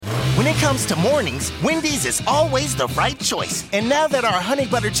When it comes to mornings, Wendy's is always the right choice. And now that our honey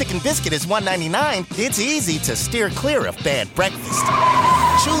butter chicken biscuit is $1.99, it's easy to steer clear of bad breakfast.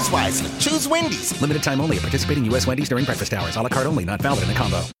 Choose wisely. Choose Wendy's. Limited time only at participating U.S. Wendy's during breakfast hours. A la carte only. Not valid in a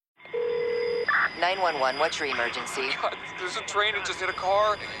combo. 911, what's your emergency? There's a train that just hit a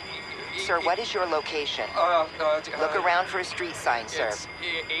car. Sir, what is your location? Look around for a street sign, sir. It's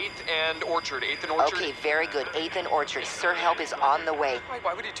 8th and Orchard. 8th and Orchard. Okay, very good. 8th and Orchard. Sir, help is on the way.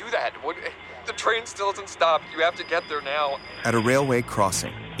 Why would you do that? The train still doesn't stop. You have to get there now. At a railway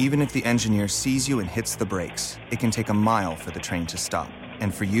crossing, even if the engineer sees you and hits the brakes, it can take a mile for the train to stop.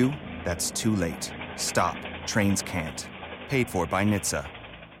 And for you, that's too late. Stop. Trains can't. Paid for by NHTSA.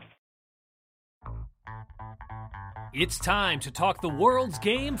 It's time to talk the world's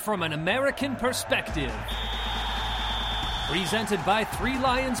game from an American perspective. Presented by Three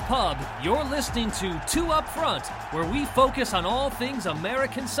Lions Pub, you're listening to Two Up Front, where we focus on all things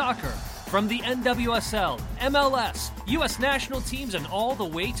American soccer, from the NWSL, MLS, U.S. national teams, and all the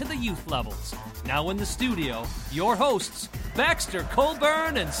way to the youth levels. Now in the studio, your hosts, Baxter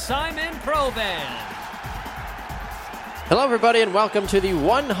Colburn and Simon Provan. Hello, everybody, and welcome to the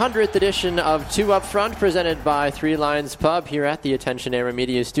 100th edition of Two Up Front, presented by Three Lions Pub here at the Attention Era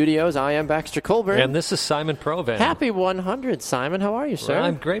Media Studios. I am Baxter Colburn. And this is Simon Provan. Happy 100, Simon. How are you, sir? Well,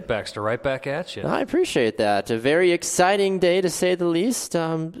 I'm great, Baxter. Right back at you. I appreciate that. A very exciting day, to say the least.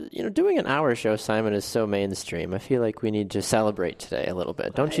 Doing an hour show, Simon, is so mainstream. I feel like we need to celebrate today a little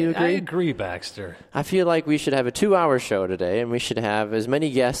bit. Don't you agree? I agree, Baxter. I feel like we should have a 2-hour show today, and we should have as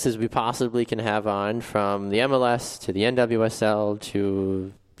many guests as we possibly can have on, from the MLS to the NWSL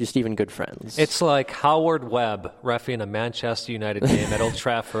to just even good friends. It's like Howard Webb reffing a Manchester United game at Old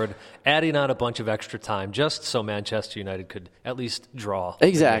Trafford, adding on a bunch of extra time just so Manchester United could at least draw.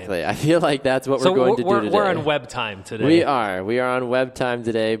 Exactly. I feel like that's what we're going to do today. We're on web time today. We are on web time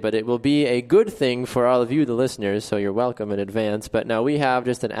today, but it will be a good thing for all of you, the listeners, so you're welcome in advance. But now we have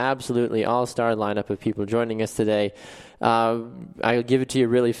just an absolutely all-star lineup of people joining us today. I'll give it to you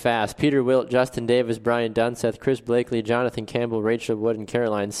really fast. Peter Wilt, Justin Davis, Brian Dunseth, Chris Blakely, Jonathan Campbell, Rachel Wood, and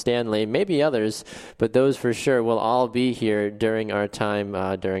Caroline Stanley. Maybe others, but those for sure will all be here during our time,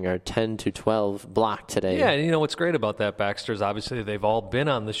 during our 10 to 12 block today. Yeah, and you know what's great about that, Baxter, is obviously they've all been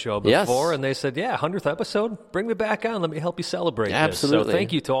on the show before, and they said, 100th episode, bring me back on. Let me help you celebrate Absolutely. this. So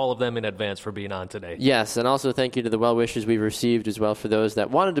thank you to all of them in advance for being on today. Yes, and also thank you to the well wishes we received as well for those that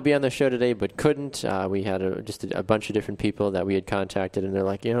wanted to be on the show today but couldn't. We had just a bunch of different people that we had contacted, and they're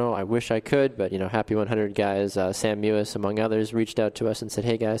like, I wish I could, but, happy 100 guys. Sam Mewis, among others, reached out to us and said,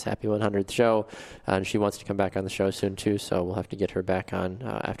 hey, guys, happy 100th show. And she wants to come back on the show soon, too, so we'll have to get her back on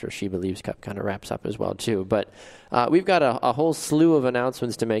after She Believes Cup kind of wraps up as well, too. But we've got a whole slew of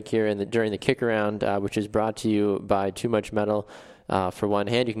announcements to make here during the kick around, which is brought to you by Too Much Metal. For one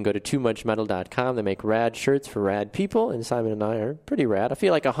hand, you can go to TooMuchMetal.com. They make rad shirts for rad people, and Simon and I are pretty rad. I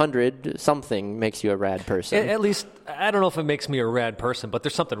feel like 100-something makes you a rad person. At least, I don't know if it makes me a rad person, but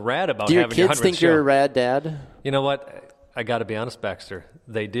there's something rad about having your 100th show. Do your kids think you're a rad dad? You know what? I got to be honest, Baxter.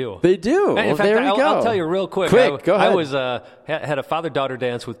 They do. They do. In fact, there you go. I'll tell you real quick. Go ahead. I was had a father-daughter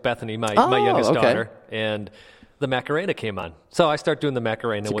dance with Bethany, my youngest daughter, and the Macarena came on. So I start doing the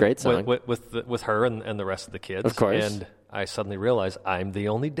Macarena with her and the rest of the kids. Of course. And I suddenly realized I'm the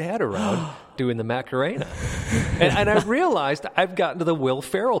only dad around doing the Macarena. and I realized I've gotten to the Will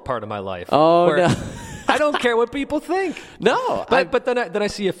Ferrell part of my life. Oh, no. I don't care what people think. No. But then I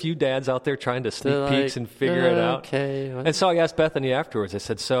see a few dads out there trying to sneak peeks and figure it out. Okay. And so I asked Bethany afterwards. I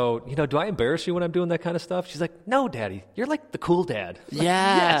said, so, do I embarrass you when I'm doing that kind of stuff? She's like, no, Daddy. You're like the cool dad.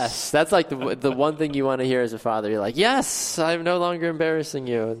 Yes. That's like the one thing you want to hear as a father. You're like, yes, I'm no longer embarrassing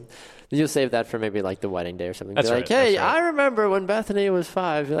you. And you'll save that for maybe like the wedding day or something. That's Be right. Like, hey, I remember when Bethany was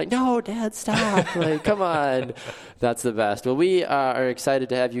 5. You're like, no, Dad, stop. Like, come on. That's the best. Well, we are excited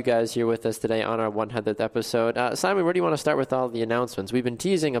to have you guys here with us today on our 100th episode. Simon, where do you want to start with all the announcements? We've been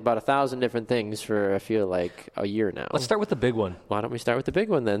teasing about 1,000 different things for, I feel like, a year now. Let's start with the big one. Why don't we start with the big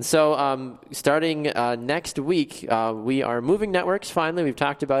one then? So starting next week, we are moving networks finally. We've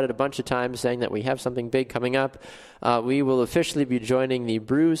talked about it a bunch of times, saying that we have something big coming up. We will officially be joining the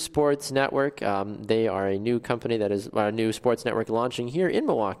Brew Sports Network. They are a new company that is our new sports network launching here in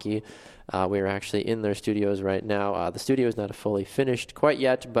Milwaukee. We're actually in their studios right now. The studio is not fully finished quite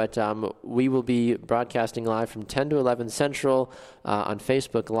yet, but we will be broadcasting live from 10 to 11 Central on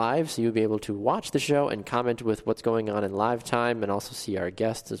Facebook Live, so you'll be able to watch the show and comment with what's going on in live time, and also see our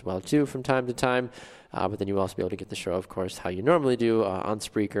guests as well, too, from time to time. But then you'll also be able to get the show, of course, how you normally do on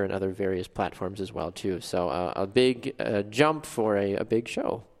Spreaker and other various platforms as well, too. So a big jump for a big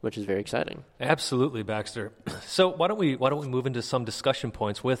show, which is very exciting. Absolutely, Baxter. So why don't we move into some discussion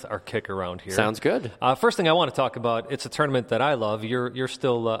points with our kick around here? Sounds good. First thing I want to talk about, it's a tournament that I love. You're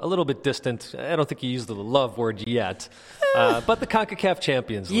still a little bit distant. I don't think you used the love word yet. But the CONCACAF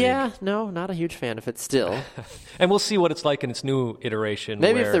Champions League. Yeah, no, not a huge fan of it still. And we'll see what it's like in its new iteration.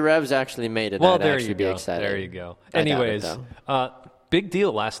 Maybe if the Revs actually made it, I'd actually be excited. There you go. Anyways, big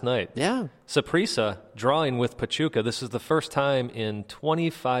deal last night. Yeah. Saprissa drawing with Pachuca. This is the first time in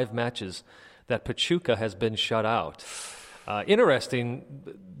 25 matches that Pachuca has been shut out. Interesting,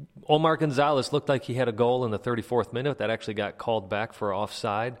 Omar Gonzalez looked like he had a goal in the 34th minute. That actually got called back for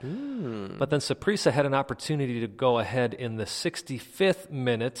offside. But then Saprissa had an opportunity to go ahead in the 65th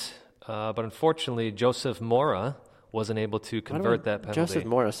minute. But unfortunately, Joseph Mora wasn't able to convert that penalty. Joseph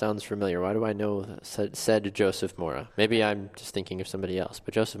Mora sounds familiar. Why do I know said Joseph Mora? Maybe I'm just thinking of somebody else,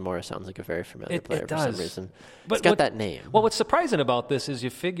 but Joseph Mora sounds like a very familiar player for some reason. But he's got that name. Well, what's surprising about this is you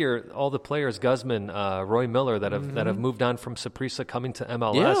figure all the players, Guzman, Roy Miller, that have moved on from Saprissa coming to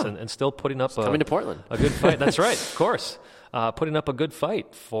MLS and still putting up coming to Portland. A good fight. That's right, of course. Putting up a good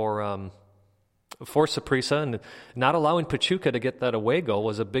fight for Saprissa, and not allowing Pachuca to get that away goal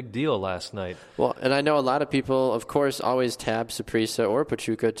was a big deal last night. Well, and I know a lot of people, of course, always tab Saprissa or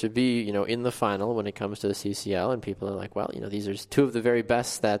Pachuca to be, in the final when it comes to the CCL, and people are like, well, these are two of the very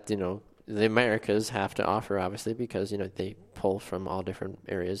best that, the Americas have to offer, obviously, because, they pull from all different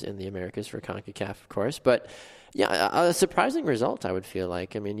areas in the Americas for CONCACAF, of course, but yeah, a surprising result, I would feel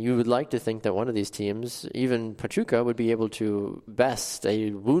like. I mean, you would like to think that one of these teams, even Pachuca, would be able to best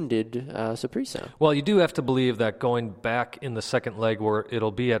a wounded Saprissa. Well, you do have to believe that going back in the second leg where it'll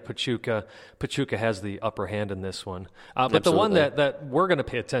be at Pachuca has the upper hand in this one. But the one that we're going to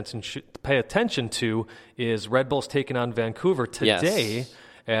pay attention to is Red Bulls taking on Vancouver today. Yes.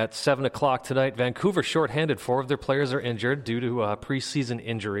 At 7 o'clock tonight. Vancouver shorthanded. 4 of their players are injured due to preseason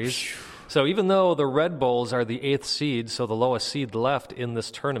injuries. So even though the Red Bulls are the 8th seed, so the lowest seed left in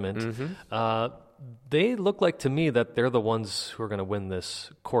this tournament, they look like to me that they're the ones who are going to win this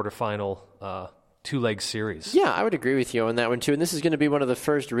quarterfinal two-leg series. Yeah, I would agree with you on that one, too. And this is going to be one of the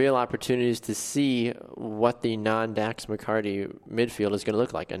first real opportunities to see what the non-Dax McCarty midfield is going to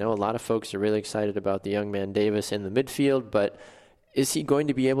look like. I know a lot of folks are really excited about the young man Davis in the midfield, but is he going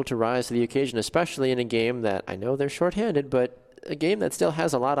to be able to rise to the occasion, especially in a game that I know they're shorthanded, but a game that still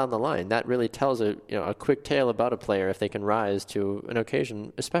has a lot on the line? That really tells a quick tale about a player if they can rise to an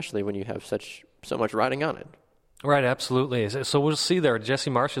occasion, especially when you have so much riding on it. Right, absolutely. So we'll see there. Jesse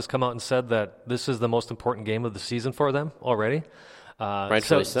Marsh has come out and said that this is the most important game of the season for them already.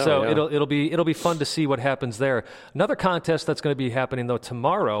 Rightfully so. Yeah. It'll be fun to see what happens there. Another contest that's going to be happening though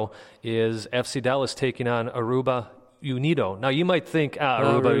tomorrow is FC Dallas taking on Aruba Unido. Now you might think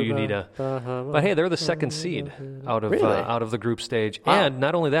Aruba Unida, but hey, they're the second seed out of the group stage. Wow. And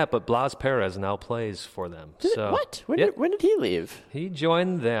not only that, but Blas Perez now plays for them. What? When did he leave? He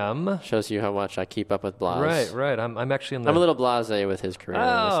joined them. Shows you how much I keep up with Blas. Right. I'm actually in the... I'm a little blasé with his career.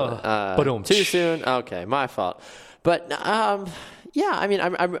 Oh, too soon. Okay, my fault. But yeah, I mean,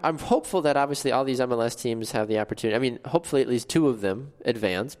 I'm hopeful that obviously all these MLS teams have the opportunity. I mean, hopefully at least 2 of them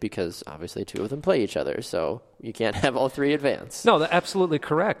advance because obviously 2 of them play each other. So you can't have all 3 advance. No, that's absolutely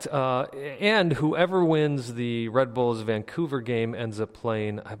correct. And whoever wins the Red Bulls Vancouver game ends up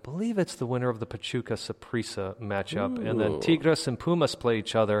playing, I believe it's the winner of the Pachuca Saprissa matchup. Ooh. And then Tigres and Pumas play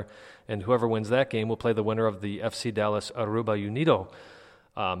each other. And whoever wins that game will play the winner of the FC Dallas Aruba Unido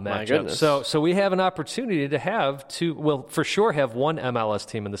matchup. So we have an opportunity to for sure have one MLS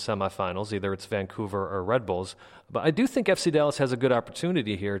team in the semifinals, either it's Vancouver or Red Bulls. But I do think FC Dallas has a good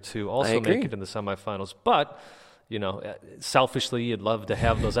opportunity here to also make it in the semifinals. But, selfishly, you'd love to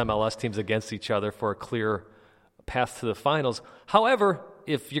have those MLS teams against each other for a clear path to the finals. However,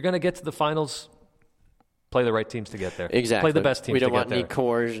 if you're going to get to the finals, play the right teams to get there. Exactly. Play the best teams to get there. We don't want any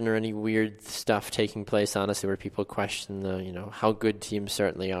coercion or any weird stuff taking place, honestly, where people question how good teams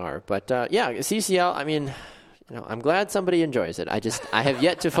certainly are. But, CCL, I mean, I'm glad somebody enjoys it. I have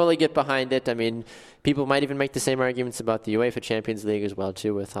yet to fully get behind it. I mean, people might even make the same arguments about the UEFA Champions League as well,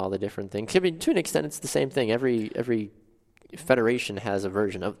 too, with all the different things. I mean, to an extent, it's the same thing. Every federation has a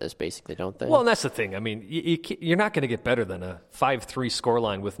version of this, basically, don't they? Well, and that's the thing. I mean, you're not going to get better than a 5-3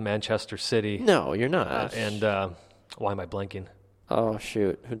 scoreline with Manchester City. No, you're not. Why am I blanking? Oh,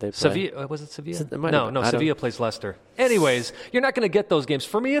 shoot. Who'd they play? Sevilla. Was it Sevilla? No, Sevilla plays Leicester. Anyways, you're not going to get those games.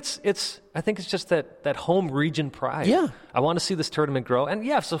 For me, I think it's just that home region pride. Yeah. I want to see this tournament grow. And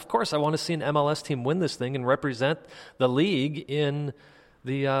yes, of course, I want to see an MLS team win this thing and represent the league in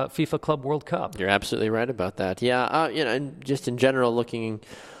the FIFA Club World Cup. You're absolutely right about that. Yeah, and just in general, looking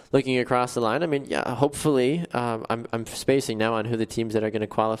across the line, I mean, yeah, hopefully, I'm spacing now on who the teams that are going to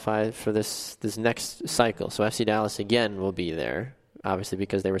qualify for this next cycle. So FC Dallas again will be there, obviously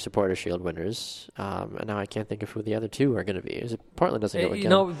because they were Supporter Shield winners. And now I can't think of who the other two are going to be. Portland doesn't go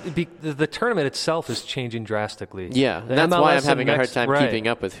again. The tournament itself is changing drastically. Yeah, and that's why I'm having a hard time keeping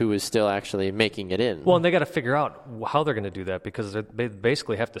up with who is still actually making it in. Well, and they got to figure out how they're going to do that because they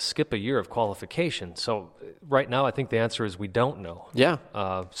basically have to skip a year of qualification. So right now, I think the answer is we don't know. Yeah.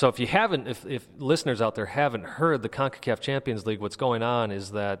 So if listeners out there haven't heard the CONCACAF Champions League, what's going on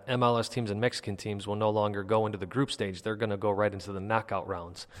is that MLS teams and Mexican teams will no longer go into the group stage. They're going to go right into the knockout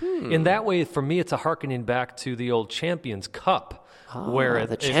rounds. In that way, for me, it's a hearkening back to the old Champions Cup, where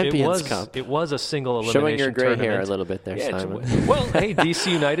it was a single elimination Showing your gray tournament. Hair a little bit there, Simon. Well, hey,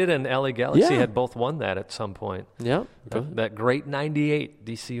 DC United and LA Galaxy had both won that at some point. Yeah. That great 98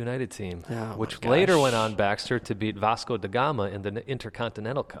 DC United team, which later went on, Baxter, to beat Vasco da Gama in the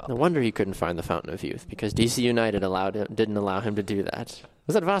Intercontinental Cup. No wonder he couldn't find the Fountain of Youth, because DC United didn't allow him to do that.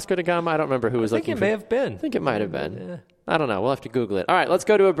 Was that Vasco da Gama? I don't remember who was looking for it. I think it may have been. I think it might have been. Yeah. I don't know. We'll have to Google it. All right, let's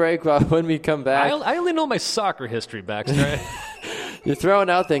go to a break. When we come back, I only know my soccer history, Baxter. You're throwing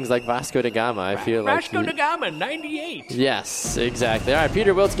out things like Vasco da Gama. I feel Vasco da Gama, 98. Yes, exactly. All right,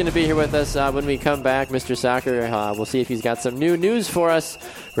 Peter Wilt's going to be here with us when we come back. Mr. Soccer, we'll see if he's got some new news for us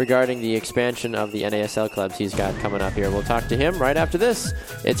regarding the expansion of the NASL clubs he's got coming up here. We'll talk to him right after this.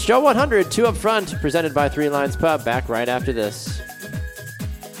 It's Show 100, 2 Up Front, presented by Three Lions Pub. Back right after this.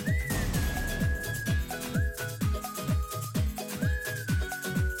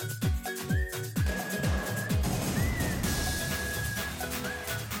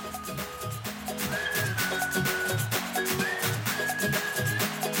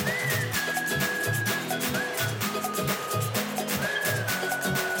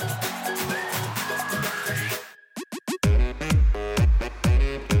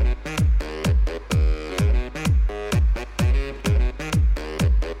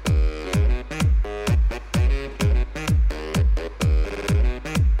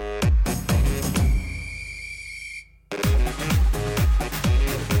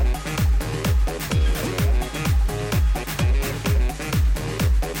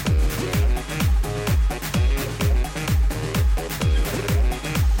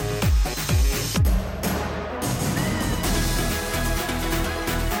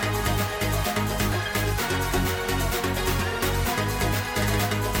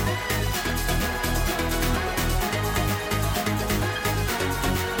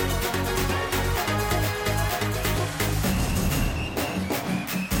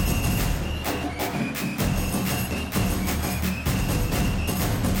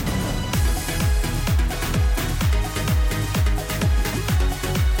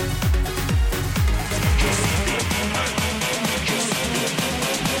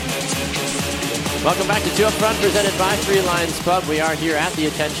 Welcome back to Two Up Front, presented by Three Lions Pub. We are here at the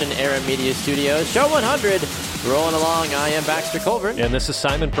Attention Era Media Studios. Show 100, rolling along. I am Baxter Colburn. And this is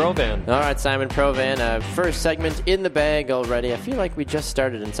Simon Provan. All right, Simon Provan. First segment in the bag already. I feel like we just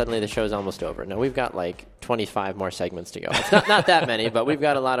started and suddenly the show's almost over. No, we've got like 25 more segments to go. It's not that many, but we've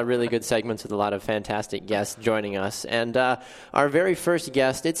got a lot of really good segments with a lot of fantastic guests joining us. And our very first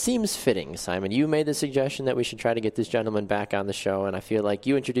guest, it seems fitting, Simon. You made the suggestion that we should try to get this gentleman back on the show, and I feel like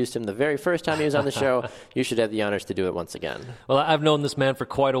you introduced him the very first time he was on the show. You should have the honors to do it once again. Well, I've known this man for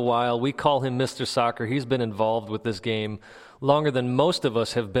quite a while. We call him Mr. Soccer. He's been involved with this game longer than most of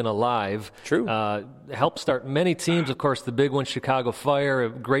us have been alive. True. Helped start many teams, of course, the big one, Chicago Fire, a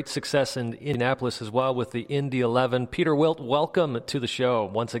great success in Indianapolis as well with the Indy 11. Peter Wilt, welcome to the show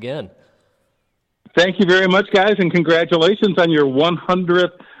once again. Thank you very much, guys, and congratulations on your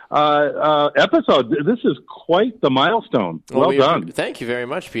 100th episode. This is quite the milestone. Well done. Thank you very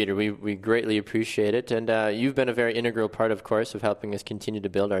much, Peter. We greatly appreciate it. And you've been a very integral part, of course, of helping us continue to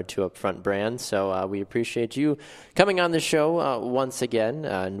build our Two Up Front brand. So we appreciate you coming on the show once again.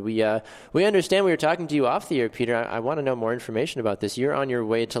 And we understand we were talking to you off the air, Peter. I want to know more information about this. You're on your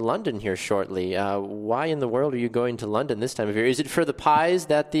way to London here shortly. Why in the world are you going to London this time of year? Is it for the pies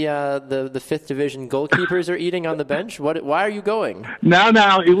that the 5th Division goalkeepers are eating on the bench? Why are you going? No.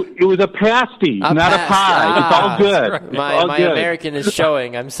 It was a pasty, not a pie. It's all good. My American is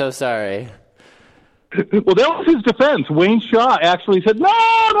showing. I'm so sorry. Well, that was his defense. Wayne Shaw actually said, no,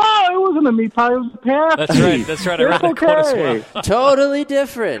 it wasn't a meat pie, it was a pasty. That's right. I read that quote as well. Totally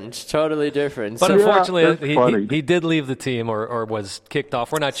different. But So- unfortunately, he did leave the team or was kicked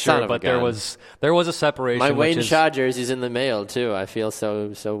off. We're not Son sure, of a but there gun. was a separation. My Wayne which is, Shaw jersey's in the mail too. I feel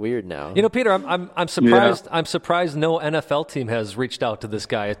so weird now. You know, Peter, I'm surprised. I'm surprised no NFL team has reached out to this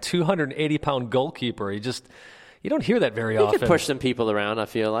guy, a 280-pound goalkeeper. You don't hear that very He often. could push some people around, I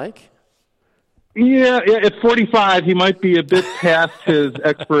feel like. Yeah, at 45, he might be a bit past his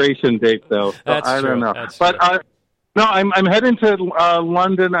expiration date, though. So That's I true. don't know. That's But true. no, I'm heading to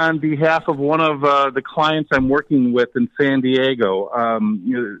London on behalf of one of the clients I'm working with in San Diego.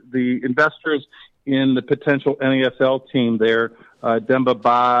 The investors in the potential NASL team there, Demba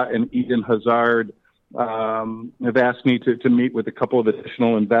Ba and Eden Hazard, have asked me to meet with a couple of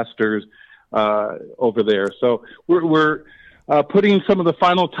additional investors over there. So we're putting some of the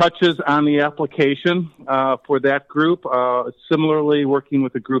final touches on the application for that group. Similarly, working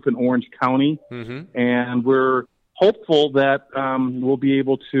with a group in Orange County, and we're hopeful that we'll be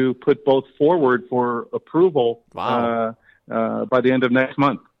able to put both forward for approval by the end of next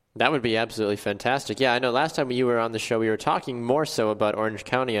month. That would be absolutely fantastic. Yeah, I know last time you were on the show, we were talking more so about Orange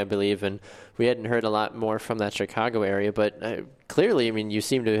County, I believe, and we hadn't heard a lot more from that Chicago area. But clearly, I mean, you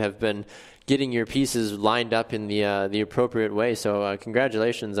seem to have been getting your pieces lined up in the appropriate way. So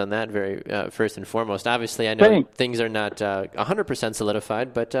congratulations on that, very first and foremost. Obviously, I know things are not 100%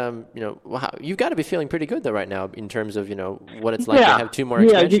 solidified, but you've got to be feeling pretty good though right now in terms of what it's like to have two more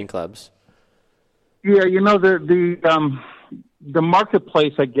expansion clubs. Yeah, the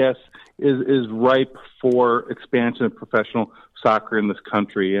marketplace, I guess, is ripe for expansion of professional soccer in this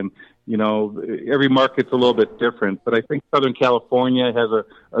country. And, every market's a little bit different. But I think Southern California has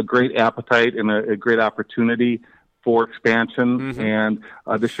a great appetite and a great opportunity for expansion. And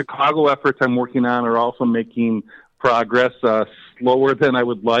the Chicago efforts I'm working on are also making progress, slower than I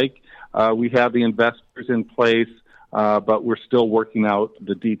would like. We have the investors in place, but we're still working out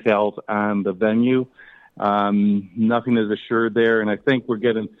the details on the venue. Nothing is assured there, and I think we're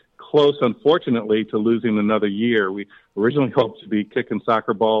getting close, unfortunately, to losing another year. We originally hoped to be kicking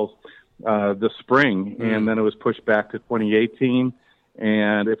soccer balls this spring, and then it was pushed back to 2018.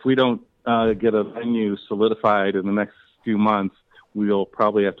 And if we don't get a venue solidified in the next few months, we'll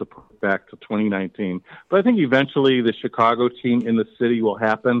probably have to put it back to 2019. But I think eventually the Chicago team in the city will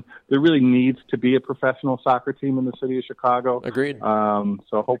happen. There really needs to be a professional soccer team in the city of Chicago. Agreed.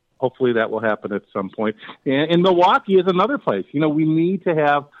 So hopefully that will happen at some point. And Milwaukee is another place. We need to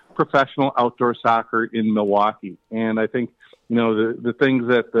have professional outdoor soccer in Milwaukee. And I think, the things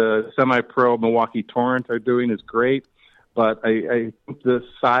that the semi-pro Milwaukee Torrent are doing is great. But I think the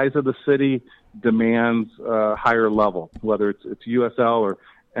size of the city demands a higher level, whether it's USL or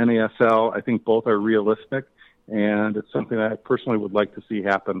NASL. I think both are realistic, and it's something that I personally would like to see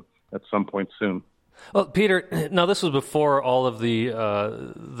happen at some point soon. Well, Peter, now this was before all of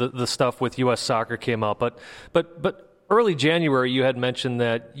the stuff with U.S. Soccer came out, but early January you had mentioned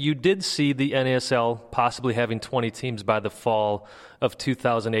that you did see the NASL possibly having 20 teams by the fall of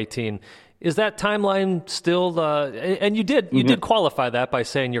 2018. Is that timeline still? And you did qualify that by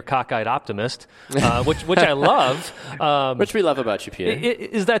saying you're cockeyed optimist, which I love. Which we love about you, Peter.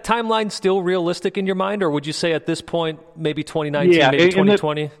 Is that timeline still realistic in your mind, or would you say at this point maybe 2019, maybe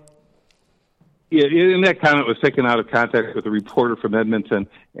 2020? Yeah, and that comment was taken out of context with a reporter from Edmonton,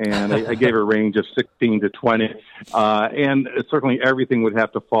 and I gave a range of 16 to 20. And certainly everything would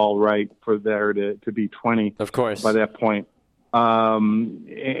have to fall right for there to be 20. Of course. By that point.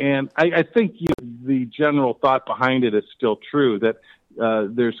 And I think the general thought behind it is still true, that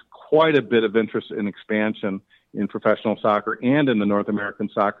there's quite a bit of interest in expansion in professional soccer and in the North American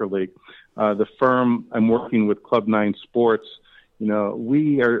Soccer League. The firm I'm working with, Club 9 Sports,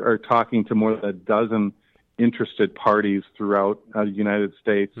 we are talking to more than a dozen interested parties throughout the United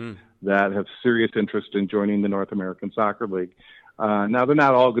States that have serious interest in joining the North American Soccer League. Now, they're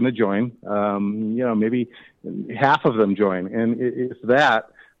not all going to join. Maybe half of them join. And it's that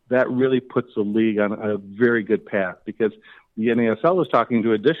really puts the league on a very good path, because the NASL is talking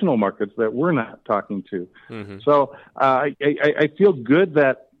to additional markets that we're not talking to. So I feel good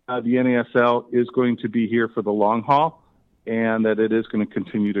that the NASL is going to be here for the long haul, and that it is going to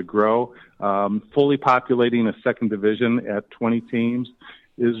continue to grow. Fully populating a second division at 20 teams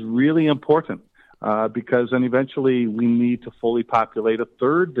is really important, because then eventually we need to fully populate a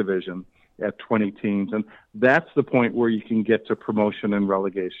third division at 20 teams. And that's the point where you can get to promotion and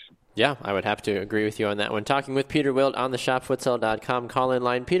relegation. Yeah, I would have to agree with you on that one. Talking with Peter Wilt on the shopfutsal.com call-in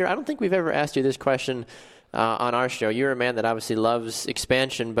line. Peter, I don't think we've ever asked you this question on our show. You're a man that obviously loves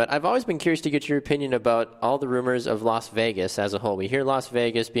expansion, but I've always been curious to get your opinion about all the rumors of Las Vegas as a whole. We hear Las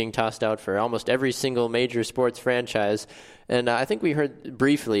Vegas being tossed out for almost every single major sports franchise, and I think we heard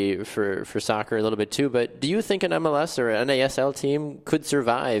briefly for soccer a little bit too, but do you think an MLS or an NASL team could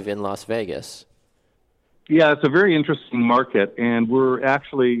survive in Las Vegas? Yeah, it's a very interesting market, and we're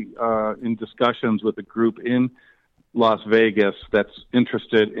actually in discussions with a group in Las Vegas that's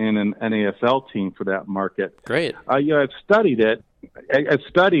interested in an NASL team for that market. Great. I've studied it.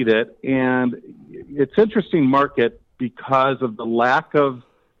 And it's an interesting market because of the lack of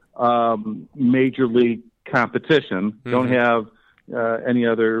major league competition. Mm-hmm. Don't have any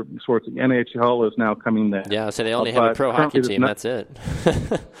other sorts. NHL is now coming there. Yeah, so they only have a pro hockey team. That's it.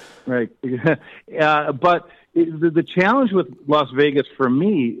 Right. But the challenge with Las Vegas for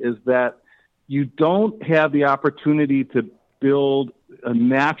me is that you don't have the opportunity to build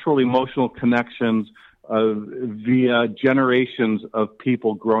natural emotional connections via generations of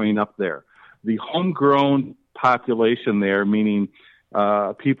people growing up there. The homegrown population there, meaning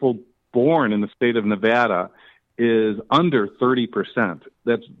people born in the state of Nevada, is under 30%.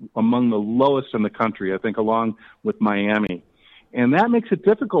 That's among the lowest in the country, I think, along with Miami. And that makes it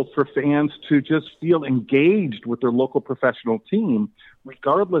difficult for fans to just feel engaged with their local professional team,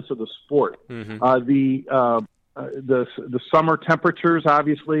 regardless of the sport. Mm-hmm. The summer temperatures,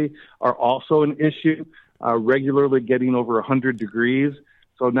 obviously, are also an issue, regularly getting over 100 degrees.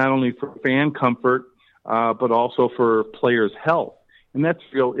 So not only for fan comfort, but also for players' health. And that's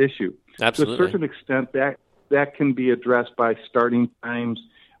a real issue. Absolutely. To a certain extent, that can be addressed by starting times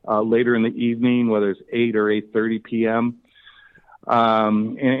later in the evening, whether it's 8 or 8:30 p.m.,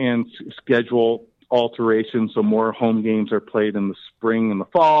 and schedule alterations so more home games are played in the spring and the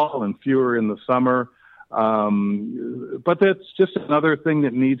fall and fewer in the summer. But that's just another thing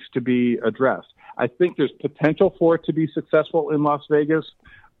that needs to be addressed. I think there's potential for it to be successful in Las Vegas,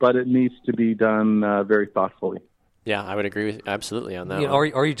 but it needs to be done very thoughtfully. Yeah, I would agree with absolutely on that. Or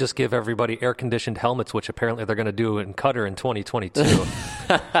you just give everybody air-conditioned helmets, which apparently they're going to do in Qatar in 2022.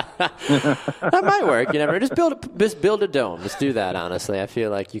 That might work. You never just build a dome. Just do that. Honestly, I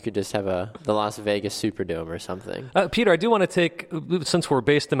feel like you could just have the Las Vegas Superdome or something. Peter, I do want to take, since we're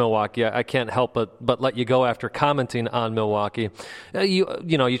based in Milwaukee, I can't help but let you go after commenting on Milwaukee.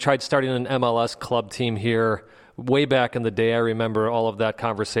 You tried starting an MLS club team here. Way back in the day, I remember all of that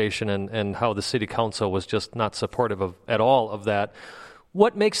conversation and how the city council was just not supportive at all of that.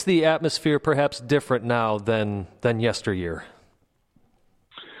 What makes the atmosphere perhaps different now than yesteryear?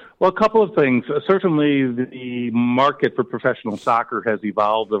 Well, a couple of things. Certainly, the market for professional soccer has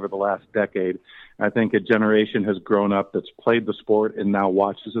evolved over the last decade. I think a generation has grown up that's played the sport and now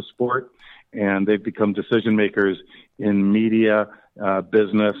watches the sport, and they've become decision makers in media,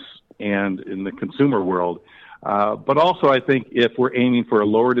 business, and in the consumer world. But also, I think if we're aiming for a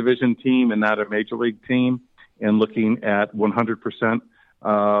lower division team and not a major league team and looking at 100%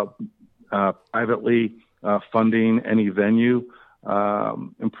 privately funding any venue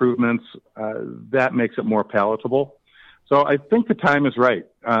improvements, that makes it more palatable. So I think the time is right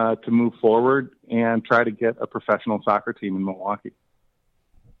to move forward and try to get a professional soccer team in Milwaukee.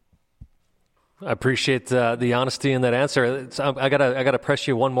 I appreciate the honesty in that answer. I gotta press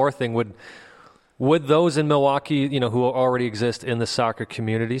you one more thing. Would those in Milwaukee, who already exist in the soccer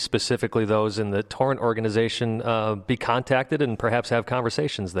community, specifically those in the Torrent organization, be contacted and perhaps have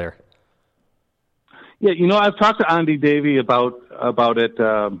conversations there? Yeah, I've talked to Andy Davey about it.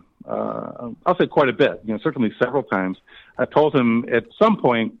 I'll say quite a bit. Certainly several times. I've told him at some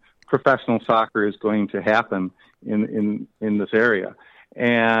point professional soccer is going to happen in this area,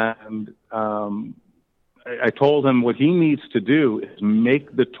 and I told him what he needs to do is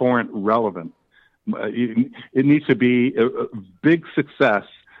make the Torrent relevant. It needs to be a big success,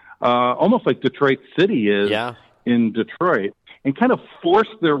 almost like Detroit City is in Detroit, and kind of force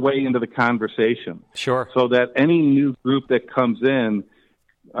their way into the conversation. Sure. So that any new group that comes in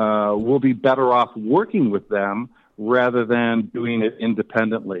will be better off working with them rather than doing it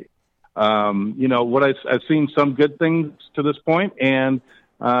independently. What I've seen some good things to this point and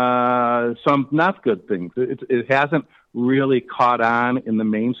some not good things. It hasn't really caught on in the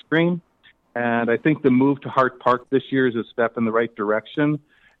mainstream. And I think the move to Hart Park this year is a step in the right direction,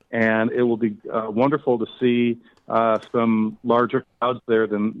 and it will be wonderful to see some larger crowds there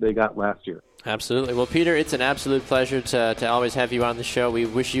than they got last year. Absolutely. Well, Peter, it's an absolute pleasure to always have you on the show. We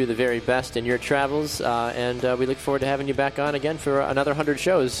wish you the very best in your travels, and we look forward to having you back on again for another 100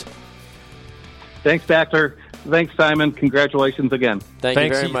 shows. Thanks, Baxter. Thanks, Simon. Congratulations again. Thanks you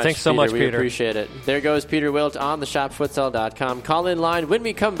very much. Thanks so Peter. much, We Peter. appreciate it. There goes Peter Wilt on the shopfutsal.com call-in line. When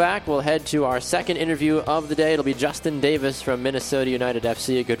we come back, we'll head to our second interview of the day. It'll be Justin Davis from Minnesota United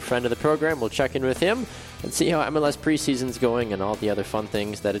FC, a good friend of the program. We'll check in with him and see how MLS preseason's going and all the other fun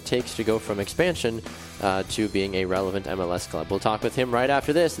things that it takes to go from expansion to being a relevant MLS club. We'll talk with him right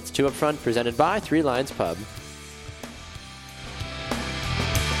after this. It's 2 Up Front, presented by Three Lions Pub.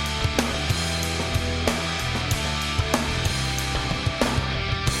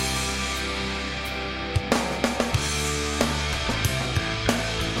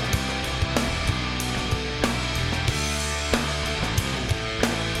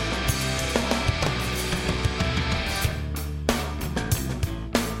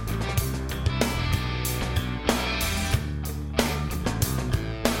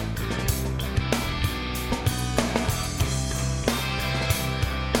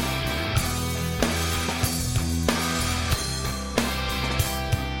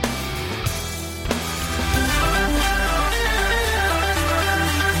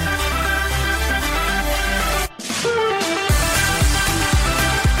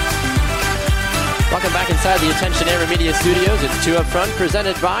 Welcome back inside the Attention Era Media Studios. It's 2 Up Front,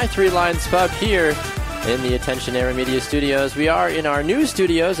 presented by Three Lions Pub here in the Attention Era Media Studios. We are in our new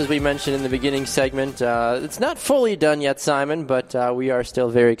studios, as we mentioned in the beginning segment. It's not fully done yet, Simon, but we are still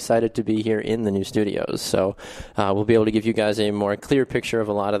very excited to be here in the new studios. So we'll be able to give you guys a more clear picture of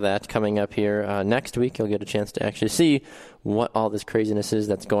a lot of that coming up here next week. You'll get a chance to actually see what all this craziness is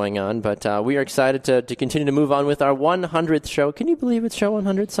that's going on. But we are excited to continue to move on with our 100th show. Can you believe it's show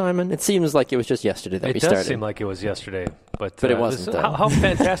 100, Simon? It seems like it was just yesterday that we started. It does seem like it was yesterday. But it wasn't. How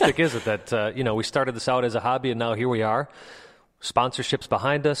fantastic is it that we started this out as a hobby and now here we are. Sponsorships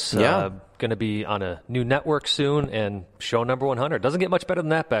behind us. Going to be on a new network soon, and show number 100. Doesn't get much better than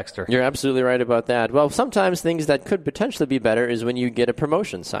that, Baxter. You're absolutely right about that. Well, sometimes things that could potentially be better is when you get a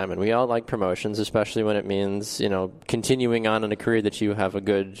promotion, Simon. We all like promotions, especially when it means, continuing on in a career that you have a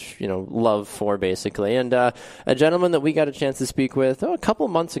good, love for, basically. And a gentleman that we got a chance to speak with a couple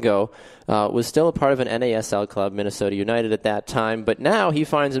months ago was still a part of an NASL club, Minnesota United at that time, but now he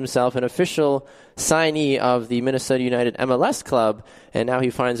finds himself an official signee of the Minnesota United MLS club, and now he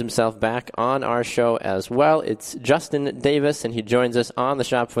finds himself back on our show as well. It's Justin Davis, and he joins us on the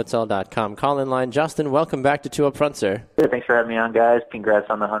shopfutsal.com call-in line. Justin, welcome back to 2 Up Front, sir. Yeah, thanks for having me on, guys. Congrats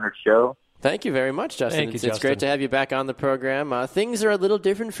on the 100th show. Thank you very much, Justin. It's great to have you back on the program. Things are a little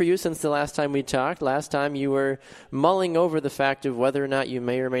different for you since the last time we talked. Last time you were mulling over the fact of whether or not you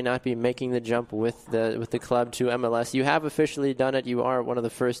may or may not be making the jump with the club to MLS. You have officially done it. You are one of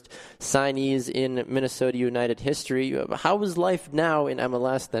the first signees in Minnesota United history. How was life now in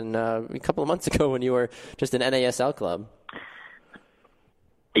MLS than a couple of months ago when you were just an NASL club?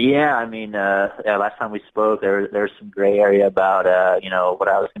 Yeah, I mean, last time we spoke, there was some gray area about, what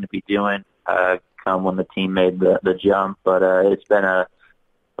I was going to be doing come when the team made the jump. But it's been a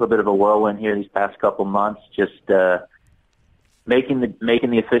little bit of a whirlwind here these past couple months, just making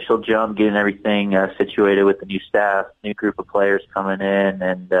the official jump, getting everything situated with the new staff, new group of players coming in.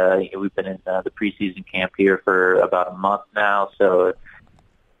 And we've been in the preseason camp here for about a month now, so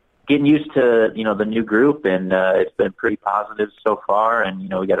getting used to, the new group, and it's been pretty positive so far. And,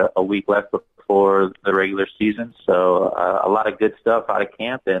 we got a week left before the regular season. So a lot of good stuff out of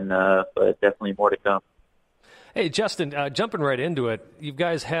camp, and but definitely more to come. Hey, Justin, jumping right into it, you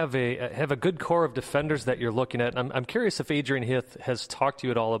guys have a good core of defenders that you're looking at. I'm curious if Adrian Hith has talked to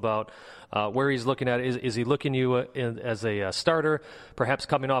you at all about where he's looking at. Is he looking you as a starter, perhaps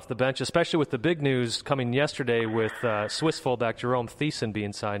coming off the bench, especially with the big news coming yesterday with Swiss fullback Jerome Thiessen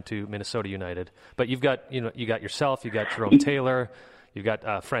being signed to Minnesota United? But you've got you got yourself, you got Jerome Taylor, you've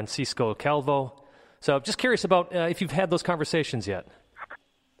got Francisco Calvo. So just curious about if you've had those conversations yet.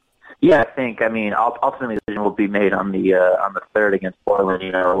 Yeah, ultimately the decision will be made on the third against Portland.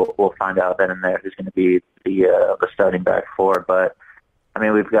 We'll find out then and there who's going to be the starting back four. But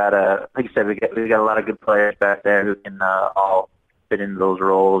we've got like you said, we've got a lot of good players back there who can all fit into those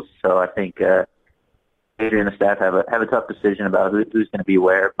roles. So I think Adrian and the staff have a tough decision about who's going to be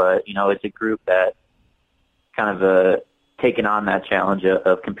where. But it's a group that kind of taken on that challenge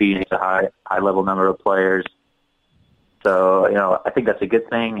of competing against a high level number of players. So, I think that's a good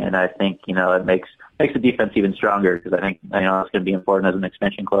thing, and I think, it makes the defense even stronger because I think, it's going to be important as an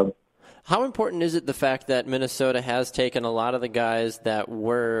expansion club. How important is it the fact that Minnesota has taken a lot of the guys that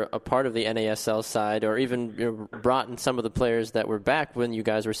were a part of the NASL side, or even brought in some of the players that were back when you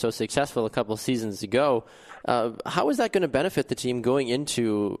guys were so successful a couple seasons ago? How is that going to benefit the team going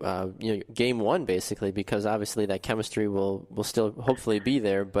into game one, basically? Because obviously that chemistry will still hopefully be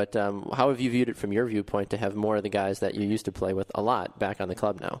there. But how have you viewed it from your viewpoint to have more of the guys that you used to play with a lot back on the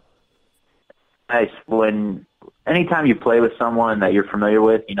club now? Nice. Anytime you play with someone that you're familiar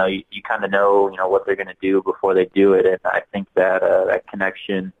with, you kind of know what they're going to do before they do it, and I think that that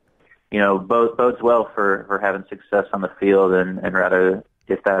connection, bodes well for having success on the field, and rather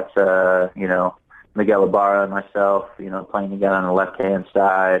if that's Miguel Ibarra and myself, playing together on the left-hand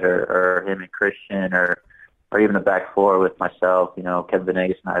side, or him and Christian, or even the back four with myself. Kevin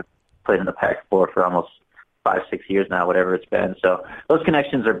Venegas and I played in the back four for almost 5-6 years now, whatever it's been. So those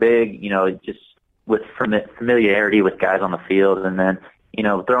connections are big, just with familiarity with guys on the field, and then,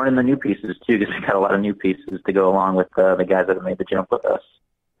 throwing in the new pieces too, because we got a lot of new pieces to go along with the guys that have made the jump with us.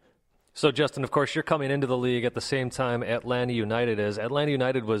 So, Justin, of course, you're coming into the league at the same time Atlanta United is. Atlanta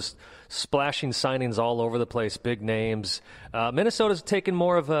United was splashing signings all over the place, big names. Minnesota's taken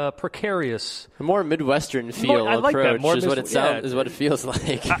more of a precarious, more Midwestern feel approach, is what it feels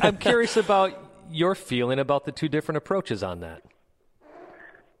like. I'm curious about your feeling about the two different approaches on that.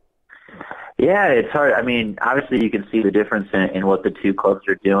 Yeah, it's hard. I mean, obviously you can see the difference in what the two clubs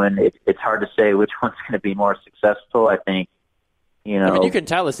are doing. It's hard to say which one's going to be more successful. I think, you can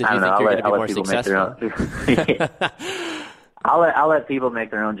tell us if you think you're going to be more successful. I'll let people make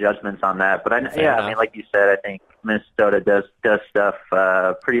their own judgments on that. But like you said, I think Minnesota does stuff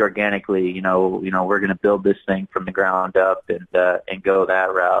pretty organically. We're going to build this thing from the ground up and go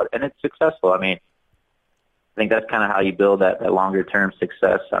that route, and it's successful. I mean, I think that's kind of how you build that longer-term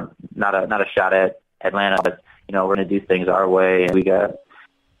success. Not a shot at Atlanta, but, we're going to do things our way. And we got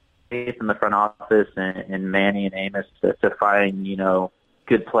faith in the front office and Manny and Amos to find,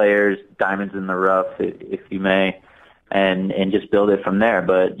 good players, diamonds in the rough, if you may, and just build it from there.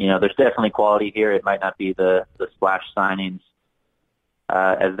 But, there's definitely quality here. It might not be the splash signings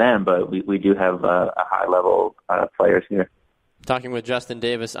as them, but we do have a high-level players here. Talking with Justin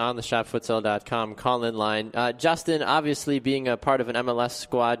Davis on the ShopFutsal.com call-in line. Justin, obviously being a part of an MLS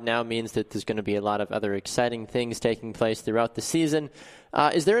squad now means that there's going to be a lot of other exciting things taking place throughout the season.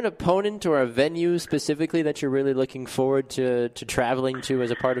 Is there an opponent or a venue specifically that you're really looking forward to traveling to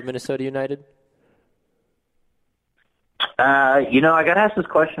as a part of Minnesota United? I got asked this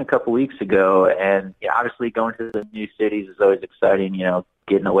question a couple weeks ago, and obviously going to the new cities is always exciting,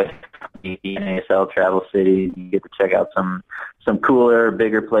 getting away from the NASL travel cities. You get to check out some cooler,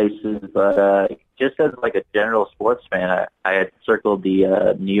 bigger places. But just as like a general sports fan, I had circled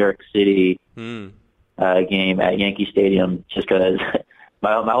the New York City game at Yankee Stadium just because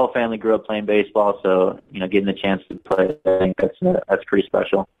my whole family grew up playing baseball. So, getting the chance to play, I think that's pretty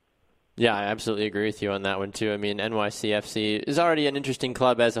special. Yeah, I absolutely agree with you on that one, too. I mean, NYCFC is already an interesting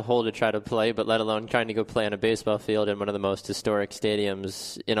club as a whole to try to play, but let alone trying to go play on a baseball field in one of the most historic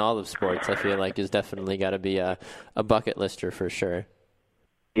stadiums in all of sports, I feel like, is definitely got to be a bucket lister for sure.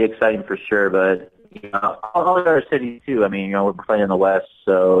 Be exciting for sure, but, all the other cities, too. I mean, we're playing in the West,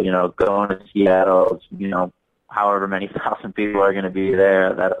 so, going to Seattle, however many thousand people are going to be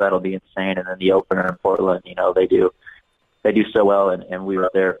there, that'll be insane. And then the opener in Portland, they do so well, and we were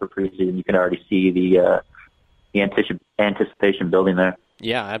up there for preseason. You can already see the anticipation building there.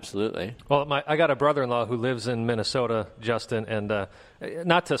 Yeah, absolutely. Well, I got a brother-in-law who lives in Minnesota, Justin, and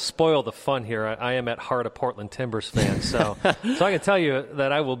not to spoil the fun here, I am at heart a Portland Timbers fan, so I can tell you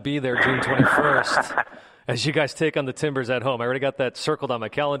that I will be there June 21st. As you guys take on the Timbers at home. I already got that circled on my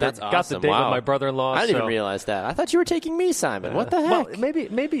calendar. That's awesome. Got the date with my brother-in-law. I didn't even realize that. I thought you were taking me, Simon. What the heck? Well,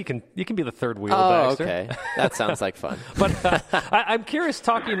 maybe you can be the third wheel, Baxter. Okay. That sounds like fun. But I'm curious,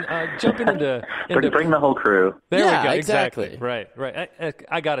 jumping into bring the whole crew. There we go. Exactly. Right.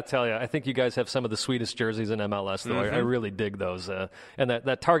 I got to tell you, I think you guys have some of the sweetest jerseys in MLS, though. Mm-hmm. I really dig those. And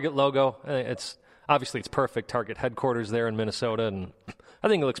that Target logo, it's perfect. Target headquarters there in Minnesota, and I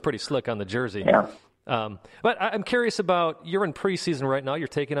think it looks pretty slick on the jersey. Yeah. But I'm curious about, you're in preseason right now. You're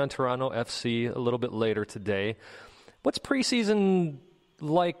taking on Toronto FC a little bit later today. What's preseason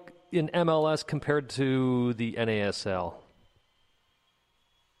like in MLS compared to the NASL?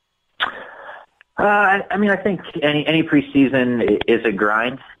 I think any preseason is a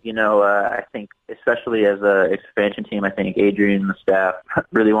grind. I think especially as an expansion team, I think Adrian and the staff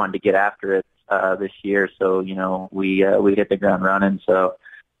really wanted to get after it this year. So, we hit the ground running. So,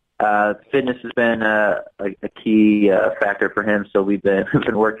 fitness has been a key factor for him, so we've been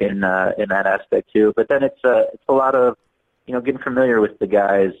working in that aspect too. But then it's a lot of getting familiar with the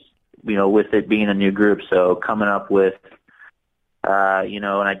guys, with it being a new group, so coming up with an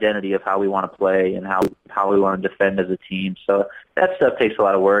identity of how we want to play and how we want to defend as a team. So that stuff takes a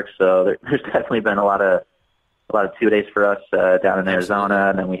lot of work. So there's definitely been a lot of 2 days for us down in Arizona,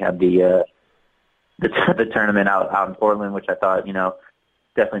 and then we had the tournament out in Portland, which I thought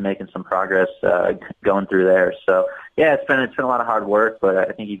definitely making some progress going through there. So yeah, it's been a lot of hard work, but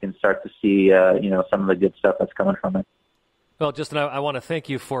I think you can start to see some of the good stuff that's coming from it. Well, Justin, I want to thank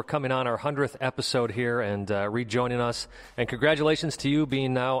you for coming on our 100th episode here and rejoining us. And congratulations to you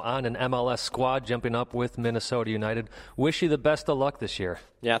being now on an MLS squad, jumping up with Minnesota United. Wish you the best of luck this year.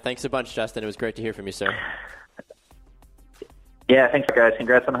 Yeah, thanks a bunch, Justin. It was great to hear from you, sir. Yeah, thanks, guys.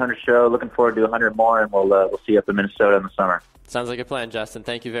 Congrats on the 100th show. Looking forward to 100 more, and we'll see you up in Minnesota in the summer. Sounds like a plan, Justin.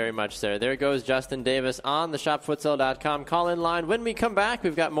 Thank you very much, sir. There goes Justin Davis on the shopfutsal.com call-in line. When we come back,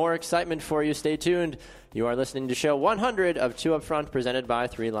 we've got more excitement for you. Stay tuned. You are listening to show 100 of Two Up Front, presented by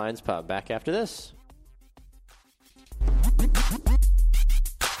Three Lions Pub. Back after this.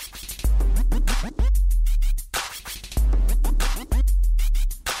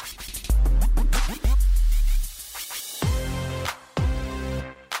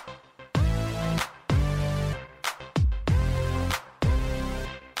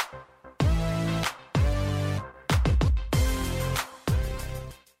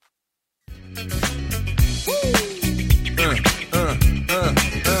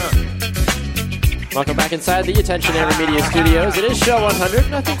 Welcome back inside the Attention Area Media Studios. It is show 100,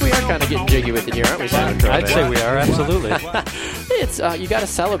 and I think we are kind of getting jiggy with it here, aren't we, Simon Pro? I'd say we are, absolutely. It's you got to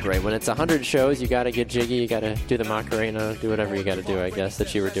celebrate. When it's 100 shows, you got to get jiggy. You got to do the Macarena, do whatever you got to do, I guess,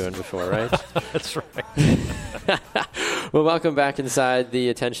 that you were doing before, right? That's right. Well, welcome back inside the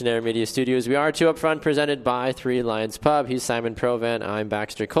Attention Area Media Studios. We are Two Up Front, presented by Three Lions Pub. He's Simon Provan. I'm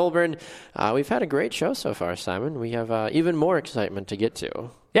Baxter Colburn. We've had a great show so far, Simon. We have even more excitement to get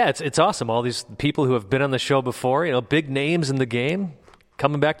to. Yeah, it's awesome. All these people who have been on the show before, big names in the game,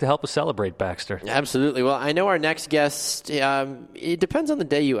 coming back to help us celebrate, Baxter. Absolutely. Well, I know our next guest, it depends on the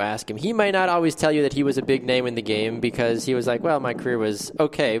day you ask him. He might not always tell you that he was a big name in the game because he was like, well, my career was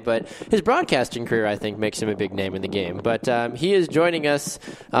okay, but his broadcasting career, I think, makes him a big name in the game. But he is joining us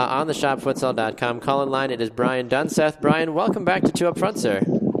on the shopfutsal.com call-in line. It is Brian Dunseth. Brian, welcome back to Two Up Front, sir.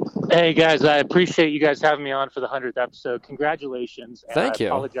 Hey, guys, I appreciate you guys having me on for the 100th episode. Congratulations. And Thank you. I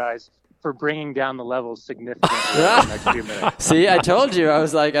apologize for bringing down the levels significantly in the next few minutes. See, I told you. I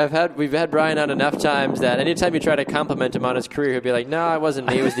was like, we've had Brian on enough times that anytime you try to compliment him on his career, he'll be like, no, it wasn't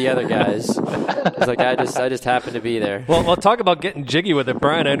me, it was the other guys. It's like, I just happened to be there. Well, talk about getting jiggy with it,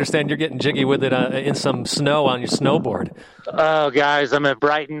 Brian. I understand you're getting jiggy with it in some snow on your snowboard. Oh, guys, I'm at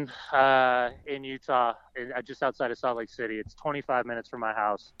Brighton in Utah, just outside of Salt Lake City. It's 25 minutes from my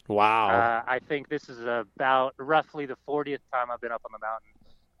house. Wow. I think this is about roughly the 40th time I've been up on the mountain.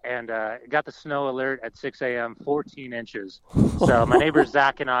 And got the snow alert at 6 a.m., 14 inches. So my neighbor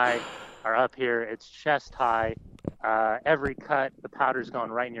Zach and I are up here. It's chest high. Every cut, the powder's going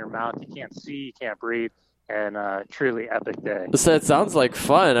right in your mouth. You can't see, you can't breathe. And truly epic day. So it sounds like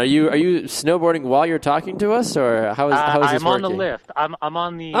fun. Are you snowboarding while you're talking to us, or how is this working? I'm on the lift. I'm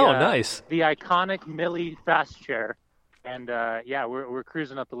on the nice. The iconic Millie fast chair. And, we're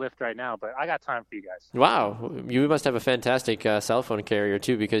cruising up the lift right now, but I got time for you guys. Wow. You must have a fantastic cell phone carrier,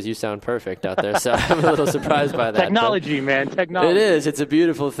 too, because you sound perfect out there. So I'm a little surprised by that. Technology, man. Technology. It is. It's a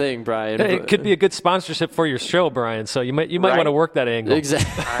beautiful thing, Brian. Hey, it could be a good sponsorship for your show, Brian, so you might want to work that angle.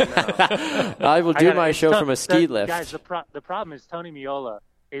 Exactly. I know. I will do my show from a ski lift. Guys, the problem is Tony Miola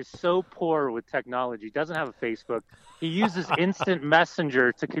is so poor with technology. He doesn't have a Facebook. He uses instant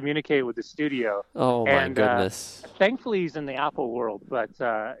messenger to communicate with the studio. Oh, my goodness. Thankfully, he's in the Apple world, but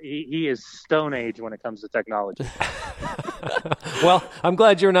he is Stone Age when it comes to technology. Well, I'm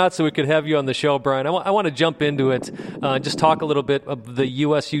glad you're not, so we could have you on the show, Brian. I want to jump into it, just talk a little bit of the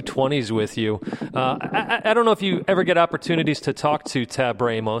US U20s with you. I don't know if you ever get opportunities to talk to Tab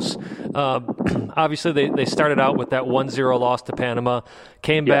Ramos. Obviously, they started out with that 1-0 loss to Panama,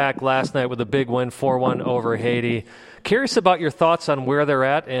 came back last night with a big win, 4-1 over Haiti. Curious about your thoughts on where they're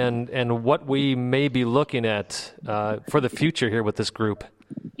at and what we may be looking at for the future here with this group.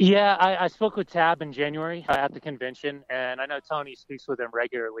 Yeah, I spoke with Tab in January at the convention, and I know Tony speaks with him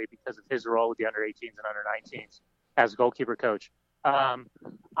regularly because of his role with the under-18s and under-19s as goalkeeper coach.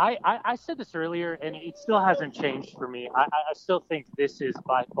 I said this earlier, and it still hasn't changed for me. I still think this is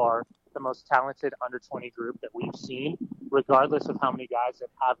by far the most talented under-20 group that we've seen, regardless of how many guys that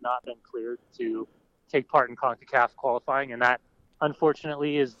have not been cleared to take part in CONCACAF qualifying, and that,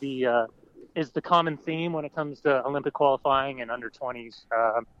 unfortunately, is the common theme when it comes to Olympic qualifying and under-20s,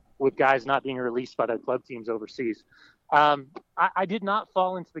 with guys not being released by their club teams overseas. I did not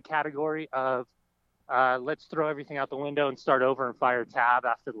fall into the category of let's throw everything out the window and start over and fire Tab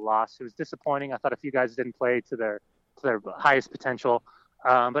after the loss. It was disappointing. I thought a few guys didn't play to their highest potential.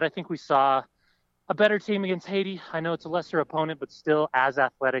 But I think we saw a better team against Haiti. I know it's a lesser opponent, but still as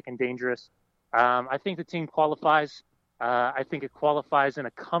athletic and dangerous. I think the team qualifies. I think it qualifies in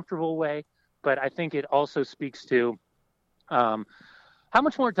a comfortable way, but I think it also speaks to how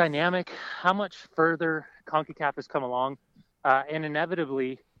much more dynamic, how much further CONCACAF has come along. And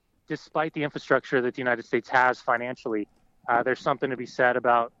inevitably, despite the infrastructure that the United States has financially, there's something to be said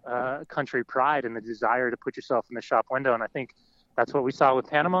about country pride and the desire to put yourself in the shop window. And I think that's what we saw with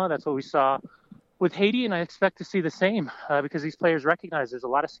Panama. That's what we saw with Haiti. And I expect to see the same because these players recognize there's a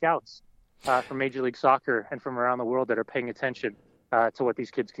lot of scouts from Major League Soccer and from around the world that are paying attention to what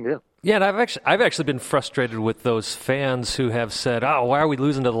these kids can do. Yeah, and I've actually been frustrated with those fans who have said, "Oh, why are we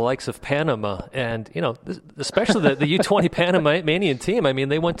losing to the likes of Panama?" And especially the U20 Panamanian team. I mean,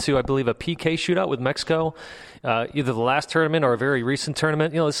 they went to, I believe, a PK shootout with Mexico, either the last tournament or a very recent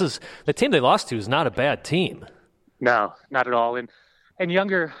tournament. This is the team they lost to is not a bad team. No, not at all. And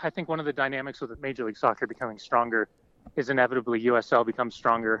younger, I think one of the dynamics with Major League Soccer becoming stronger is inevitably USL becomes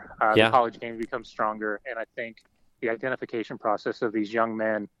stronger, the college game becomes stronger, and I think the identification process of these young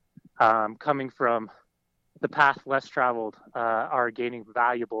men coming from the path less traveled are gaining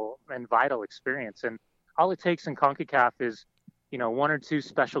valuable and vital experience. And all it takes in CONCACAF is, one or two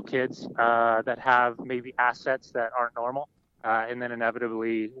special kids that have maybe assets that aren't normal, and then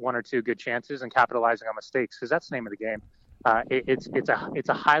inevitably one or two good chances and capitalizing on mistakes, because that's the name of the game. It's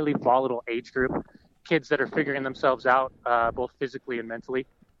a highly volatile age group, kids that are figuring themselves out both physically and mentally.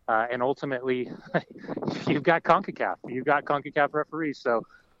 And ultimately, you've got CONCACAF. You've got CONCACAF referees. So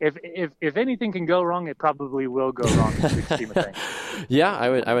if anything can go wrong, it probably will go wrong in the big scheme of things. Yeah,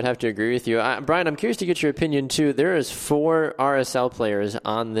 I would have to agree with you. Brian, I'm curious to get your opinion, too. There is 4 RSL players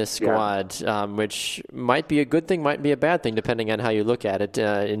on this squad, which might be a good thing, might be a bad thing, depending on how you look at it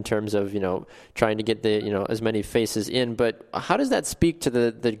in terms of, trying to get as many faces in. But how does that speak to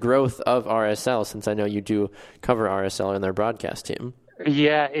the growth of RSL, since I know you do cover RSL in their broadcast team?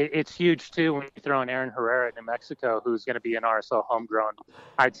 Yeah, it's huge, too, when you throw in Aaron Herrera in New Mexico, who's going to be an RSL homegrown,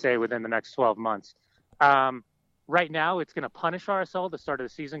 I'd say, within the next 12 months. Right now, it's going to punish RSL at the start of the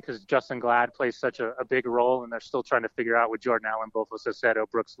season because Justin Glad plays such a big role, and they're still trying to figure out with Jordan Allen, Bofo Salcedo,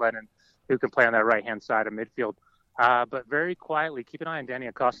 Brooks Lennon, who can play on that right-hand side of midfield. But very quietly, keep an eye on Danny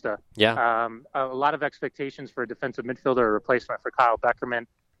Acosta. Yeah. A lot of expectations for a defensive midfielder, a replacement for Kyle Beckerman,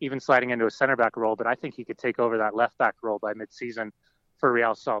 even sliding into a center-back role, but I think he could take over that left-back role by midseason for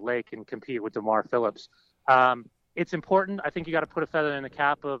Real Salt Lake and compete with DeMar Phillips. It's important. I think you got to put a feather in the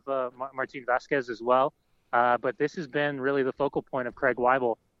cap of Martin Vasquez as well. But this has been really the focal point of Craig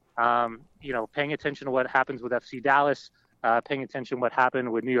Weibel. Paying attention to what happens with FC Dallas, paying attention to what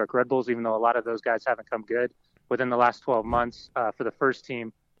happened with New York Red Bulls, even though a lot of those guys haven't come good within the last 12 months for the first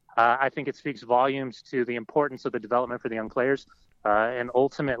team. I think it speaks volumes to the importance of the development for the young players and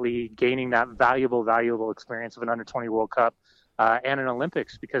ultimately gaining that valuable experience of an under-20 World Cup and an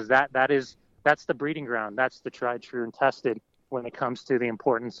Olympics, because that's the breeding ground. That's the tried, true, and tested when it comes to the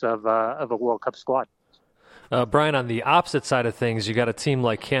importance of a World Cup squad. Brian, on the opposite side of things, you got a team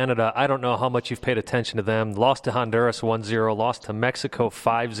like Canada. I don't know how much you've paid attention to them. Lost to Honduras 1-0, lost to Mexico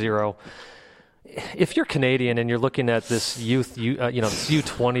 5-0. If you're Canadian and you're looking at this this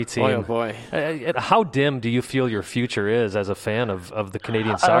U20 team, how dim do you feel your future is as a fan of the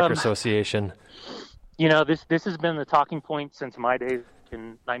Canadian Soccer Association? This has been the talking point since my days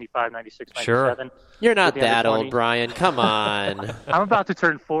in 95, 96, 97. Sure. You're not that old, Brian. Come on. I'm about to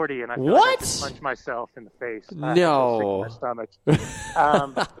turn 40, and I feel like I can punch myself in the face. No. I have a sick in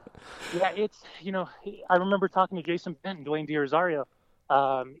my stomach. I remember talking to Jason Bent and Dwayne D'Rosario,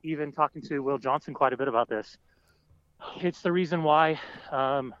 even talking to Will Johnson quite a bit about this. It's the reason why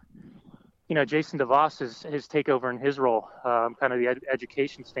Jason DeVos, his takeover in his role, kind of the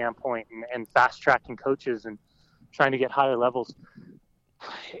education standpoint and fast-tracking coaches and trying to get higher levels.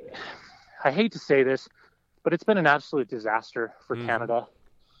 I hate to say this, but it's been an absolute disaster for Canada.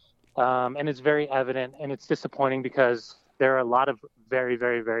 And it's very evident, and it's disappointing because there are a lot of very,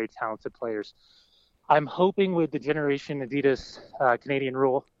 very, very talented players. I'm hoping with the Generation Adidas Canadian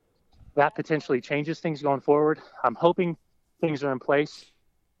rule, that potentially changes things going forward. I'm hoping things are in place.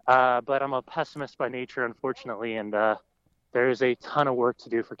 But I'm a pessimist by nature, unfortunately, and there is a ton of work to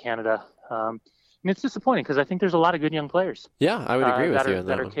do for Canada. And it's disappointing because I think there's a lot of good young players. Yeah, I would agree with you on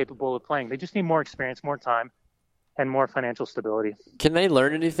that are capable of playing. They just need more experience, more time, and more financial stability. Can they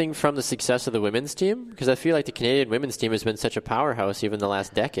learn anything from the success of the women's team? Because I feel like the Canadian women's team has been such a powerhouse even the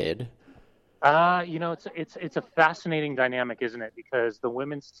last decade. It's a fascinating dynamic, isn't it? Because the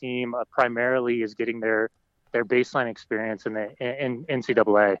women's team primarily is getting their baseline experience in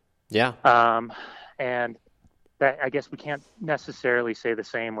NCAA. Yeah. And that, I guess we can't necessarily say the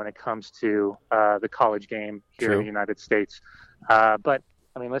same when it comes to the college game here in the United States. But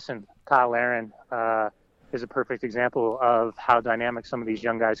I mean, listen, Kyle Larin is a perfect example of how dynamic some of these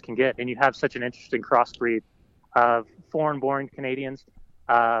young guys can get. And you have such an interesting crossbreed of foreign-born Canadians,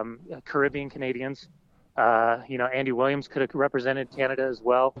 Caribbean Canadians. Andy Williams could have represented Canada as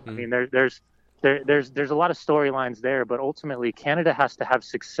well. Mm-hmm. I mean, there's a lot of storylines there, but ultimately Canada has to have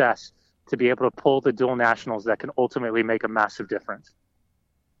success to be able to pull the dual nationals that can ultimately make a massive difference.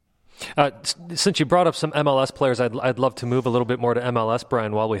 Since you brought up some MLS players, I'd love to move a little bit more to MLS,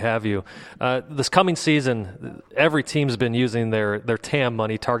 Brian, while we have you. This coming season, every team's been using their TAM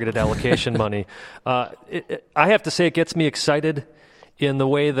money, targeted allocation money. I have to say it gets me excited in the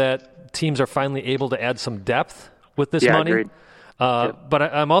way that teams are finally able to add some depth with this money. Agreed. But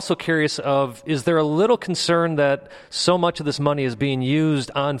I'm also curious is there a little concern that so much of this money is being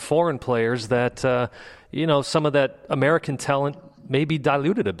used on foreign players that, some of that American talent may be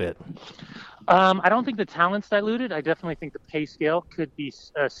diluted a bit? I don't think the talent's diluted. I definitely think the pay scale could be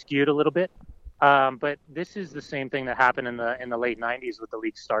skewed a little bit. But this is the same thing that happened in the late 90s with the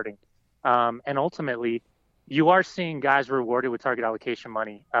league starting. And ultimately, you are seeing guys rewarded with target allocation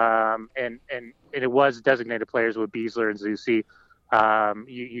money. And it was designated players with Beasler and Zusi.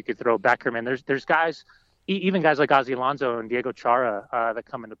 You could throw Beckham in. There's guys, even guys like Ozzy Alonso and Diego Chara that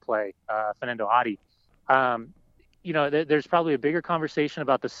come into play, Fernando Adi. There's probably a bigger conversation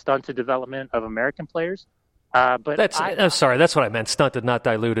about the stunted development of American players. But I'm sorry, that's what I meant. Stunted, not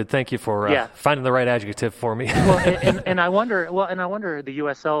diluted. Thank you for finding the right adjective for me. Well, and I wonder the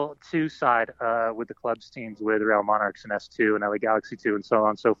USL 2 side with the clubs teams with Real Monarchs and S2 and LA Galaxy 2 and so on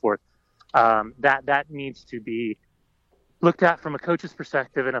and so forth. That needs to be looked at from a coach's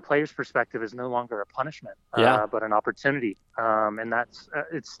perspective and a player's perspective is no longer a punishment, but an opportunity. And that's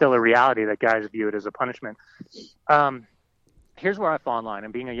it's still a reality that guys view it as a punishment. Here's where I fall in line.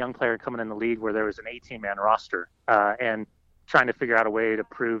 And being a young player coming in the league where there was an 18-man roster and trying to figure out a way to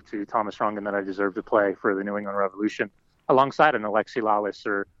prove to Thomas Rungan that I deserve to play for the New England Revolution alongside an Alexi Lalas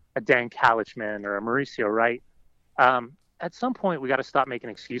or a Dan Kalichman or a Mauricio Wright. At some point, we got to stop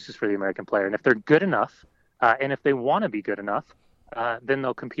making excuses for the American player. And if they're good enough, and if they want to be good enough, then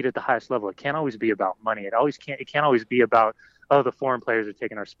they'll compete at the highest level. It can't always be about money. It can't always be about, the foreign players are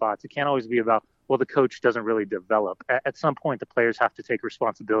taking our spots. It can't always be about, the coach doesn't really develop. At some point, the players have to take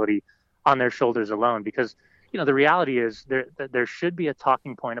responsibility on their shoulders alone because, the reality is there should be a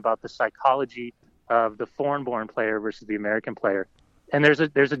talking point about the psychology of the foreign-born player versus the American player. And there's a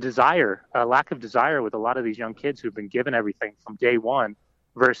lack of desire with a lot of these young kids who've been given everything from day one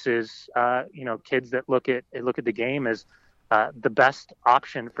versus, kids that look at the game as the best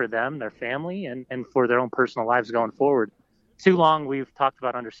option for them, their family, and for their own personal lives going forward. Too long we've talked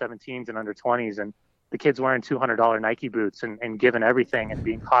about under 17s and under 20s and the kids wearing $200 Nike boots and given everything and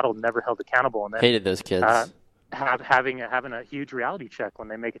being coddled and never held accountable. And then hated those kids. Having a huge reality check when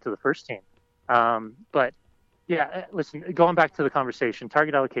they make it to the first team. But yeah, listen, going back to the conversation,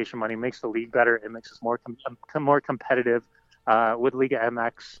 target allocation money makes the league better. It makes us more competitive with Liga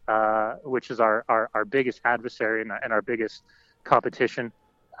MX, which is our biggest adversary and our biggest competition.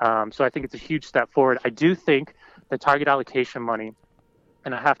 So I think it's a huge step forward. I do think the target allocation money,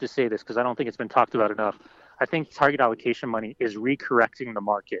 and I have to say this because I don't think it's been talked about enough, I think target allocation money is recorrecting the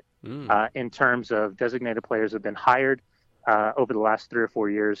market in terms of designated players have been hired over the last 3 or 4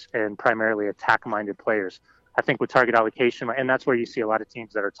 years and primarily attack-minded players. I think with target allocation, and that's where you see a lot of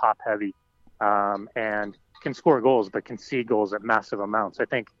teams that are top-heavy and can score goals but concede goals at massive amounts. I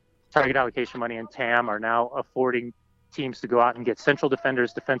think target allocation money and TAM are now affording teams to go out and get central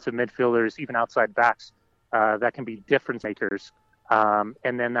defenders, defensive midfielders, even outside backs that can be difference makers.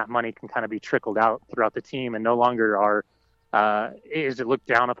 And then that money can kind of be trickled out throughout the team and no longer is it looked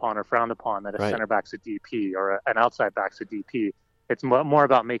down upon or frowned upon that a center back's a DP or an outside back's a DP. It's more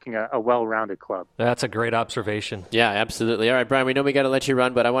about making a well-rounded club. That's a great observation. Yeah, absolutely. All right, Brian, we know we got to let you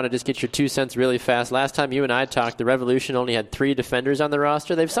run, but I want to just get your 2 cents really fast. Last time you and I talked, the Revolution only had 3 defenders on the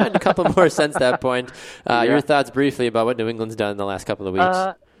roster. They've signed a couple more since that point. Your thoughts briefly about what New England's done in the last couple of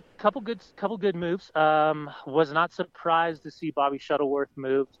weeks? Couple good moves. Was not surprised to see Bobby Shuttleworth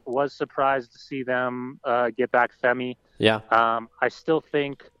moved. Was surprised to see them get back Femi. Yeah. I still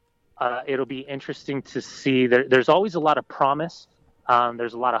think it'll be interesting to see. There's always a lot of promise.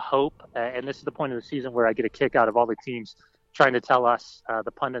 There's a lot of hope, and this is the point of the season where I get a kick out of all the teams trying to tell us,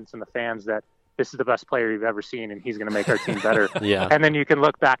 the pundits and the fans, that this is the best player you've ever seen, and he's going to make our team better. Yeah. And then you can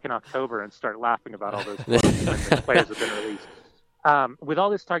look back in October and start laughing about all those players have been released. With all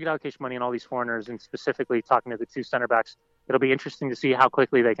this target allocation money and all these foreigners, and specifically talking to the two center backs, it'll be interesting to see how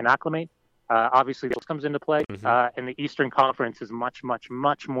quickly they can acclimate. Obviously, this comes into play, and the Eastern Conference is much, much,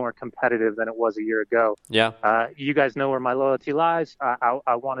 much more competitive than it was a year ago. Yeah. You guys know where my loyalty lies.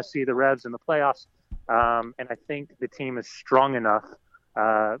 I want to see the Revs in the playoffs, and I think the team is strong enough,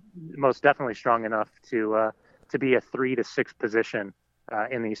 most definitely strong enough to be a 3 to 6 position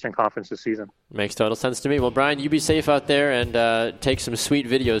in the Eastern Conference this season. Makes total sense to me. Well, Brian, you be safe out there and take some sweet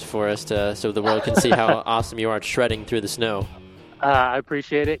videos for us so the world can see how awesome you are at shredding through the snow. I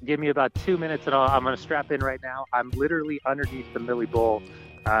appreciate it. Give me about 2 minutes and I'm going to strap in right now. I'm literally underneath the Millie Bowl,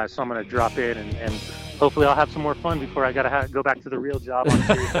 so I'm going to drop in and hopefully I'll have some more fun before I got to go back to the real job on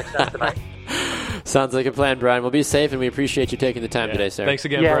SiriusXM tonight. Sounds like a plan, Brian. Well, be safe, and we appreciate you taking the time today, sir. Thanks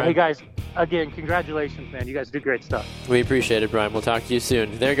again, Brian. Hey, guys. Again, congratulations, man. You guys do great stuff. We appreciate it, Brian. We'll talk to you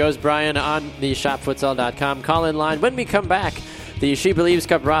soon. There goes Brian on the shopfutsal.com call-in line. When we come back, the She Believes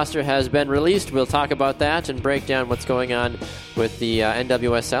Cup roster has been released. We'll talk about that and break down what's going on with the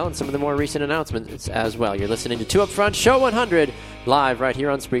NWSL and some of the more recent announcements as well. You're listening to 2 Up Front, Show 100, live right here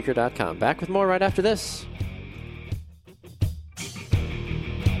on Spreaker.com. Back with more right after this.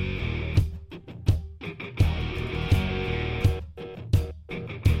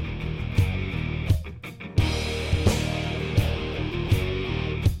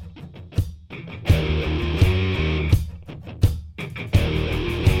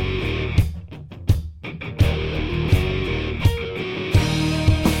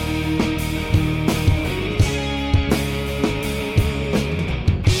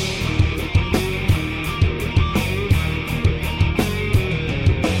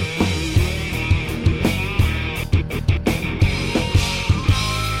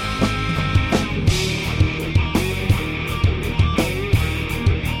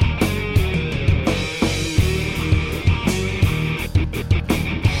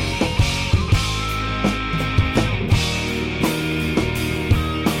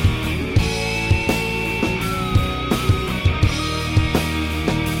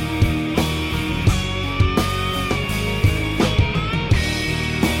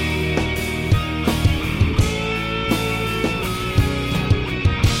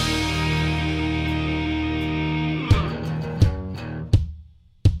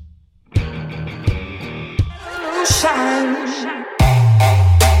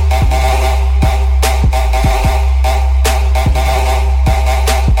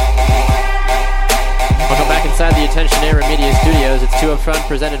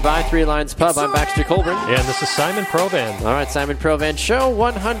 Presented by Three Lions Pub. I'm Baxter Colburn. And this is Simon Provan. All right, Simon Provan. Show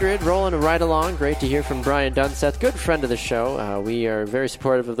 100, rolling right along. Great to hear from Brian Dunseth, good friend of the show. We are very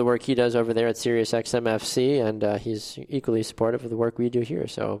supportive of the work he does over there at SiriusXM FC, and he's equally supportive of the work we do here.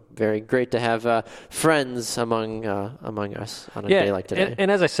 So very great to have friends among us on a day like today.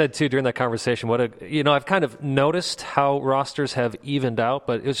 And as I said, too, during that conversation, I've kind of noticed how rosters have evened out,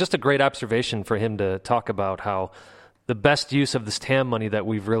 but it was just a great observation for him to talk about how the best use of this TAM money that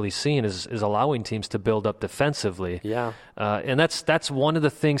we've really seen is allowing teams to build up defensively. Yeah. And that's one of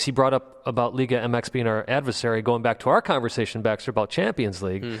the things he brought up about Liga MX being our adversary, going back to our conversation, Baxter, about Champions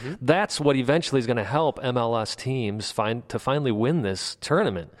League. Mm-hmm. That's what eventually is going to help MLS teams to finally win this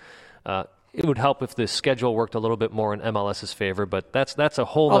tournament. It would help if the schedule worked a little bit more in MLS's favor, but that's a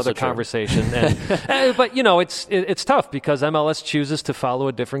whole other conversation. And, but, it's tough because MLS chooses to follow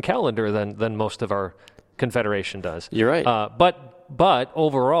a different calendar than most of our confederation does. You're right. But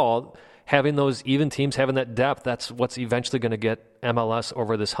overall, having those even teams, having that depth, that's what's eventually going to get MLS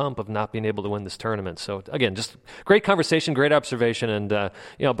over this hump of not being able to win this tournament. So, again, just great conversation, great observation. And,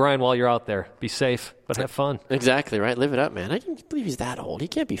 Brian, while you're out there, be safe, but have fun. Exactly, right? Live it up, man. I can't believe he's that old. He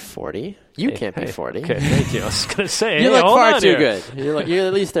can't be 40. You can't be 40. Okay, thank you. I was going to say, you look far too here. Good. You're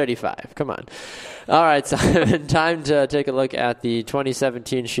at least 35. Come on. All right, Simon, time to take a look at the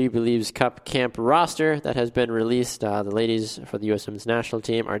 2017 She Believes Cup camp roster that has been released. The ladies for the U.S. Women's National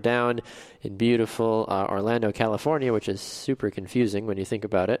Team are down in beautiful Orlando, California, which is super confusing when you think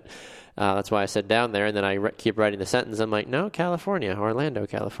about it. That's why I said down there, and then I keep writing the sentence. I'm like, no, California, Orlando,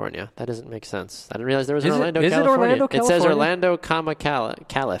 California. That doesn't make sense. I didn't realize there was an Orlando, California. Is it Orlando, California? It says Orlando,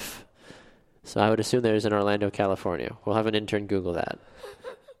 Calif. So I would assume there's an Orlando, California. We'll have an intern Google that.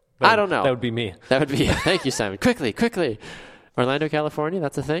 I don't know. That would be me. That would be. Thank you, Simon. Quickly. Orlando, California.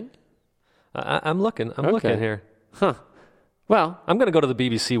 That's a thing. I'm looking. I'm looking here. Huh. Well, I'm going to go to the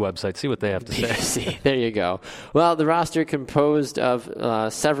BBC website, see what they have to say. There you go. Well, the roster composed of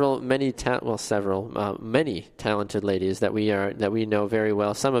many talented ladies that we know very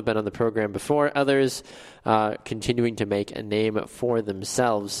well. Some have been on the program before. Others continuing to make a name for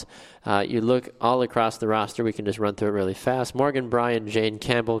themselves. You look all across the roster. We can just run through it really fast. Morgan Bryan, Jane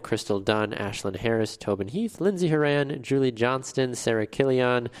Campbell, Crystal Dunn, Ashlyn Harris, Tobin Heath, Lindsey Horan, Julie Johnston, Sarah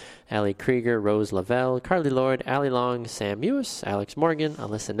Killian, Allie Krieger, Rose Lavelle, Carly Lord, Allie Long, Sam Mewis, Alex Morgan,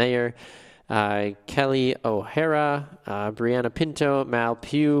 Alyssa Nair, Kelly O'Hara, Brianna Pinto, Mal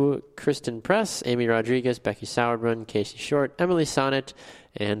Pugh, Kristen Press, Amy Rodriguez, Becky Sauerbrunn, Casey Short, Emily Sonnet,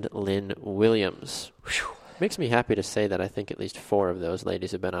 and Lynn Williams. Whew. Makes me happy to say that I think at least 4 of those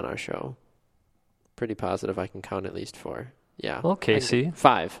ladies have been on our show. Pretty positive I can count at least 4. Yeah. Well, Casey.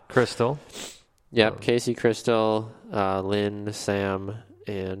 5. Crystal. Yep, Casey, Crystal, Lynn, Sam,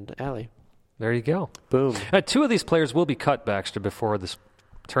 and Allie. There you go. Boom. 2 of these players will be cut, Baxter, before this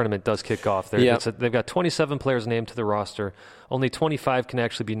tournament does kick off. They've got 27 players named to the roster. Only 25 can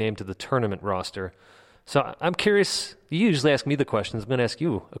actually be named to the tournament roster. So I'm curious. You usually ask me the questions. I'm going to ask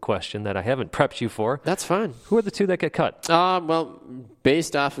you a question that I haven't prepped you for. That's fine. Who are the 2 that get cut? Well,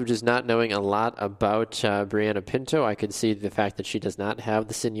 based off of just not knowing a lot about Brianna Pinto, I could see the fact that she does not have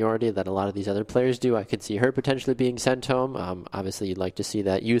the seniority that a lot of these other players do. I could see her potentially being sent home. Obviously, you'd like to see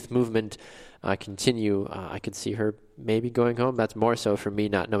that youth movement continue. I could see her maybe going home. That's more so for me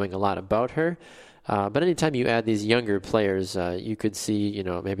not knowing a lot about her. But anytime you add these younger players, you could see,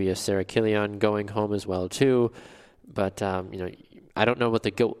 maybe a Sarah Killian going home as well too. But I don't know what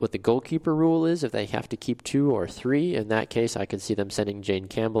the goalkeeper rule is, if they have to keep 2 or 3. In that case, I could see them sending Jane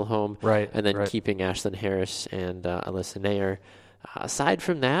Campbell home, right, and then keeping Ashlyn Harris and Alyssa Nair. Aside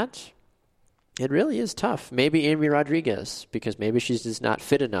from that, it really is tough. Maybe Amy Rodriguez, because maybe she's just not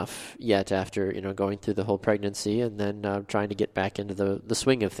fit enough yet after going through the whole pregnancy and then trying to get back into the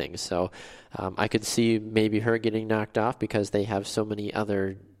swing of things. So I could see maybe her getting knocked off because they have so many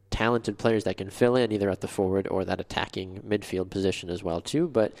other talented players that can fill in either at the forward or that attacking midfield position as well too.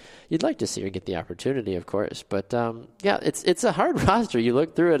 But you'd like to see her get the opportunity, of course. But it's a hard roster. You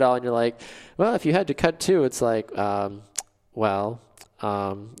look through it all and you're like, well, if you had to cut 2, it's like, I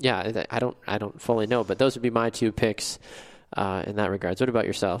don't fully know, but those would be my 2 picks in that regards. What about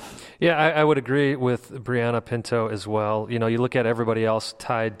yourself? Yeah, I would agree with Brianna Pinto as well. You look at everybody else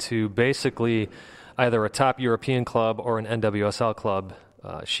tied to basically either a top European club or an NWSL club.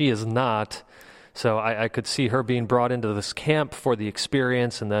 She is not. So I could see her being brought into this camp for the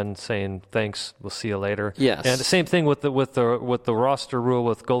experience and then saying, thanks, we'll see you later. Yes. And the same thing with the roster rule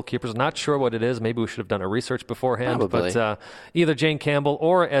with goalkeepers. Not sure what it is. Maybe we should have done a research beforehand. Probably. But either Jane Campbell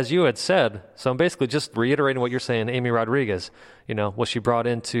or, as you had said, so I'm basically just reiterating what you're saying, Amy Rodriguez. Was she brought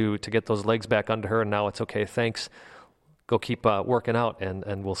in to get those legs back under her, and now it's okay, thanks. Go keep working out,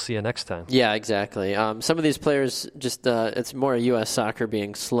 and we'll see you next time. Yeah, exactly. Some of these players, just it's more U.S. soccer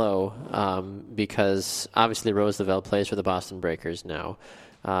being slow because obviously Rose Lavelle plays for the Boston Breakers now.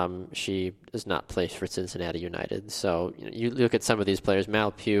 She does not play for Cincinnati United. So you look at some of these players.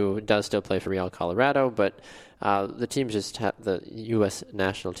 Mal Pugh does still play for Real Colorado, but the U.S.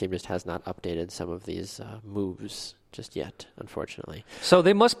 national team just has not updated some of these moves just yet, unfortunately. So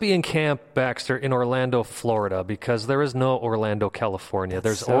they must be in camp, Baxter, in Orlando, Florida, because there is no Orlando, California.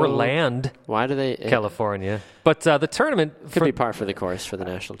 There's Orlando, why do they California. But the tournament could be par for the course for the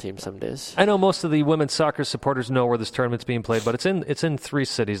national team some days. I know most of the women's soccer supporters know where this tournament's being played, but it's in 3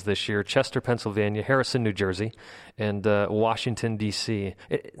 cities this year: Chester, Pennsylvania, Harrison, New Jersey, and Washington, D.C.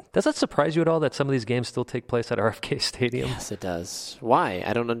 Does that surprise you at all that some of these games still take place at RFK Stadium? Yes, it does. Why?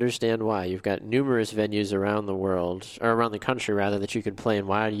 I don't understand why. You've got numerous venues around the world, or around the country rather, that you could play in.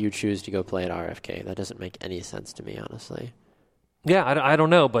 Why do you choose to go play at RFK? That doesn't make any sense to me, honestly. Yeah, I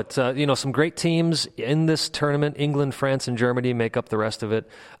don't know, but some great teams in this tournament. England, France, and Germany make up the rest of it.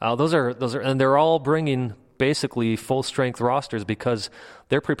 Those are, and they're all bringing basically full strength rosters because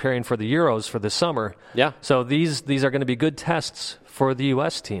they're preparing for the Euros for this summer. Yeah. So these are going to be good tests for the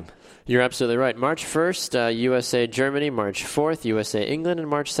U.S. team. You're absolutely right. March 1st, USA Germany. March 4th, USA England, and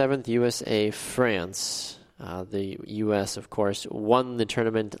March 7th, USA France. The U.S., of course, won the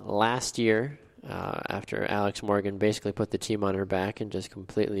tournament last year. After Alex Morgan basically put the team on her back and just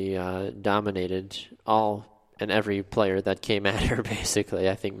completely dominated all and every player that came at her, basically.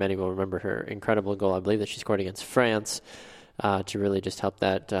 I think many will remember her incredible goal, I believe, that she scored against France to really just help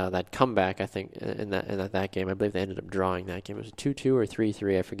that comeback, I think, in that game. I believe they ended up drawing that game. It was 2-2 or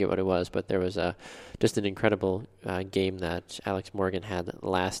 3-3, I forget what it was, but there was just an incredible game that Alex Morgan had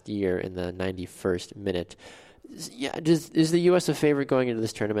last year in the 91st minute. Yeah, is the U.S. a favorite going into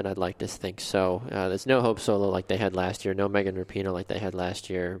this tournament? I'd like to think so. There's no Hope Solo like they had last year, no Megan Rapinoe like they had last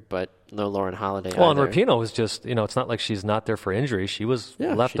year, but no Lauren Holiday Well, either. and Rapinoe was just, it's not like she's not there for injury. She was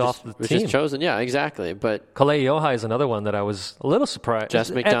left off the team. Just chosen, yeah, exactly. But Kalei Ohai is another one that I was a little surprised.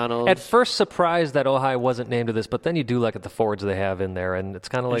 Jess McDonald. At first surprised that Ohai wasn't named to this, but then you do look at the forwards they have in there, and it's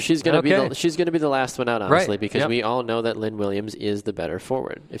kind of like, she's going to be the last one out, honestly, right. because we all know that Lynn Williams is the better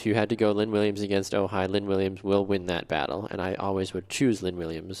forward. If you had to go Lynn Williams against Ohai, Lynn Williams will win that battle, and I always would choose Lynn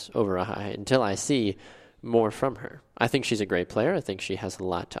Williams over Ohai until I see more from her. I think she's a great player. I think she has a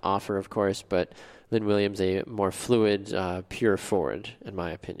lot to offer, of course, but Lynn Williams, a more fluid, pure forward, in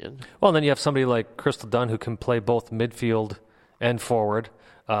my opinion. Well, and then you have somebody like Crystal Dunn who can play both midfield and forward.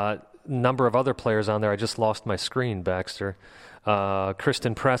 Number of other players on there. I just lost my screen, Baxter.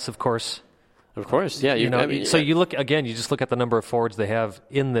 Kristen Press, of course. Of course, yeah. So you look again. You just look at the number of forwards they have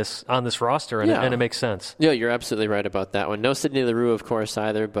on this roster, and it makes sense. Yeah, you're absolutely right about that one. No Sydney Leroux, of course,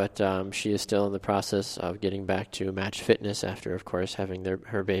 either, but she is still in the process of getting back to match fitness after, of course, having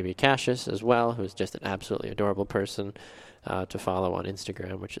her baby Cassius as well, who's just an absolutely adorable person to follow on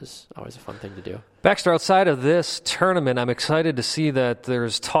Instagram, which is always a fun thing to do. Baxter, outside of this tournament, I'm excited to see that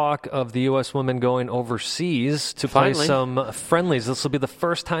there's talk of the U.S. women going overseas to play some friendlies. This will be the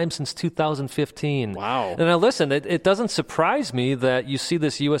first time since 2015. Wow. And now listen, it doesn't surprise me that you see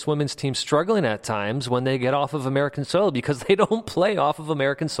this U.S. women's team struggling at times when they get off of American soil, because they don't play off of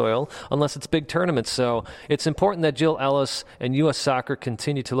American soil unless it's big tournaments. So it's important that Jill Ellis and U.S. Soccer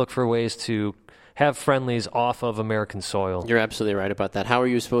continue to look for ways to have friendlies off of American soil. You're absolutely right about that. How are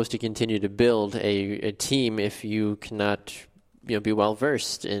you supposed to continue to build a team if you cannot be well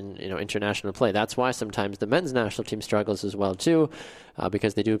versed in international play? That's why sometimes the men's national team struggles as well too,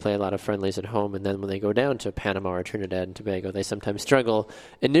 because they do play a lot of friendlies at home, and then when they go down to Panama or Trinidad and Tobago, they sometimes struggle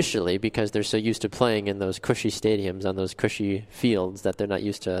initially because they're so used to playing in those cushy stadiums on those cushy fields that they're not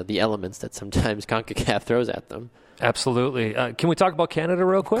used to the elements that sometimes CONCACAF throws at them. Absolutely. Can we talk about Canada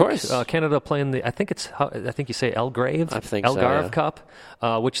real quick? Of course. Canada playing I think you say Algarve Algarve Cup,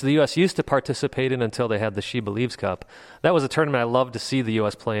 which the U.S. used to participate in until they had the She Believes Cup. That was a tournament I loved to see the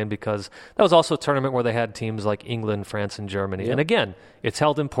U.S. play in, because that was also a tournament where they had teams like England, France, and Germany. Yep. And again, it's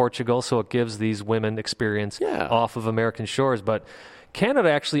held in Portugal, so it gives these women experience off of American shores. But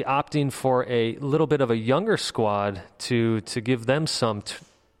Canada actually opting for a little bit of a younger squad to give them some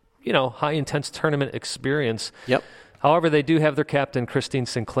high-intense tournament experience. Yep. However, they do have their captain, Christine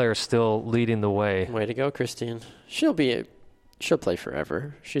Sinclair, still leading the way. Way to go, Christine. She'll play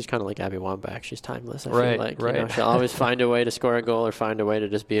forever. She's kind of like Abby Wambach. She's timeless, I feel like. Right. She'll always find a way to score a goal or find a way to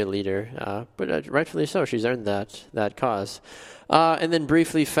just be a leader. But rightfully so. She's earned that cause. And then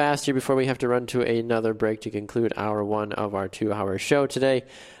briefly, fast here before we have to run to another break to conclude hour one of our 2-hour show today.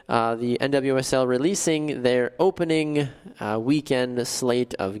 The NWSL releasing their opening weekend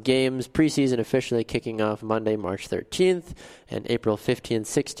slate of games. Preseason officially kicking off Monday, March 13th, and April 15th,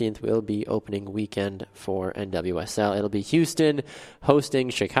 16th will be opening weekend for NWSL. It'll be Houston hosting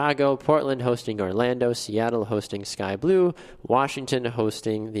Chicago, Portland hosting Orlando, Seattle hosting Sky Blue, Washington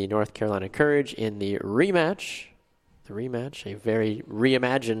hosting the North Carolina Courage in the rematch. A very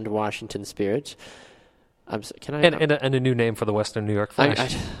reimagined Washington Spirit. And a new name for the Western New York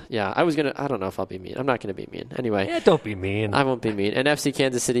Flash. I don't know if I'll be mean. I'm not going to be mean. Anyway. Yeah, don't be mean. I won't be mean. And FC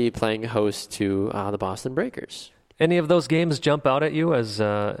Kansas City playing host to the Boston Breakers. Any of those games jump out at you as...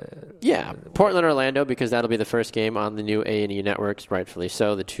 Yeah, Portland, Orlando, because that'll be the first game on the new A&E networks, rightfully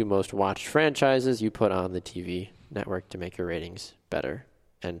so. The two most watched franchises you put on the TV network to make your ratings better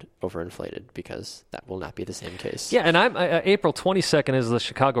and overinflated, because that will not be the same case. Yeah, and April 22nd is the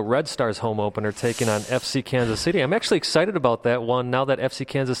Chicago Red Stars home opener taking on FC Kansas City. I'm actually excited about that one now that FC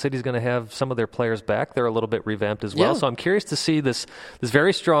Kansas City is going to have some of their players back. They're a little bit revamped as well. Yeah. So I'm curious to see this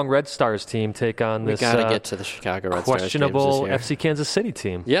very strong Red Stars team take on this get to the Chicago Red Stars questionable FC Kansas City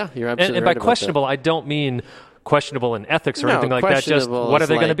team. Yeah, you're absolutely and right by questionable, I don't mean questionable in ethics or anything like that. Just what are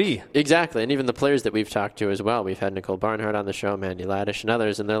they going to be? Exactly. And even the players that we've talked to as well. We've had Nicole Barnhart on the show, Mandy Laddish, and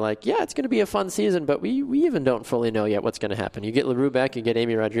others, and they're like, yeah, it's going to be a fun season, but we even don't fully know yet what's going to happen. You get LaRue back, you get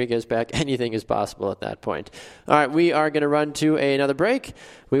Amy Rodriguez back, anything is possible at that point. All right, we are going to run to another break.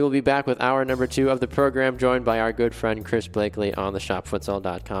 We will be back with hour number 2 of the program, joined by our good friend Chris Blakely on the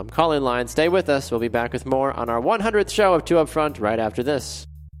shopfutsal.com call-in line. Stay with us. We'll be back with more on our 100th show of 2 Up Front right after this.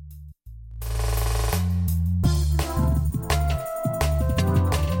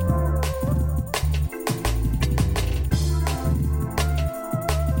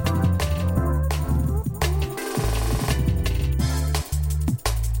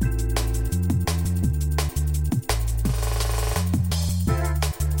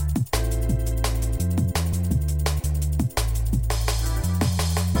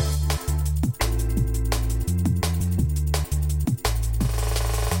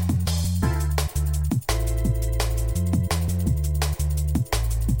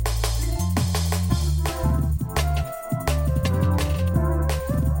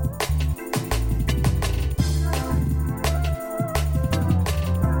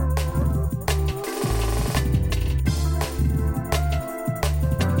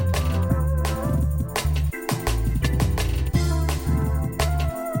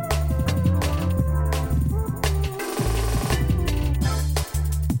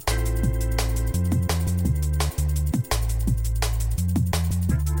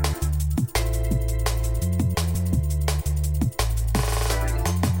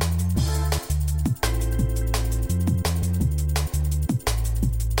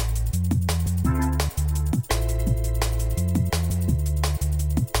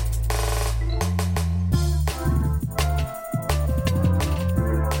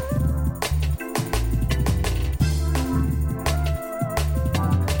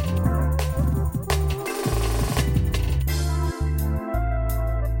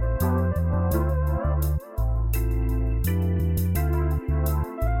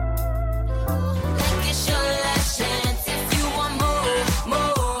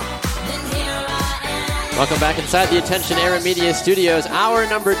 Welcome back inside the Attention Era Media Studios. Hour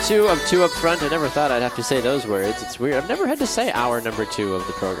number 2 of 2 Up Front. I never thought I'd have to say those words. It's weird. I've never had to say hour number 2 of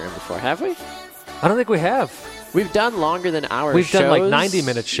the program before, have we? I don't think we have. We've done longer than hour We've shows. done like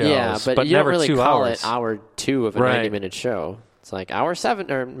 90-minute shows, yeah, but you never don't really 2 call hours. it hour 2 of a 90-minute show. It's like hour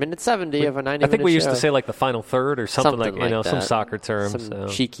 7 or minute 70 of a 90-minute show. I think we used to say like the final third or something like that. some soccer terms. Some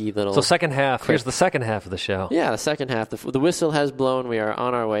cheeky little. So second half. Here's the second half of the show. Yeah, the second half. The whistle has blown. We are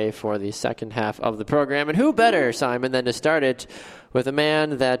on our way for the second half of the program. And who better, Simon, than to start it with a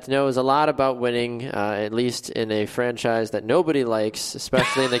man that knows a lot about winning, at least in a franchise that nobody likes,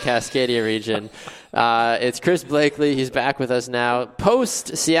 especially in the Cascadia region. It's Chris Blakely. He's back with us now.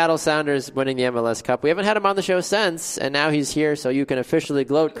 Post Seattle Sounders winning the MLS Cup. We haven't had him on the show since, and now he's here, so you can officially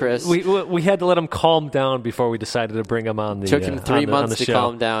gloat, Chris. We had to let him calm down before we decided to bring him on the Took him 3 months to show.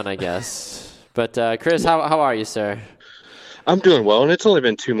 calm down, I guess. But Chris, how are you, sir? I'm doing well, and it's only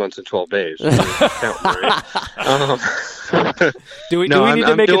been 2 months and 12 days. So counting, right? Do we need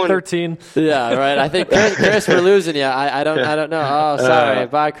to make it 13? Yeah, right. I think Chris, we're losing you. I don't know. Oh, sorry.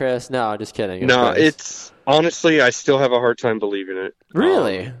 Bye, Chris. No, just kidding. No, it's honestly, I still have a hard time believing it.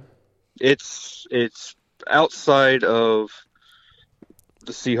 Really? It's outside of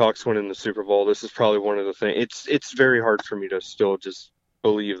the Seahawks winning the Super Bowl. This is probably one of the things. It's very hard for me to still just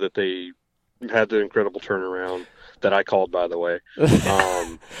believe that they had the incredible turnaround that I called, by the way.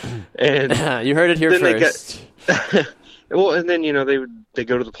 And you heard it here first. Well, and then they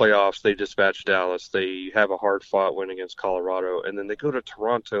go to the playoffs. They dispatch Dallas. They have a hard-fought win against Colorado, and then they go to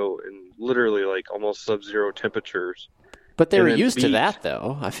Toronto in literally like almost sub-zero temperatures. But they were used to that,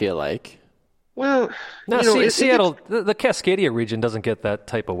 though. I feel like. Well, no, Seattle, the Cascadia region doesn't get that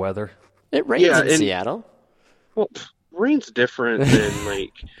type of weather. It rains in Seattle. Well, rain's different than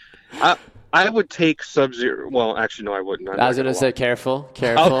like. I would take sub-zero. Well, actually, no, I wouldn't. I was going to say careful.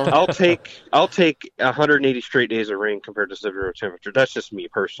 I'll take 180 straight days of rain compared to sub-zero temperature. That's just me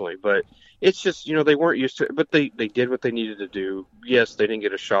personally, but it's just they weren't used to it. But they did what they needed to do. Yes, they didn't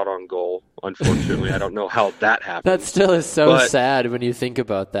get a shot on goal. Unfortunately, I don't know how that happened. That still is so sad when you think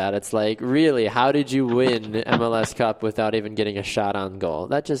about that. It's like, really, how did you win MLS Cup without even getting a shot on goal?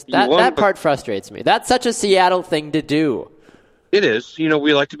 That part frustrates me. That's such a Seattle thing to do. It is.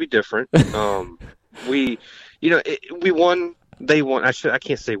 We like to be different. We won. They won. I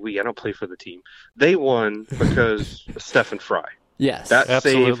can't say we. I don't play for the team. They won because of Stephen Fry. Yes, that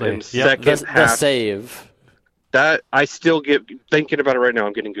absolutely. Save in second half. The save. That I still get thinking about it right now.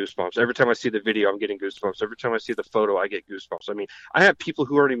 I'm getting goosebumps. Every time I see the video, I'm getting goosebumps. Every time I see the photo, I get goosebumps. I mean, I have people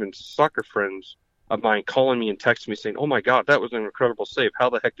who aren't even soccer friends of mine calling me and texting me saying, "Oh my God, that was an incredible save. How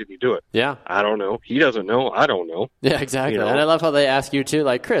the heck did he do it?" Yeah. I don't know. He doesn't know. I don't know. Yeah, exactly. And I love how they ask you too,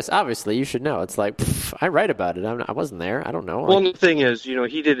 like, Chris, obviously you should know. It's like, I write about it. I wasn't there. I don't know. Well, the thing is,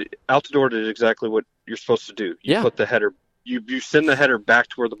 he did, Altidore did exactly what you're supposed to do. You put the header, you send the header back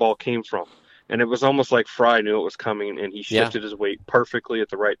to where the ball came from. And it was almost like Fry knew it was coming and he shifted his weight perfectly at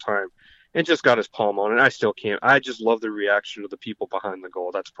the right time. And just got his palm on it. I still can't. I just love the reaction of the people behind the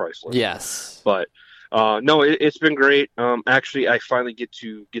goal. That's priceless. Yes. But no, it's been great. Actually, I finally get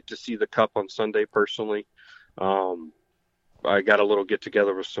to see the Cup on Sunday personally. I got a little get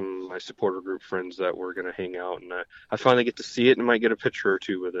together with some of my supporter group friends that were going to hang out, and I finally get to see it and might get a picture or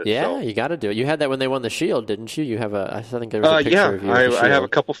two with it. Yeah, so. You got to do it. You had that when they won the Shield, didn't you? You have I think there was a picture of you. I have a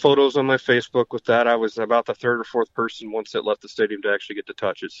couple photos on my Facebook with that. I was about the third or fourth person once it left the stadium to actually get to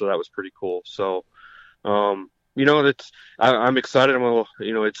touch it, so that was pretty cool. So, I'm excited.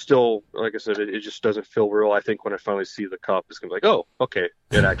 It's still, like I said, it just doesn't feel real. I think when I finally see the Cup, it's going to be like, oh, okay,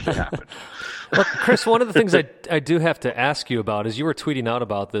 it actually happened. Well, Chris, one of the things I do have to ask you about is you were tweeting out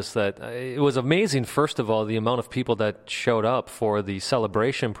about this, that it was amazing, first of all, the amount of people that showed up for the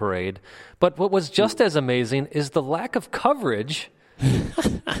celebration parade. But what was just as amazing is the lack of coverage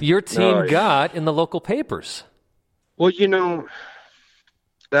your team got in the local papers. Well,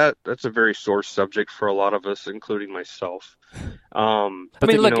 that's a very sore subject for a lot of us, including myself. But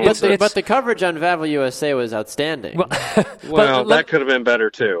the coverage on Vavel USA was outstanding. Well, that could have been better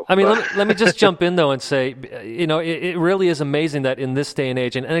too. I mean, let me just jump in though and say, it really is amazing that in this day and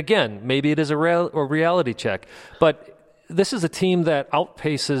age, and again, maybe it is a reality check, but this is a team that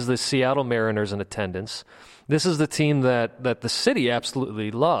outpaces the Seattle Mariners in attendance. This is the team that the city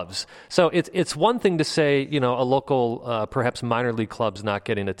absolutely loves. So it's one thing to say, a local, perhaps minor league club's not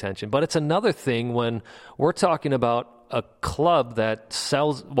getting attention, but it's another thing when we're talking about a club that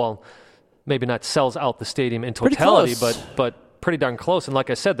sells, well, maybe not sells out the stadium in totality, but pretty darn close. And like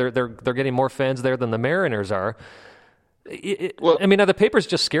I said, they're getting more fans there than the Mariners are. Are the papers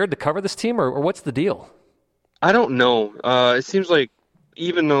just scared to cover this team, or what's the deal? I don't know. It seems like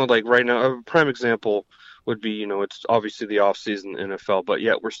even though, like right now, a prime example, would be, it's obviously the off-season NFL, but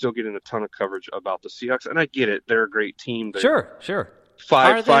yet we're still getting a ton of coverage about the Seahawks. And I get it. They're a great team. Sure.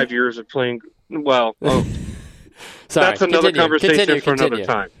 Five years of playing. Well, Sorry, that's another conversation for another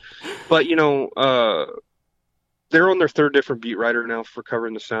time. But, they're on their third different beat writer now for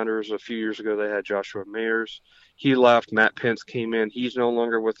covering the Sounders. A few years ago, they had Joshua Mayers. He left. Matt Pence came in. He's no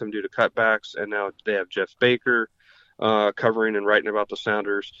longer with them due to cutbacks. And now they have Jeff Baker covering and writing about the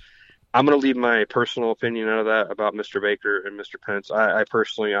Sounders. I'm going to leave my personal opinion out of that about Mr. Baker and Mr. Pence. I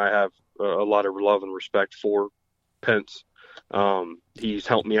personally have a lot of love and respect for Pence. He's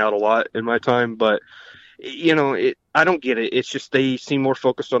helped me out a lot in my time, but I don't get it. It's just they seem more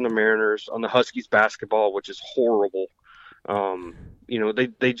focused on the Mariners, on the Huskies basketball, which is horrible.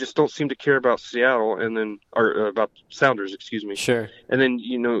 They just don't seem to care about Seattle or about Sounders, excuse me. Sure. And then,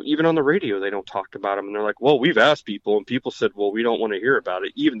 even on the radio, they don't talk about them. And they're like, well, we've asked people, and people said, well, we don't want to hear about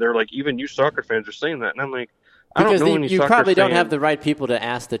it. They're like, even you soccer fans are saying that. And I'm like, I don't know any you soccer probably don't fan. have the right people to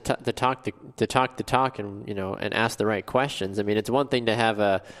ask to talk and and ask the right questions. I mean, it's one thing to have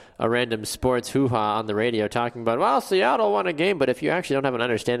a random sports hoo-ha on the radio talking about, well, Seattle won a game, but if you actually don't have an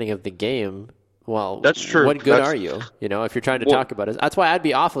understanding of the game, well, that's true. What good are you? If you're trying to talk about it. That's why I'd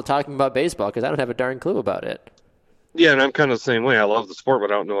be awful talking about baseball, because I don't have a darn clue about it. Yeah, and I'm kind of the same way. I love the sport, but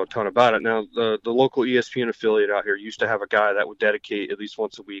I don't know a ton about it. Now, the local ESPN affiliate out here used to have a guy that would dedicate at least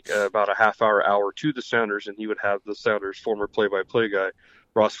once a week about a half-hour to the Sounders, and he would have the Sounders' former play-by-play guy,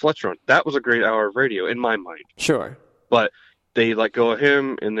 Ross Fletcher, on. That was a great hour of radio, in my mind. Sure. But they let go of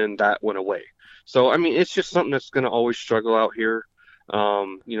him, and then that went away. So, I mean, it's just something that's going to always struggle out here.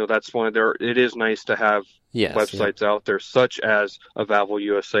 That's why it is nice to have websites out there, such as Available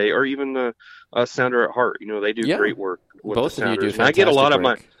USA or even the Sounder at Heart. They do great work with Both the of you Sounders. do And I get a lot of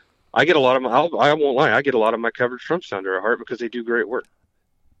work. I won't lie, I get a lot of my coverage from Sounder at Heart because they do great work.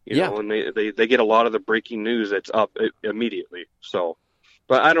 You know, and they get a lot of the breaking news that's up immediately. So,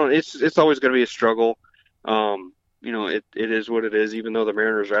 but it's always going to be a struggle. It is what it is, even though the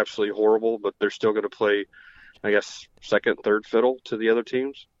Mariners are absolutely horrible, but they're still going to play, I guess, second, third fiddle to the other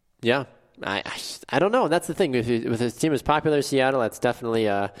teams. Yeah. I don't know. That's the thing. With a team as popular as Seattle, that's definitely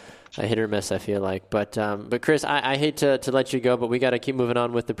a hit or miss, I feel like. But Chris, I hate to let you go, but we got to keep moving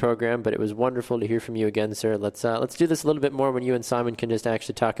on with the program. But it was wonderful to hear from you again, sir. Let's do this a little bit more when you and Simon can just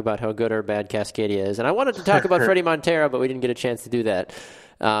actually talk about how good or bad Cascadia is. And I wanted to talk about Freddie Montero, but we didn't get a chance to do that.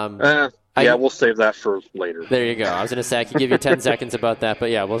 We'll save that for later. There you go. I was going to say I could give you 10 seconds about that,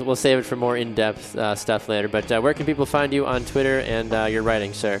 but yeah, we'll save it for more in-depth stuff later. But where can people find you on Twitter and your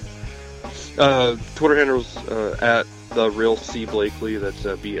writing, sir? Twitter handles at The Real C Blakely, that's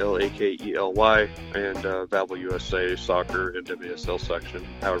Blakely, and Valuable USA Soccer and WSL section,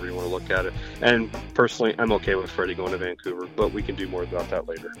 however you want to look at it. And personally, I'm okay with Freddie going to Vancouver, but we can do more about that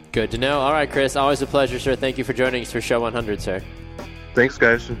later. Good to know. All right, Chris, always a pleasure, sir. Thank you for joining us for Show 100, sir. Thanks,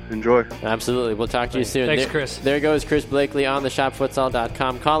 guys. Enjoy. Absolutely. We'll talk to you soon. Thanks, Chris. There goes Chris Blakely on the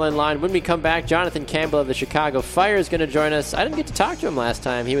ShopFutsal.com call-in line. When we come back, Jonathan Campbell of the Chicago Fire is going to join us. I didn't get to talk to him last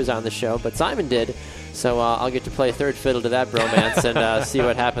time he was on the show, but Simon did. So I'll get to play third fiddle to that bromance and see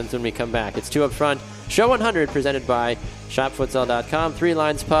what happens when we come back. It's Two Up Front, Show 100, presented by ShopFutsal.com. 3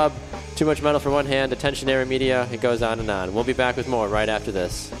 Lines Pub, Too Much Metal for One Hand, Attention Area Media. It goes on and on. We'll be back with more right after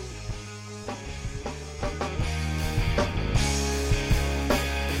this.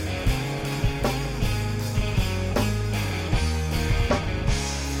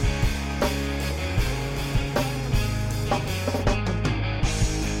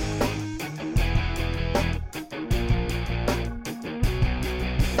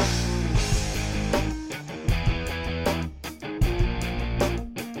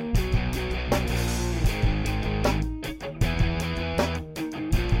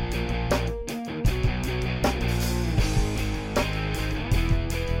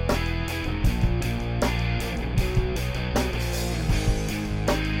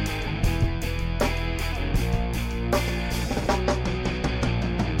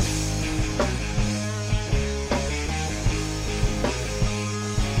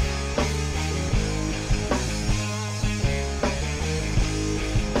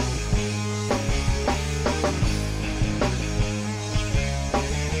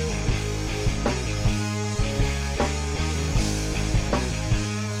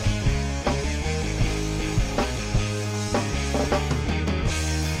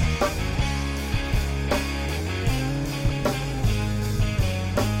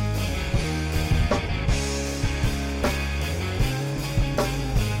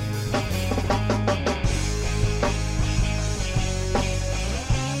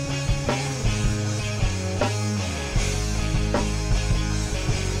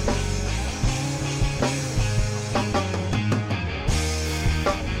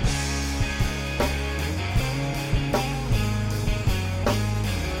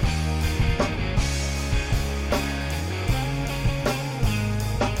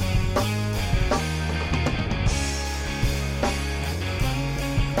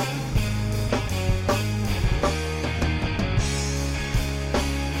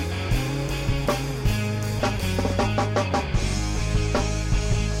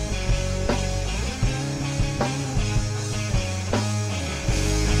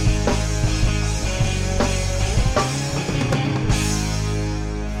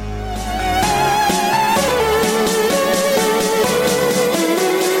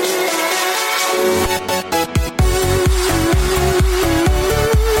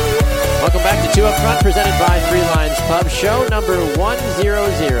 Two Up Front, presented by Three Lines Pub, show number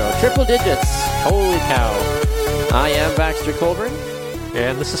 100. Triple digits. Holy cow. I am Baxter Colburn.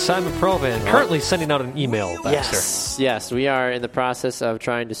 And this is Simon Provan, currently sending out an email, Baxter. Yes, we are in the process of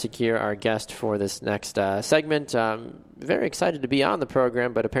trying to secure our guest for this next segment. Very excited to be on the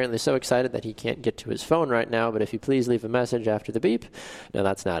program, but apparently so excited that he can't get to his phone right now. But if you please leave a message after the beep. No,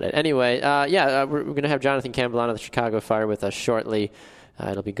 that's not it. Anyway, we're going to have Jonathan Campbell on of the Chicago Fire with us shortly.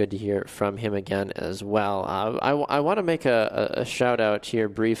 It'll be good to hear from him again as well. I want to make a shout-out here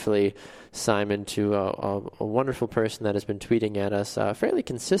briefly, Simon, to a wonderful person that has been tweeting at us fairly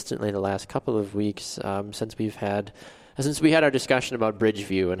consistently the last couple of weeks since we had our discussion about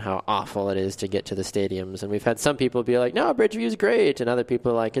Bridgeview and how awful it is to get to the stadiums. And we've had some people be like, no, Bridgeview's great, and other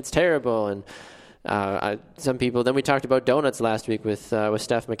people are like, it's terrible. And some people, then we talked about donuts last week with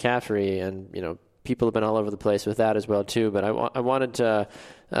Steph McCaffrey, and, you know, people have been all over the place with that as well too. But I wanted to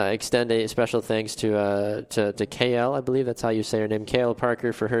extend a special thanks to KL, I believe that's how you say her name, KL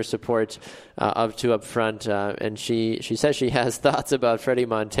Parker, for her support of Two Up Front. And she says she has thoughts about Freddie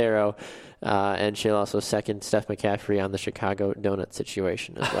Montero, and she'll also second Steph McCaffrey on the Chicago donut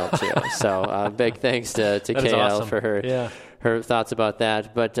situation as well too. So big thanks to KL awesome. for her thoughts about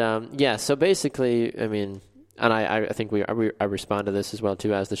that. But so basically, I mean. And I think I respond to this as well,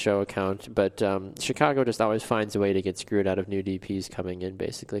 too, as the show account. But Chicago just always finds a way to get screwed out of new DPs coming in,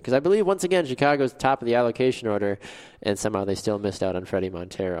 basically. Because I believe, once again, Chicago's top of the allocation order, and somehow they still missed out on Freddie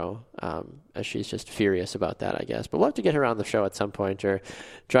Montero. As she's just furious about that, I guess. But we'll have to get her on the show at some point, or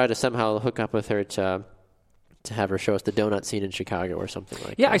try to somehow hook up with her to have her show us the donut scene in Chicago or something like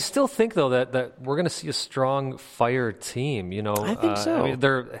that. Yeah, I still think, though, that we're going to see a strong Fire team. You know, I think so. I mean,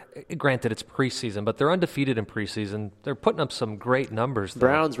 they're, granted, it's preseason, but they're undefeated in preseason. They're putting up some great numbers, though.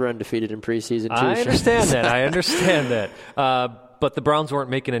 Browns were undefeated in preseason, too. I understand that. But the Browns weren't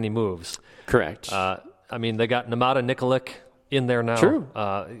making any moves. Correct. I mean, they got Namada Nikolic in there now. True.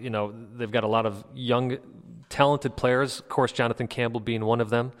 You know, they've got a lot of young, talented players. Of course, Jonathan Campbell being one of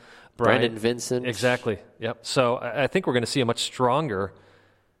them. Brandon Vincent. Exactly. Yep. So I think we're going to see a much stronger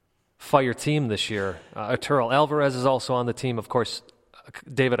Fire team this year. Arturo Alvarez is also on the team. Of course,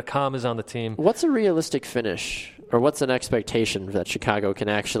 David Accam is on the team. What's a realistic finish, or what's an expectation that Chicago can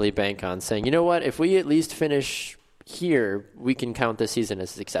actually bank on, saying, you know what, if we at least finish here, we can count this season as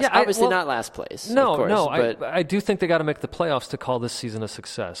a success? Yeah, Obviously not last place. No, of course, but I do think they got to make the playoffs to call this season a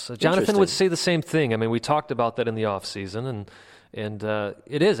success. Jonathan would say the same thing. I mean, we talked about that in the offseason, and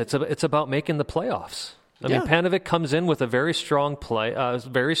it is. It's about making the playoffs. I mean, Panovich comes in with a very strong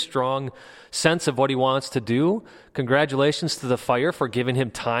very strong sense of what he wants to do. Congratulations to the Fire for giving him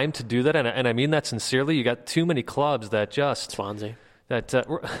time to do that, and I mean that sincerely. You got too many clubs that just Swansea.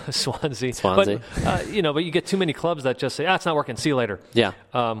 Swansea. But you get too many clubs that just say, it's not working. See you later. Yeah.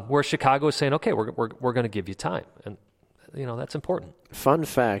 Where Chicago is saying, okay, we're going to give you time, and that's important. Fun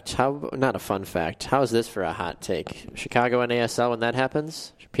fact. Not a fun fact. How's this for a hot take? Chicago and ASL, when that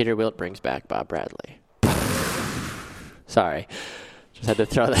happens, Peter Wilt brings back Bob Bradley. Sorry. Just had to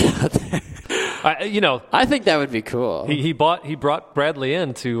throw that out there. I think that would be cool. He brought Bradley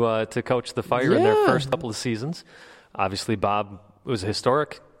in to coach the Fire in their first couple of seasons. Obviously, Bob was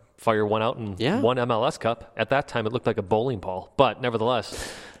historic. Fire won out and won MLS Cup. At that time, it looked like a bowling ball, but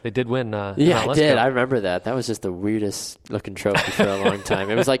nevertheless, they did win. MLS I did. Cup. I remember that. That was just the weirdest looking trophy for a long time.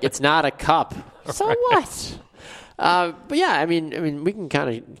 It was like, it's not a cup. So what? But yeah, I mean, we can kind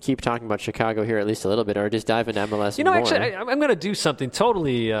of keep talking about Chicago here at least a little bit, or just dive into MLS more. Actually, I'm going to do something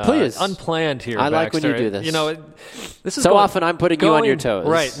totally unplanned here. I like Baxter. when you do this. This is so often I'm putting you on your toes.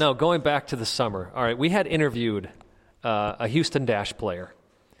 Right. No, going back to the summer. All right, we had interviewed a Houston Dash player.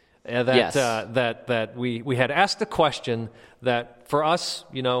 That we had asked a question that for us,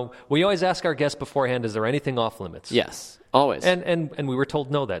 we always ask our guests beforehand, is there anything off limits? Yes, always. And we were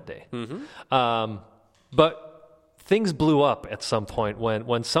told no that day. Mm-hmm. But things blew up at some point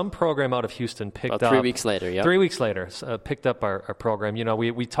when some program out of Houston picked up. 3 weeks later, yeah. 3 weeks later, picked up our program.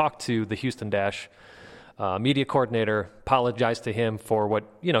 We talked to the Houston Dash media coordinator, apologized to him for what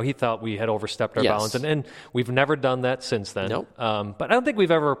he thought we had overstepped our bounds, and we've never done that since then. Nope. But I don't think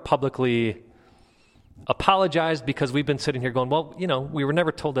we've ever publicly apologized, because we've been sitting here going, well, we were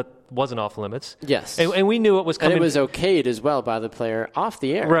never told that wasn't off limits. Yes. And we knew it was coming. And it was okayed as well by the player off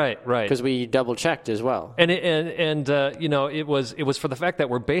the air. Right. Because we double checked as well. And it was for the fact that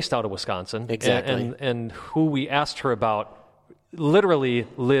we're based out of Wisconsin. Exactly. And who we asked her about literally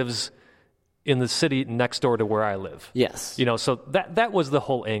lives in the city next door to where I live. Yes. So that was the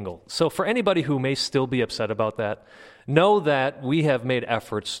whole angle. So for anybody who may still be upset about that, know that we have made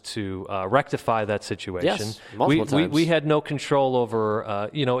efforts to rectify that situation. Yes, multiple times. We had no control over,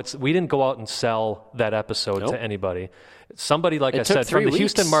 we didn't go out and sell that episode to anybody. Somebody, like I said, from the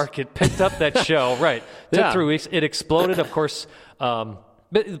Houston market picked up that show. Right. Took 3 weeks. It exploded, of course.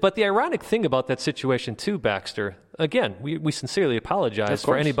 But the ironic thing about that situation, too, Baxter, again, we sincerely apologize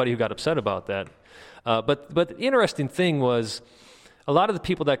for anybody who got upset about that. But the interesting thing was, a lot of the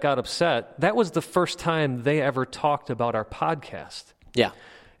people that got upset, that was the first time they ever talked about our podcast. Yeah.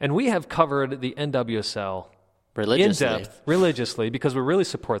 And we have covered the NWSL religiously. In depth, religiously, because we really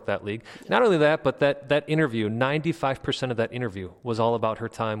support that league. Not only that, but that interview, 95% of that interview was all about her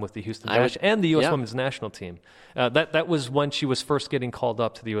time with the Houston Dash and the U.S. Women's National Team. That was when she was first getting called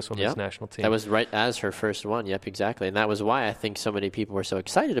up to the U.S. Women's National Team. That was right as her first one. Yep, exactly. And that was why I think so many people were so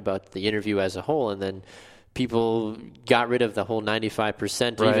excited about the interview as a whole, and then people got rid of the whole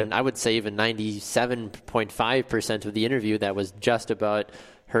 95%, even I would say even 97.5% of the interview that was just about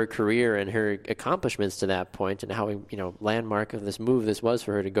her career and her accomplishments to that point, and how landmark of this move this was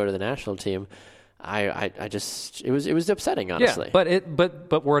for her to go to the national team. I just it was upsetting, honestly. Yeah,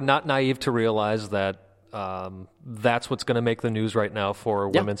 but we're not naive to realize that that's what's going to make the news right now for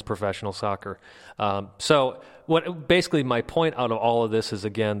women's professional soccer. So basically my point out of all of this is,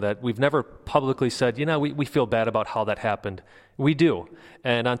 again, that we've never publicly said, we feel bad about how that happened. We do.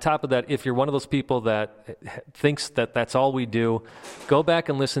 And on top of that, if you're one of those people that thinks that that's all we do, go back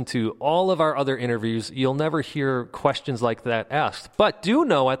and listen to all of our other interviews. You'll never hear questions like that asked. But do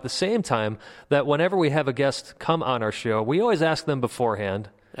know at the same time that whenever we have a guest come on our show, we always ask them beforehand,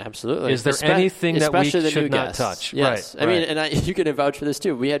 absolutely. Is there anything that we should not touch? Yes. Right. I mean, and you can vouch for this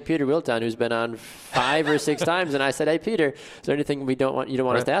too. We had Peter Wilt on, who's been on 5 or 6 times, and I said, "Hey, Peter, is there anything you don't want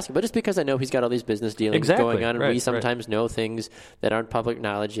us to ask him?" But just because I know he's got all these business dealings going on, and we sometimes know things that aren't public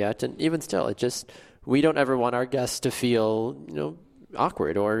knowledge yet, and even still, we don't ever want our guests to feel,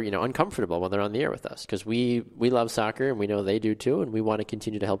 awkward or uncomfortable when they're on the air with us, because we love soccer and we know they do too, and we want to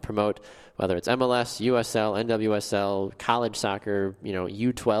continue to help promote whether it's MLS, USL, NWSL, college soccer,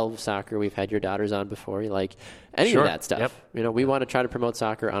 U12 soccer. We've had your daughters on before. Like any of that stuff. Yep. We want to try to promote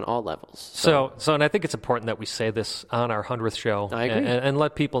soccer on all levels. So and I think it's important that we say this on our 100th show. I agree. And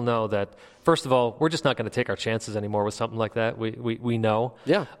let people know that, first of all, we're just not going to take our chances anymore with something like that. We know.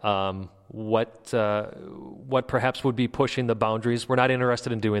 Yeah. What perhaps would be pushing the boundaries. We're not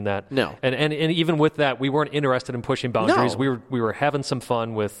interested in doing that. No. And even with that, we weren't interested in pushing boundaries. No. We were having some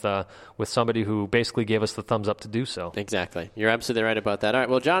fun with somebody who basically gave us the thumbs up to do so. Exactly. You're absolutely right about that. All right.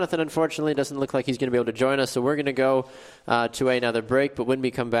 Well, Jonathan, unfortunately, doesn't look like he's going to be able to join us, so we're going to go to another break. But when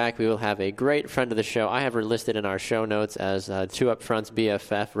we come back, we will have a great friend of the show. I have her listed in our show notes as 2 Up Front's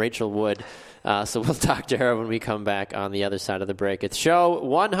BFF, Rachel Wood. So we'll talk to her when we come back on the other side of the break. It's show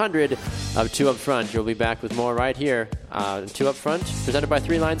 100 of 2 Up Front. You'll be back with more right here. 2 Up Front, presented by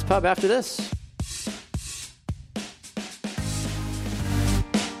 3 Lions Pub after this.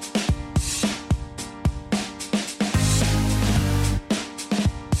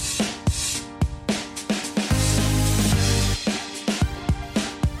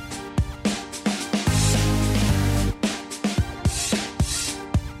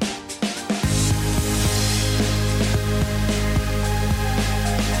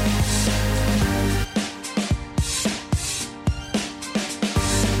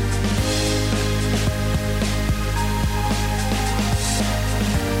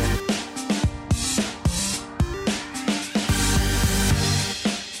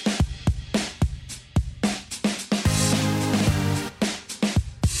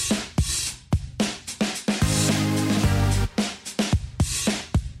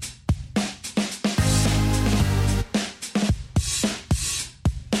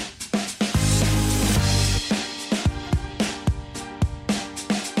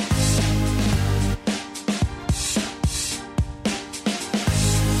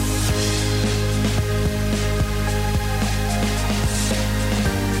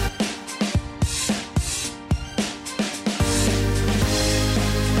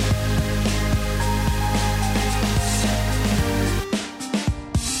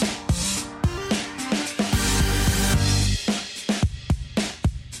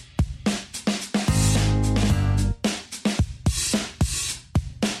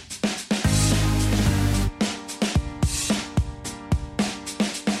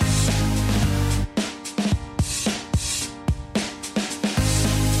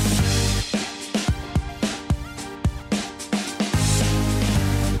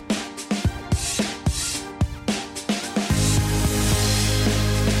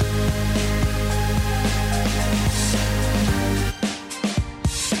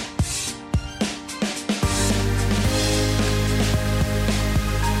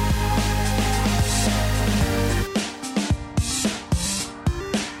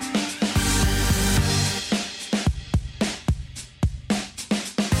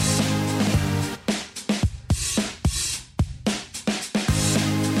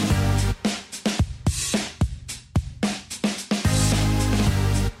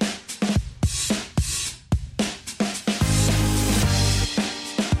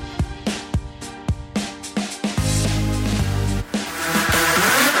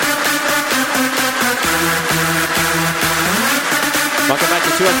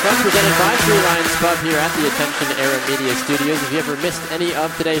 Front, presented by Three Lions Pub here at the Attention Era Media Studios. If you ever missed any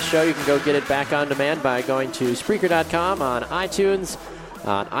of today's show, you can go get it back on demand by going to Spreaker.com, on iTunes,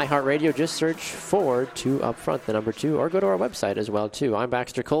 on iHeartRadio. Just search for 2 Up Front, the number 2, or go to our website as well, too. I'm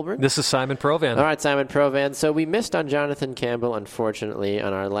Baxter Colburn. This is Simon Provan. All right, Simon Provan. So we missed on Jonathan Campbell, unfortunately,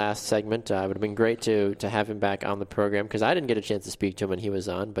 on our last segment. It would have been great to have him back on the program because I didn't get a chance to speak to him when he was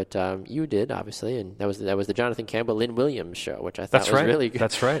on, but you did, obviously, and that was the Jonathan Campbell, Lynn Williams show, which I thought was really good.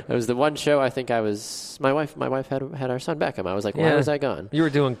 That's right. It was the one show I think I was. My wife had our son Beckham. I was like, why was I gone? You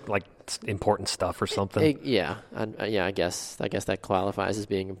were doing like important stuff or something. I guess that qualifies as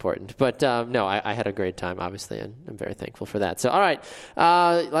being important. But no, I had a great time, obviously, and I'm very thankful for that. So, all right,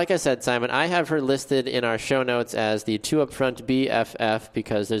 like I said, Simon, I have her listed in our show notes as the 2 Up Front BFF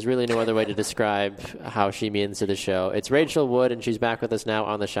because there's really no other way to describe how she means to the show. It's Rachel Wood, and she's back with us now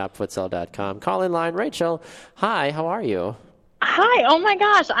on the shopfutsal.com call-in line. Rachel, hi, how are you? Hi! Oh my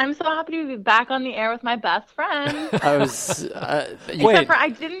gosh, I'm so happy to be back on the air with my best friend. Except for I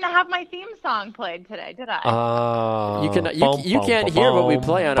didn't have my theme song played today, did I? You can't hear what we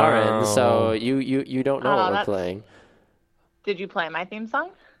play on our end, so you don't know what we're playing. Did you play my theme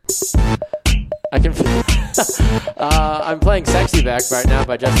song? I can. I'm playing "Sexy Back" right now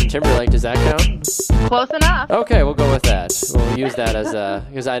by Justin Timberlake. Does that count? Close enough. Okay, we'll go with that. We'll use that as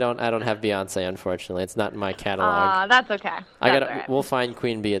because I don't have Beyonce, unfortunately. It's not in my catalog. That's okay. Right. We'll find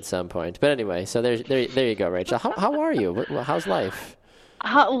Queen Bee at some point. But anyway, so there you go, Rachel. How are you? How's life?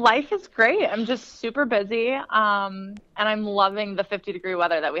 Life is great. I'm just super busy, and I'm loving the 50-degree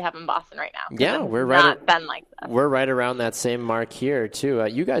weather that we have in Boston right now. Yeah, we're right. Been like this. We're right around that same mark here too.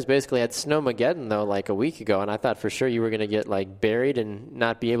 You guys basically had snowmageddon though, like a week ago, and I thought for sure you were going to get like buried and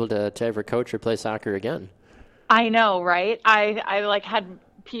not be able to ever coach or play soccer again. I know, right? I like had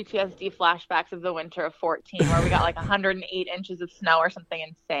PTSD flashbacks of the winter of 14 where we got like 108 inches of snow or something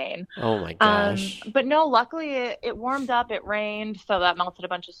insane. Oh my gosh. But no, luckily it warmed up, it rained, so that melted a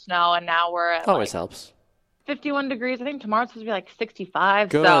bunch of snow, and now we're at always helps. 51 degrees. I think tomorrow's supposed to be like 65.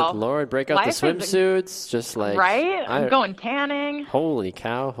 Good so Lord, break out the swimsuits, just like right? I'm going tanning. Holy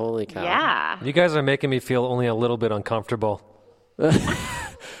cow. Yeah. You guys are making me feel only a little bit uncomfortable.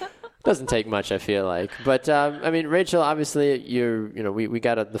 Doesn't take much, I feel like. But, I mean, Rachel, obviously, we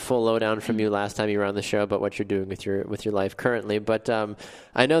got the full lowdown from you last time you were on the show about what you're doing with your life currently. But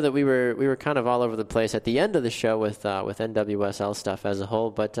I know that we were kind of all over the place at the end of the show with NWSL stuff as a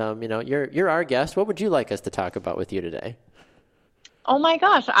whole. But, you're our guest. What would you like us to talk about with you today? Oh, my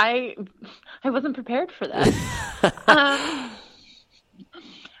gosh. I wasn't prepared for this. I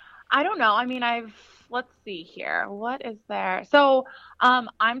don't know. I mean, let's see here. What is there? So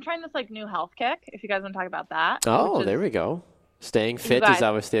I'm trying this like new health kick, if you guys want to talk about that. Oh, there we go. Staying fit is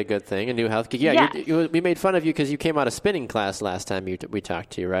obviously a good thing. A new health kick. Yeah, yes. We made fun of you because you came out of spinning class last time we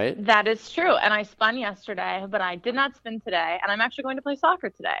talked to you, right? That is true. And I spun yesterday, but I did not spin today. And I'm actually going to play soccer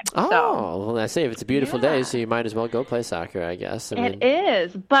today. Oh, well, I say if it's a beautiful day, so you might as well go play soccer, I guess. It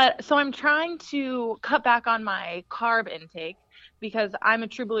is. But so I'm trying to cut back on my carb intake, because I'm a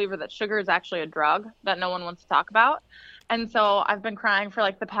true believer that sugar is actually a drug that no one wants to talk about. And so I've been crying for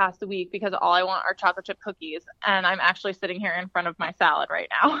like the past week because all I want are chocolate chip cookies. And I'm actually sitting here in front of my salad right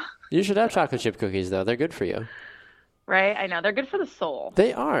now. You should have chocolate chip cookies, though. They're good for you. Right? I know. They're good for the soul.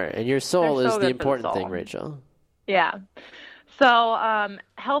 They are. And your soul is the important thing, Rachel. Yeah. So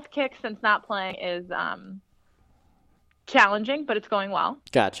health kick, since not playing, is challenging, but it's going well.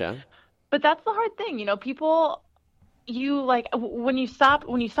 Gotcha. But that's the hard thing. People... You like when you stop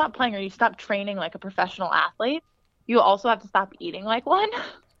playing or you stop training like a professional athlete, you also have to stop eating like one.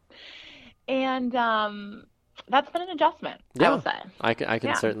 And that's been an adjustment, I will say. I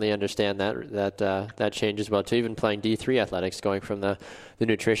can certainly understand that change as well too. Even playing D3 athletics, going from the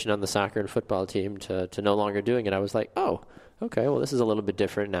nutrition on the soccer and football team to no longer doing it, I was like, oh, okay, well, this is a little bit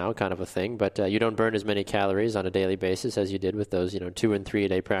different now, kind of a thing. But you don't burn as many calories on a daily basis as you did with those, 2 and 3 a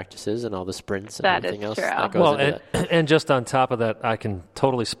day practices and all the sprints and everything else. That goes into that. And just on top of that, I can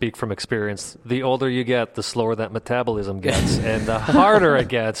totally speak from experience. The older you get, the slower that metabolism gets, and the harder it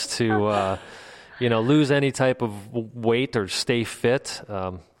gets to, lose any type of weight or stay fit.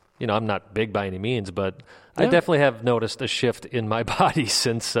 I'm not big by any means, but I definitely have noticed a shift in my body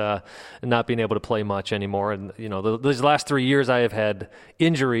since not being able to play much anymore. And, these last 3 years I have had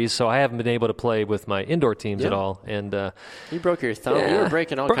injuries, so I haven't been able to play with my indoor teams at all. And you broke your thumb. You were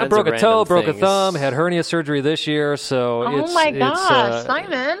breaking all kinds of random things. I broke a toe, broke a thumb, had hernia surgery this year. So oh my gosh,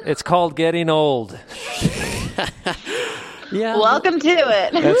 Simon. It's called getting old. Yeah. Welcome to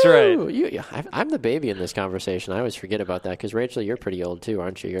it. That's right. I'm the baby in this conversation. I always forget about that because, Rachel, you're pretty old too,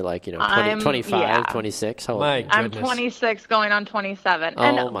 aren't you? You're like, 25, 26. How old are you? I'm 26 going on 27. Oh,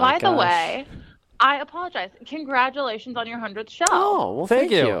 and my by the gosh. way, I apologize. Congratulations on your 100th show. Oh, well, thank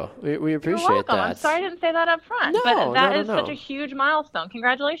you. We appreciate You're welcome. that. I'm sorry I didn't say that up front, but that is such a huge milestone.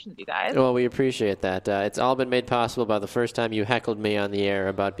 Congratulations, you guys. Well, we appreciate that. It's all been made possible by the first time you heckled me on the air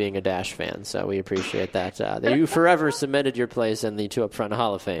about being a Dash fan, so we appreciate that. You forever cemented your place in the Two Up Front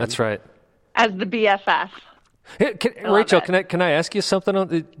Hall of Fame. That's right. As the BFF. Hey, Rachel, can I ask you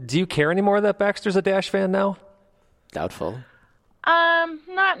something? Do you care anymore that Baxter's a Dash fan now? Doubtful.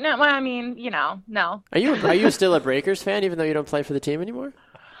 No. Well, I mean, no. Are you still a Breakers fan, even though you don't play for the team anymore?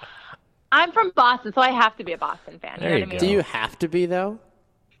 I'm from Boston, so I have to be a Boston fan. You know what I mean? Do you have to be though?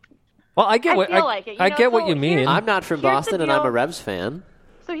 Well, I get what you mean. I'm not from Boston, and I'm a Revs fan.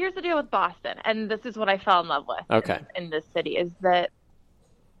 So here's the deal with Boston, and this is what I fell in love with. In this city is that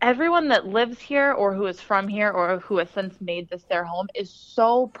everyone that lives here, or who is from here, or who has since made this their home, is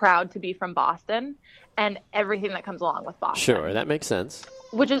so proud to be from Boston. And everything that comes along with Boston. Sure, that makes sense.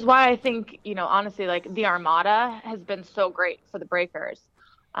 Which is why I think, honestly, like the Armada has been so great for the Breakers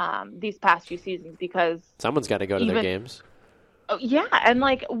these past few seasons because someone's got to go to their games. Oh, yeah, and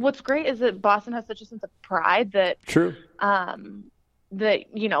like what's great is that Boston has such a sense of pride that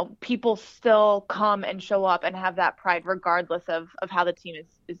that people still come and show up and have that pride regardless of how the team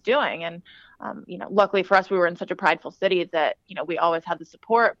is doing. And luckily for us, we were in such a prideful city that we always had the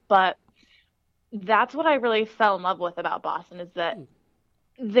support, but that's what I really fell in love with about Boston is that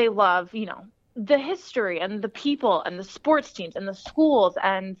they love, the history and the people and the sports teams and the schools.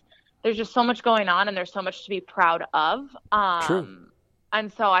 And there's just so much going on and there's so much to be proud of. True.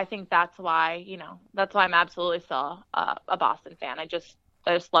 And so I think that's why I'm absolutely still a Boston fan. I just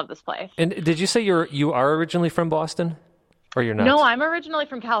love this place. And did you say you are originally from Boston or you're not? No, I'm originally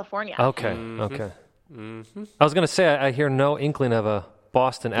from California. Okay. Mm-hmm. Okay. Mm-hmm. I was going to say, I hear no inkling of a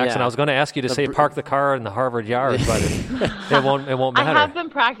Boston accent. Yeah. I was going to ask you to say park the car in the Harvard Yard, but it won't matter. I have been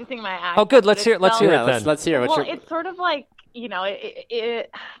practicing my accent. Oh, good. Let's hear it then. Let's hear it. Well, it's sort of like, it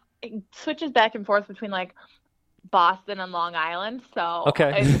switches back and forth between like Boston and Long Island. So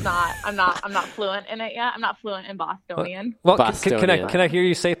it's not, I'm not fluent in it yet. I'm not fluent in Bostonian. Well, can I hear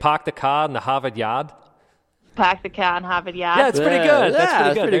you say park the car in the Harvard Yard? Pack the cat and have it, Yeah, it's pretty good.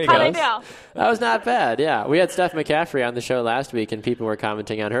 That's pretty good. How'd I do? That was not bad, yeah. We had Steph McCaffrey on the show last week, and people were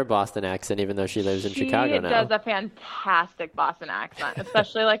commenting on her Boston accent, even though she lives in Chicago now. She does a fantastic Boston accent,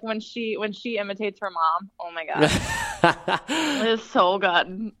 especially like when she imitates her mom. Oh, my God. It is so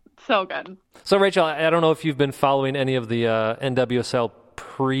good. So good. So, Rachel, I don't know if you've been following any of the NWSL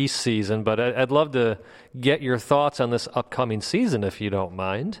preseason, but I'd love to get your thoughts on this upcoming season, if you don't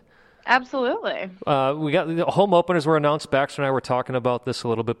mind. Absolutely. We got the home openers were announced. Baxter and I were talking about this a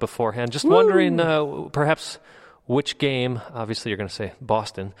little bit beforehand. Just wondering, perhaps which game? Obviously, you're going to say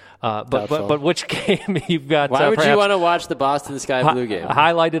Boston, but which game you've got? Why would you want to watch the Boston Sky Blue game?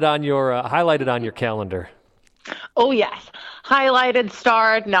 Highlighted on your calendar. Oh yes, highlighted,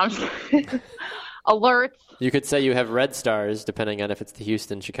 starred. No, alerts. You could say you have red stars, depending on if it's the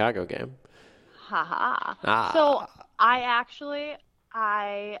Houston-Chicago game. So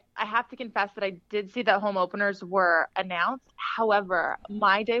I have to confess that I did see that home openers were announced. However,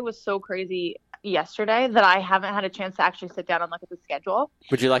 my day was so crazy yesterday that I haven't had a chance to actually sit down and look at the schedule.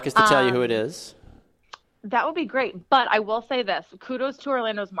 Would you like us to tell you who it is? That would be great. But I will say this. Kudos to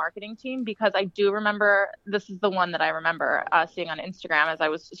Orlando's marketing team because I do remember – this is the one that I remember seeing on Instagram as I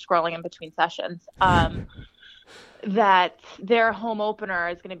was scrolling in between sessions. That their home opener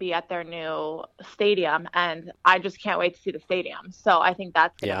is going to be at their new stadium, and I just can't wait to see the stadium. So I think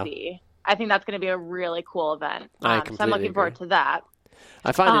that's going to be a really cool event. So I'm looking forward to that.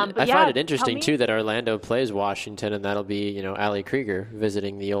 I find it interesting too that Orlando plays Washington, and that'll be Ali Krieger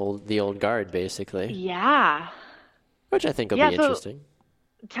visiting the old guard basically. Yeah, which I think will be interesting.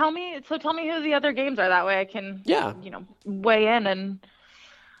 Tell me who the other games are. That way I can weigh in and.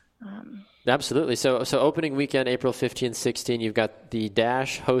 Absolutely. So opening weekend, April 15th, 16th, you've got the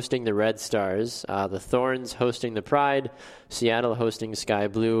Dash hosting the Red Stars, the Thorns hosting the Pride, Seattle hosting Sky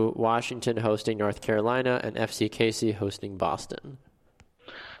Blue, Washington hosting North Carolina, and FC Casey hosting Boston.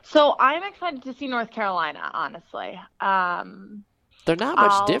 So I'm excited to see North Carolina, honestly. They're not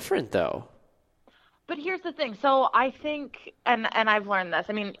much different, though. But here's the thing. So I think, and I've learned this.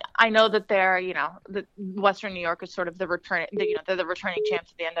 I mean, I know that they're, the Western New York is sort of they're the returning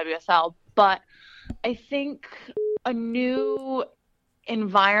champs of the NWSL. But I think a new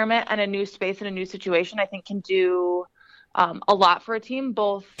environment and a new space and a new situation, I think, can do a lot for a team,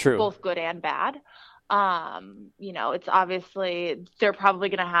 both good and bad. It's obviously they're probably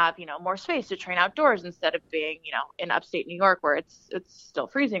going to have, more space to train outdoors instead of being, in upstate New York where it's still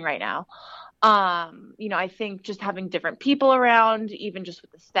freezing right now. I think just having different people around, even just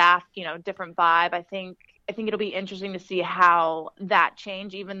with the staff, different vibe. I think it'll be interesting to see how that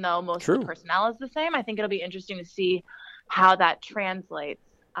change, even though most of the personnel is the same. I think it'll be interesting to see how that translates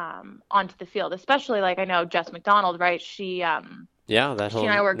onto the field, especially like I know Jess McDonald, right? She that whole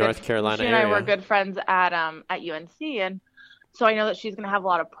North Carolina area. She and I were good friends at UNC, and so I know that she's going to have a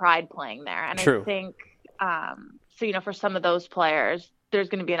lot of pride playing there. And I think for some of those players, there's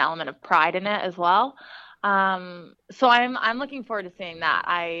going to be an element of pride in it as well. So I'm looking forward to seeing that.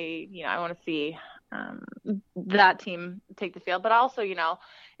 I want to see that team take the field, but also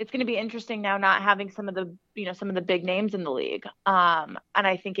it's going to be interesting now not having some of the big names in the league. And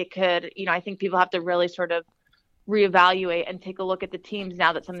I think it could, I think people have to really sort of reevaluate and take a look at the teams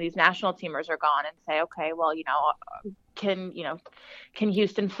now that some of these national teamers are gone and say, okay, well, can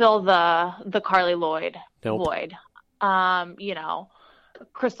Houston fill the Carly Lloyd void?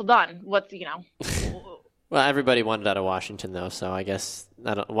 Crystal Dunn, Well, everybody wanted out of Washington, though, so I guess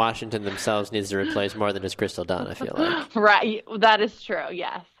Washington themselves needs to replace more than just Crystal Dunn, I feel like. Right, that is true,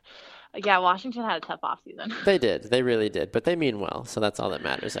 yes. Yeah, Washington had a tough offseason. They did. They really did. But they mean well, so that's all that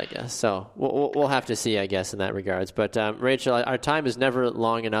matters, I guess. So we'll have to see, I guess, in that regards. But, Rachel, our time is never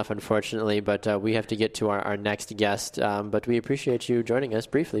long enough, unfortunately, but we have to get to our next guest. But we appreciate you joining us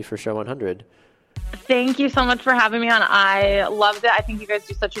briefly for Show 100. Thank you so much for having me on. I loved it. I think you guys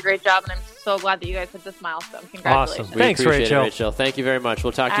do such a great job, and I'm so glad that you guys hit this milestone. Congratulations. Awesome. Thanks, Rachel. Rachel. Thank you very much.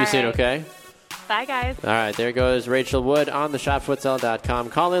 We'll talk to you soon, okay? Bye, guys. All right, there goes Rachel Wood on the ShopFutsal.com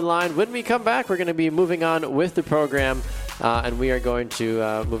call-in line. When we come back, we're going to be moving on with the program, and we are going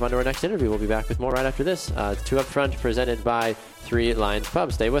to move on to our next interview. We'll be back with more right after this. Two Up Front, presented by Three Lions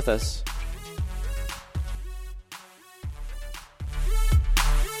Pub. Stay with us.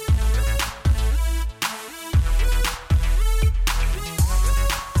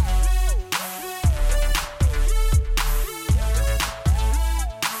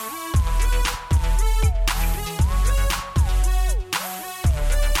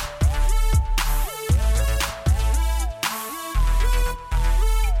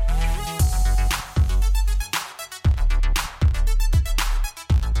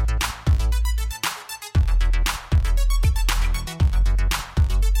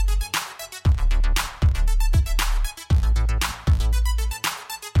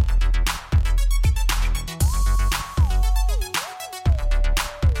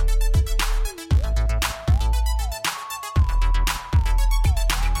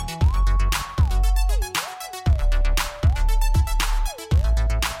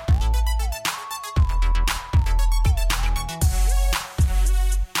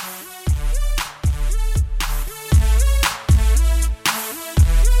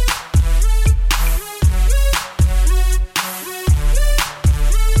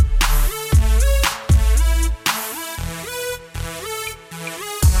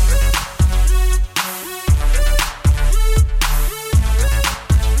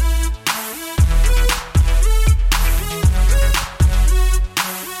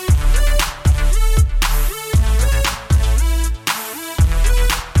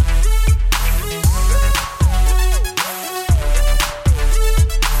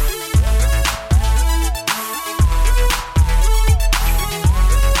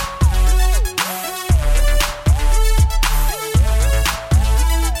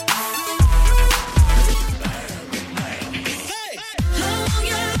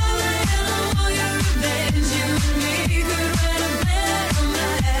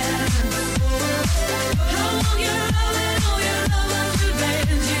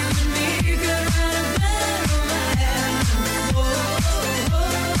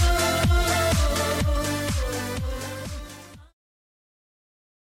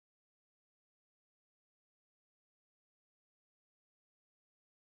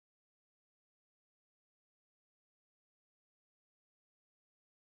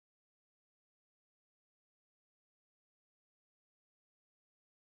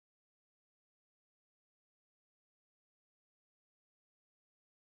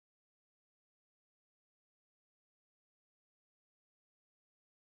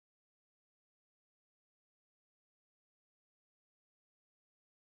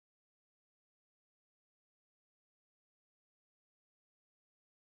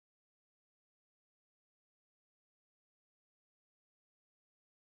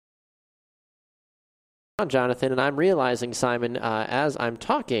 Jonathan, and I'm realizing, Simon, as I'm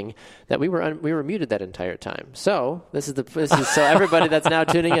talking, that we were muted that entire time. So this is so everybody that's now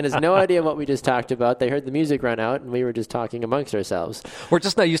tuning in has no idea what we just talked about. They heard the music run out, and we were just talking amongst ourselves. We're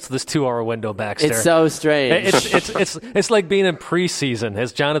just not used to this 2-hour window, Baxter. It's so strange. It's like being in preseason,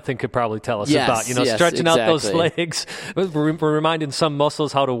 as Jonathan could probably tell us about. Stretching out those legs. We're reminding some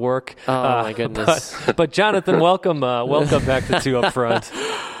muscles how to work. Oh my goodness! But Jonathan, welcome back to Two Up Front.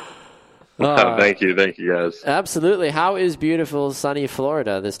 Thank you guys. Absolutely. How is beautiful, sunny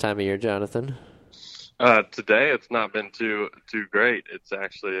Florida this time of year, Jonathan? Today it's not been too great. It's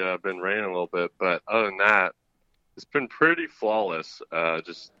actually been raining a little bit, but other than that, it's been pretty flawless.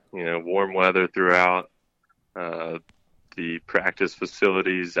 Just warm weather throughout. The practice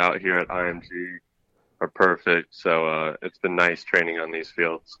facilities out here at IMG are perfect, so it's been nice training on these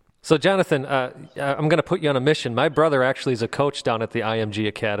fields. So, Jonathan, I'm going to put you on a mission. My brother actually is a coach down at the IMG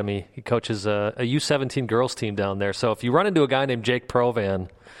Academy. He coaches a U17 girls team down there. So if you run into a guy named Jake Provan,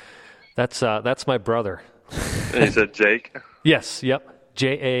 that's my brother. And you said Jake? Yes, yep,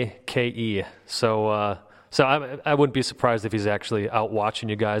 Jake. So I wouldn't be surprised if he's actually out watching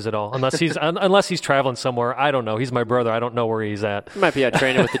you guys at all, unless he's traveling somewhere. I don't know. He's my brother. I don't know where he's at. He might be out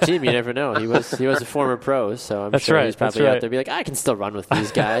training with the team. You never know. He was a former pro, so I'm sure he's probably out there be like, I can still run with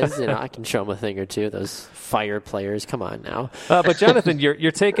these guys. I can show them a thing or two. Those fire players. Come on now. But Jonathan,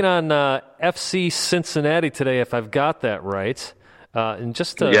 you're taking on FC Cincinnati today, if I've got that right. In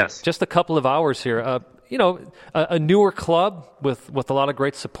just a couple of hours here. A newer club with a lot of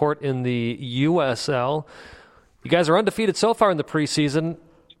great support in the USL. You guys are undefeated so far in the preseason.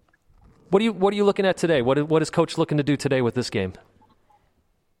 What are you looking at today? What is Coach looking to do today with this game?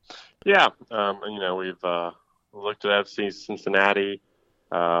 Yeah, we've looked at FC Cincinnati.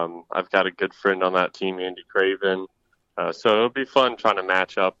 I've got a good friend on that team, Andy Craven. So it'll be fun trying to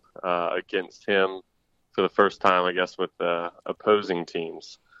match up against him for the first time, I guess, with opposing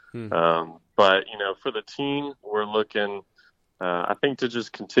teams. But, for the team, we're looking, I think, to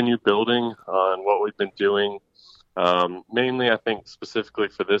just continue building on what we've been doing. Mainly, I think, specifically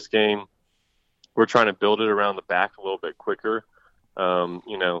for this game, we're trying to build it around the back a little bit quicker.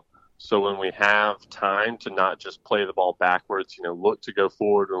 So when we have time to not just play the ball backwards, look to go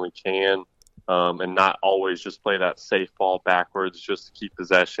forward when we can, and not always just play that safe ball backwards just to keep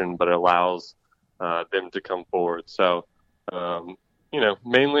possession, but it allows them to come forward. So,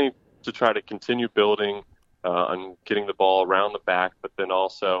 mainly to try to continue building and getting the ball around the back, but then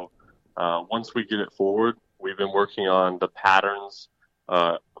also once we get it forward, we've been working on the patterns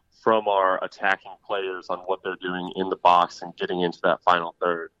from our attacking players on what they're doing in the box and getting into that final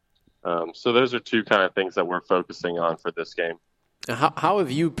third. So those are two kind of things that we're focusing on for this game. How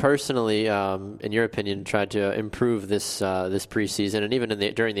have you personally, in your opinion, tried to improve this preseason and even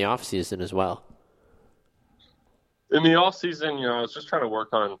during the off season as well? In the off season, I was just trying to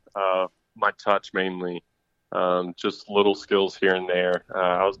work on my touch mainly, just little skills here and there.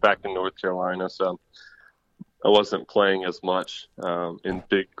 I was back in North Carolina, so I wasn't playing as much in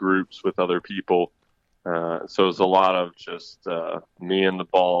big groups with other people. So it was a lot of just me and the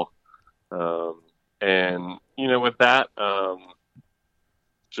ball. And, with that,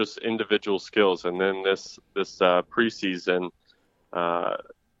 just individual skills. And then this preseason,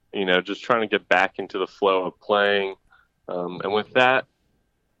 just trying to get back into the flow of playing. And with that,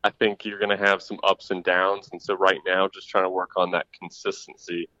 I think you're going to have some ups and downs. And so right now, just trying to work on that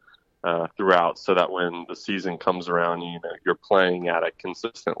consistency throughout so that when the season comes around, you're playing at a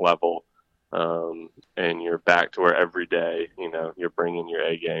consistent level and you're back to where every day, you're bringing your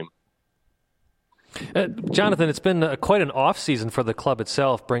A game. Jonathan, it's been quite an off season for the club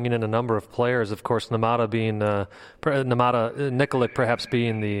itself, bringing in a number of players. Of course, Nemanja Nikolic perhaps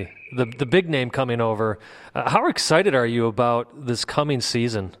being the big name coming over. How excited are you about this coming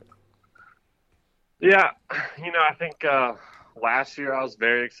season? Yeah, I think last year I was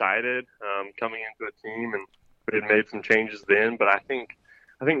very excited coming into a team, and we had made some changes then. But I think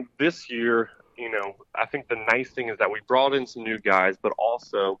this year, I think the nice thing is that we brought in some new guys, but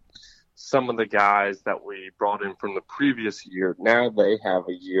also some of the guys that we brought in from the previous year, now they have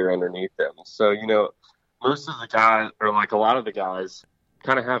a year underneath them. So, most of the guys, or like a lot of the guys,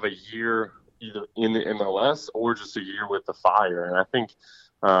 kind of have a year either in the MLS or just a year with the Fire. And I think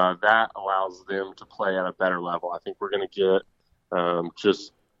that allows them to play at a better level. I think we're going to get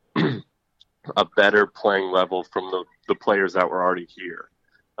just a better playing level from the players that were already here.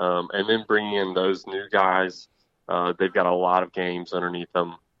 And then bringing in those new guys, they've got a lot of games underneath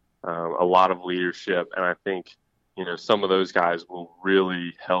them. A lot of leadership, and I think some of those guys will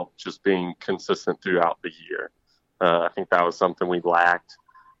really help just being consistent throughout the year. I think that was something we lacked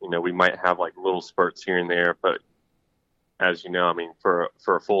we might have like little spurts here and there, but as you know, I mean, for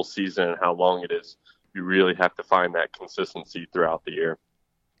a full season and how long it is, you really have to find that consistency throughout the year.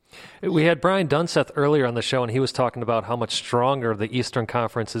 We had Brian Dunseth earlier on the show, and he was talking about how much stronger the Eastern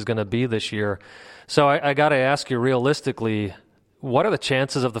Conference is going to be this year. So I got to ask you realistically, what are the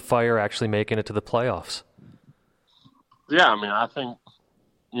chances of the Fire actually making it to the playoffs? Yeah, I mean, I think,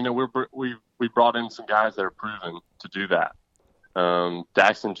 we brought in some guys that are proven to do that.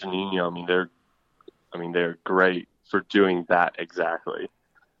 Dax and Juninho, they're great for doing that exactly.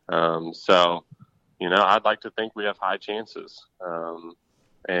 So, I'd like to think we have high chances.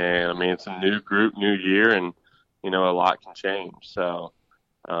 And I mean, it's a new group, new year, and, a lot can change. So,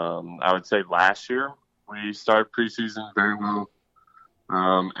 I would say last year we started preseason very well.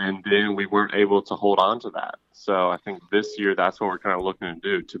 And then we weren't able to hold on to that. So I think this year that's what we're kind of looking to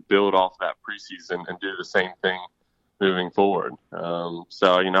do, to build off that preseason and do the same thing moving forward.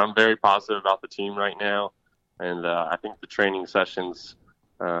 So, I'm very positive about the team right now. And I think the training sessions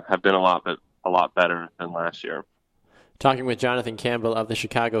have been a lot better than last year. Talking with Jonathan Campbell of the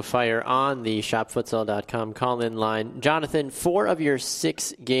Chicago Fire on the shopfutsal.com call-in line. Jonathan, 4 of your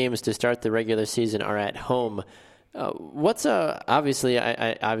 6 games to start the regular season are at home. Obviously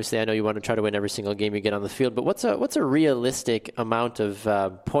I know you want to try to win every single game you get on the field, but what's a realistic amount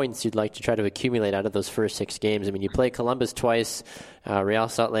of points you'd like to try to accumulate out of those first 6 games? I mean, you play Columbus twice, Real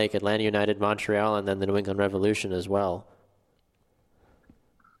Salt Lake, Atlanta United, Montreal, and then the New England Revolution as well.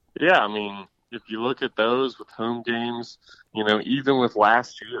 Yeah, I mean, if you look at those with home games, even with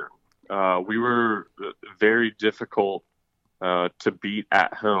last year, we were very difficult to beat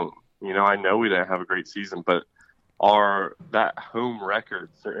at home. I know we didn't have a great season, but that home record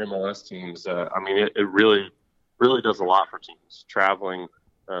for MLS teams, it really, really does a lot for teams. Traveling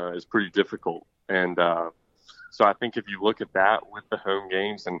is pretty difficult. And so I think if you look at that with the home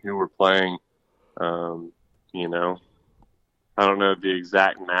games and who we're playing, I don't know the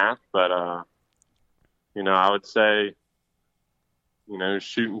exact math, but, I would say,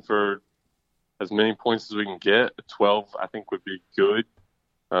 shooting for as many points as we can get, 12 I think would be good,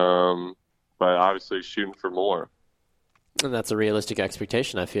 but obviously shooting for more. And that's a realistic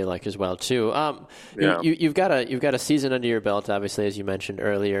expectation, I feel like, as well, too. Yeah. You've got a season under your belt, obviously, as you mentioned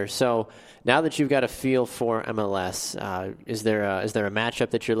earlier. So now that you've got a feel for MLS, is there a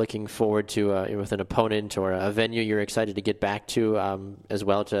matchup that you're looking forward to with an opponent or a venue you're excited to get back to as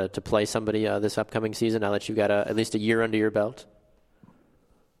well to play somebody this upcoming season? Now that you've got at least a year under your belt.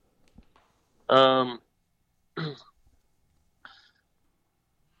 Trying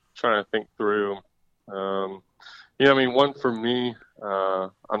to think through. One for me,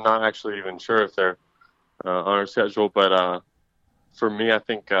 I'm not actually even sure if they're on our schedule, but for me, I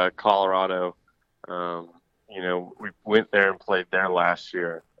think Colorado, we went there and played there last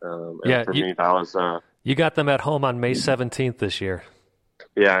year. And for me, that was... you got them at home on May 17th this year.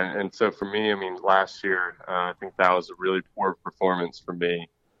 Yeah, and so for me, last year, I think that was a really poor performance for me.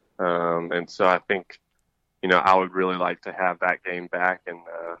 And so I think, I would really like to have that game back and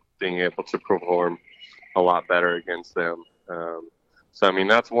being able to perform a lot better against them. So,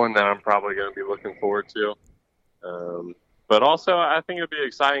 that's one that I'm probably going to be looking forward to. But also, I think it'd be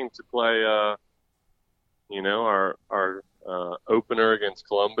exciting to play, our opener against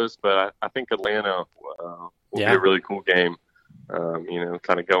Columbus. But I think Atlanta will be a really cool game,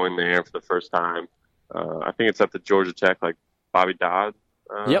 kind of going there for the first time. I think it's at the Georgia Tech, Bobby Dodd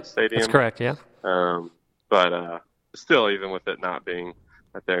Stadium. That's correct, yeah. But still, even with it not being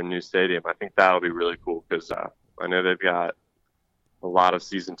at their new stadium, I think that'll be really cool because I know they've got a lot of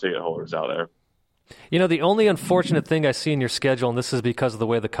season ticket holders out there. The only unfortunate thing I see in your schedule, and this is because of the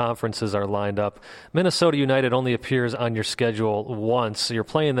way the conferences are lined up, Minnesota United only appears on your schedule once. So you're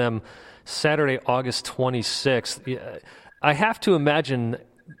playing them Saturday, August 26th. I have to imagine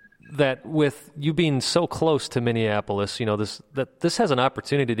that with you being so close to Minneapolis, this has an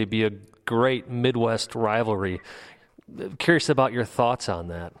opportunity to be a great Midwest rivalry. Curious about your thoughts on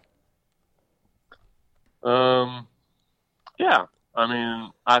that. Yeah,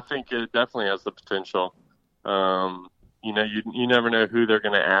 I think it definitely has the potential. You never know who they're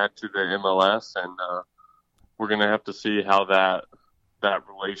going to add to the MLS, and we're going to have to see how that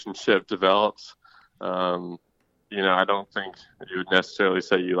relationship develops. I don't think you would necessarily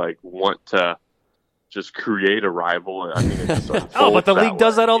say you want to just create a rival. I think it just but the league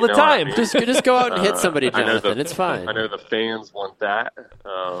does that all the time. Just go out and hit somebody, Jonathan. It's fine. I know the fans want that.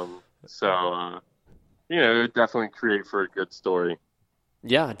 It would definitely create for a good story.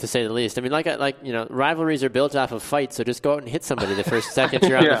 Yeah, to say the least. I mean, rivalries are built off of fights, so just go out and hit somebody the first second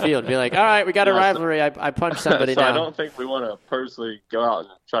you're on the field. Be like, all right, we got a rivalry. I punched somebody so now. I don't think we want to personally go out and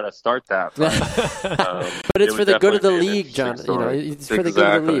try to start that. But, but it's for the good of the league, John. It's for the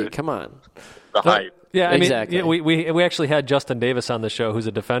good of the league. Come on. The hype. Yeah, I exactly. mean, we actually had Justin Davis on the show, who's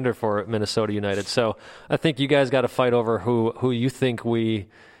a defender for Minnesota United. So I think you guys got to fight over who you think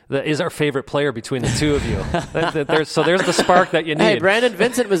is our favorite player between the two of you. So there's the spark that you need. Hey, Brandon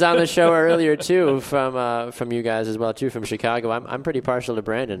Vincent was on the show earlier too, from you guys as well too, from Chicago. I'm pretty partial to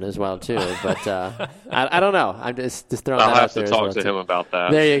Brandon as well too, but I don't know. I'm just throwing that out there. I'll have to talk to him about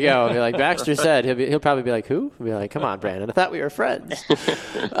that. There you go. Be like Baxter said, he'll probably be like, who? I'll be like, come on, Brandon. I thought we were friends.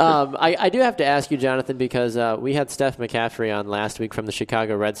 I do have to ask you, Jonathan, because we had Steph McCaffrey on last week from the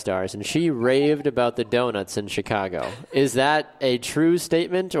Chicago Red Stars, and she raved about the donuts in Chicago. Is that a true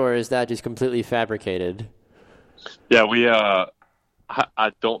statement? Or is that just completely fabricated? Yeah,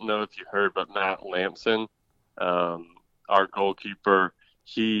 I don't know if you heard, but Matt Lampson, our goalkeeper,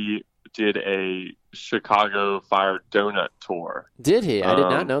 he did a Chicago Fire donut tour. Did he? I did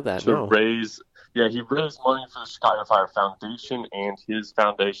not know that. He raised money for the Chicago Fire Foundation and his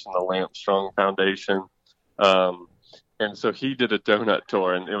foundation, the Lamp Strong Foundation. And so he did a donut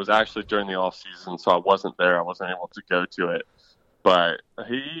tour, and it was actually during the off season, so I wasn't there. I wasn't able to go to it. But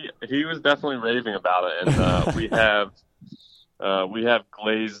he was definitely raving about it, and we have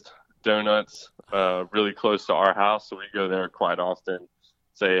glazed donuts really close to our house, so we go there quite often.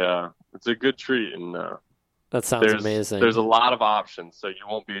 It's a good treat, and that sounds amazing. There's a lot of options, so you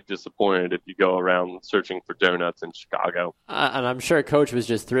won't be disappointed if you go around searching for donuts in Chicago. And I'm sure Coach was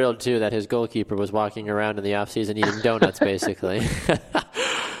just thrilled too that his goalkeeper was walking around in the off season eating donuts, basically.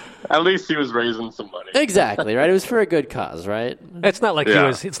 At least he was raising some money. Exactly, right? It was for a good cause, right? It's not like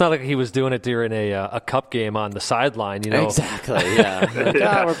he was doing it during a cup game on the sideline, you know. Exactly,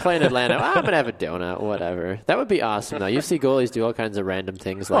 yeah. We're playing Atlanta. I'm gonna have a donut, whatever. That would be awesome, though. You see goalies do all kinds of random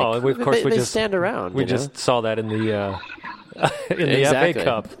things, like they stand around. We just saw that in the FA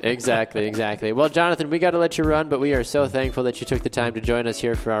Cup. Exactly. Well, Jonathan, we got to let you run, but we are so thankful that you took the time to join us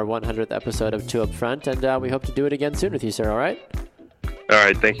here for our 100th episode of Two Up Front, and we hope to do it again soon with you, sir. All right? All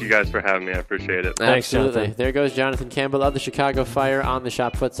right, thank you guys for having me. I appreciate it. Absolutely. There goes Jonathan Campbell of the Chicago Fire on the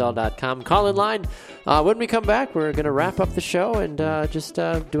shopfutsal.com. Call in line. When we come back, we're going to wrap up the show and just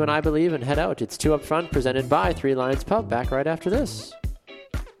do an I Believe and head out. It's Two Up Front, presented by Three Lions Pub. Back right after this.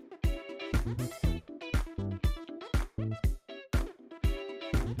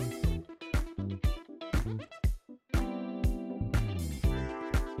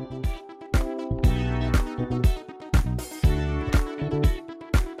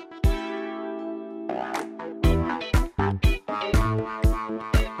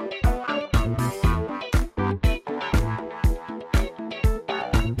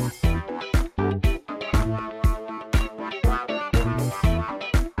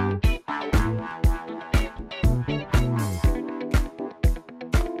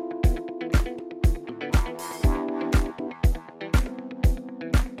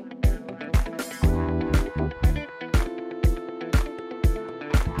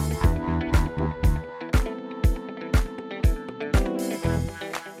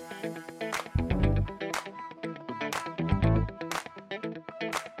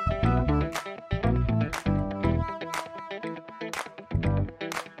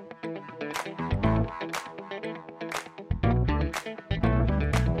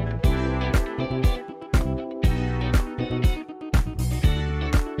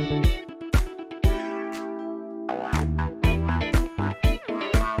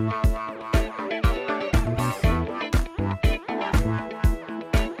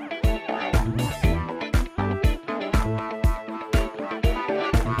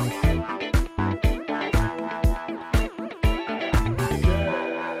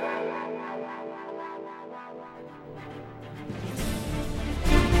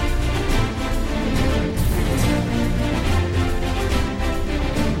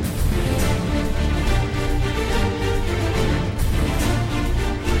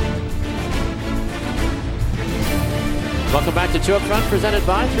 Welcome back to Two Up Front, presented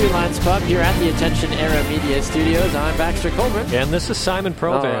by Three Lions Pub here at the Attention Era Media Studios. I'm Baxter Colbert. And this is Simon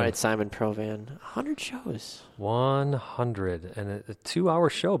Provan. All right, Simon Provan. 100 shows. 100. And a 2-hour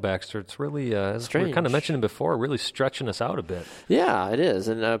show, Baxter. It's really, as we were kind of mentioning before, really stretching us out a bit. Yeah, it is.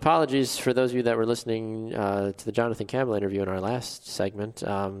 And apologies for those of you that were listening to the Jonathan Campbell interview in our last segment.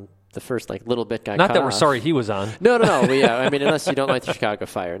 The first little bit got Not cut that we're off. sorry he was on. No. I mean, unless you don't like the Chicago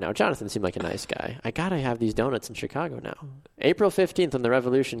Fire. Now, Jonathan seemed like a nice guy. I got to have these donuts in Chicago now. April 15th when the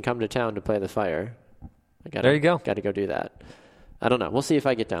Revolution come to town to play the Fire. There you go. Got to go do that. I don't know. We'll see if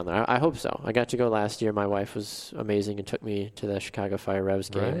I get down there. I hope so. I got to go last year. My wife was amazing and took me to the Chicago Fire Revs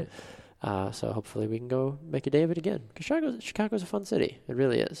game. Right. So hopefully we can go make a day of it again. Because Chicago's a fun city. It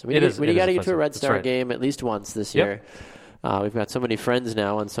really is. We got to get to a Red Star game at least once this year. We've got so many friends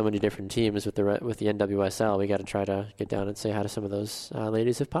now on so many different teams with the NWSL. We got to try to get down and say hi to some of those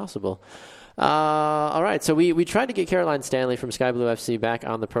ladies if possible. All right, so we tried to get Caroline Stanley from Sky Blue FC back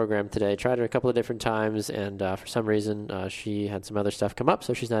on the program today. Tried her a couple of different times, and for some reason she had some other stuff come up,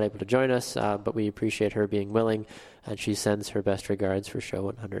 so she's not able to join us. But we appreciate her being willing, and she sends her best regards for Show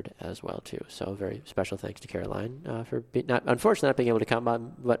 100 as well too. So very special thanks to Caroline for unfortunately not being able to come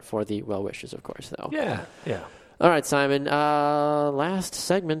on, but for the well wishes, of course, though. Yeah. All right, Simon. Last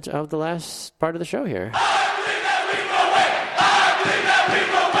segment of the last part of the show here.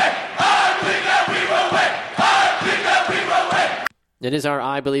 It is our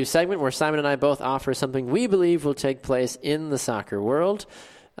I Believe segment where Simon and I both offer something we believe will take place in the soccer world.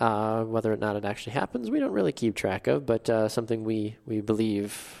 Whether or not it actually happens, we don't really keep track of, but something we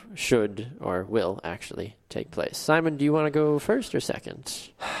believe should or will actually take place. Simon, do you want to go first or second?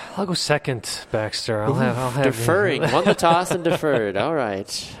 I'll go second, Baxter. I'll have deferring. Won the toss and deferred. All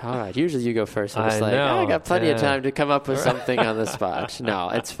right. Usually you go first. I'm just I got plenty of time to come up with something on the spot. No,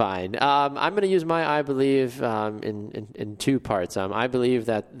 it's fine. I'm going to use my I believe in two parts. I believe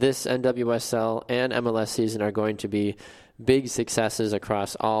that this NWSL and MLS season are going to be big successes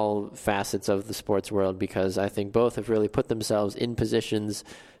across all facets of the sports world, because I think both have really put themselves in positions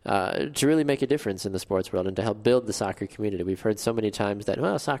to really make a difference in the sports world and to help build the soccer community. We've heard so many times that,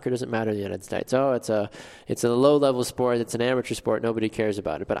 soccer doesn't matter in the United States. It's a low-level sport. It's an amateur sport. Nobody cares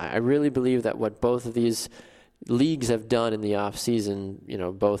about it. But I really believe that what both of these leagues have done in the off season,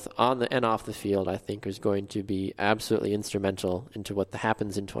 both on the and off the field, I think is going to be absolutely instrumental into what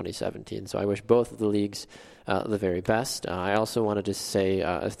happens in 2017. So I wish both of the leagues the very best. I also wanted to say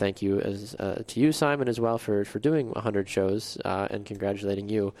thank you to you, Simon, as well for doing 100 shows and congratulating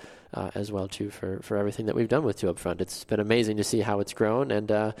you as well too for everything that we've done with Two Up Front. It's been amazing to see how it's grown,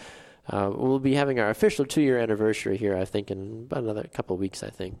 and we'll be having our official 2-year anniversary here, I think, in about another couple of weeks, I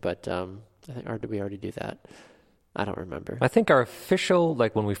think. But or did we already do that? I don't remember. I think our official,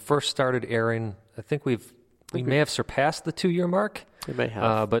 when we first started airing, I think we may have surpassed the 2-year mark. We may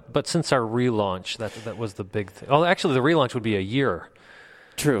have. But since our relaunch, that was the big thing. Oh, actually, the relaunch would be a year.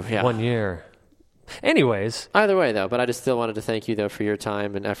 True, yeah. 1 year. Anyways. Either way, though, but I just still wanted to thank you, though, for your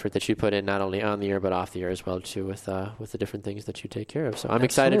time and effort that you put in, not only on the air, but off the air as well, too, with the different things that you take care of. So I'm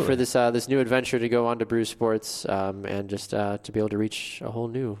excited for this new adventure to go on to Brew Sports and just to be able to reach a whole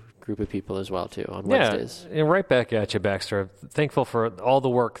new group of people as well, too, on Wednesdays. And right back at you, Baxter. Thankful for all the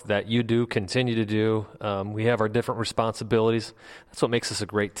work that you do, continue to do. We have our different responsibilities. That's what makes us a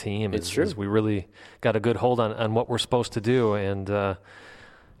great team. It's true. We really got a good hold on what we're supposed to do, and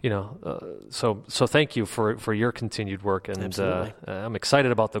so thank you for your continued work, and I'm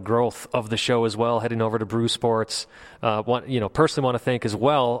excited about the growth of the show as well, heading over to Brew Sports. Personally want to thank as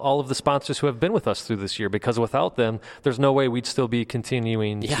well all of the sponsors who have been with us through this year, because without them, there's no way we'd still be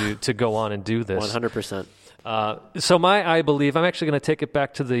continuing to go on and do this. 100%. So I believe, I'm actually going to take it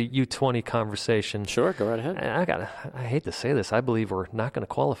back to the U20 conversation. Sure, go right ahead. And I hate to say this, I believe we're not going to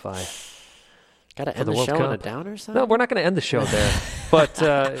qualify. Got to end the show on a downer, son? No, we're not going to end the show there. But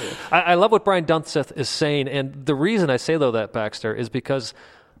I love what Brian Dunseth is saying. And the reason I say, though, that, Baxter, is because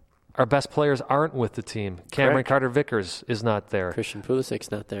our best players aren't with the team. Cameron Carter-Vickers is not there. Christian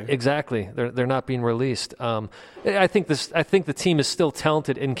Pulisic's not there. Exactly. They're not being released. I think the team is still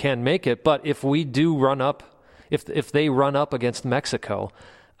talented and can make it. But if we do run up, if they run up against Mexico,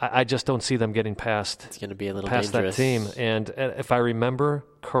 I just don't see them getting past. It's going to be a little past dangerous. That team. And if I remember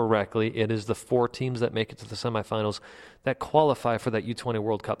correctly, it is the 4 teams that make it to the semifinals that qualify for that U20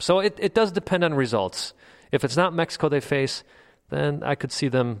 World Cup. So it does depend on results. If it's not Mexico they face, then I could see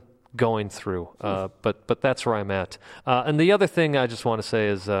them going through. But that's where I'm at. And the other thing I just want to say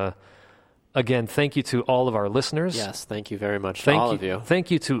is, again, thank you to all of our listeners. Yes, thank you very much to all of you.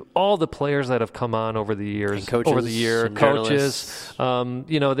 Thank you to all the players that have come on over the years, and coaches, over the year, and coaches.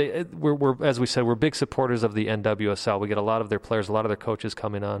 We're as we said, we're big supporters of the NWSL. We get a lot of their players, a lot of their coaches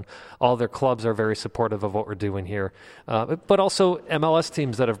coming on. All their clubs are very supportive of what we're doing here, but also MLS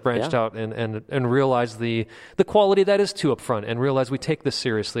teams that have branched out and realized the quality that is Two Up Front, and realize we take this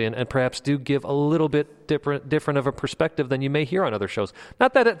seriously, and perhaps do give a little bit different of a perspective than you may hear on other shows.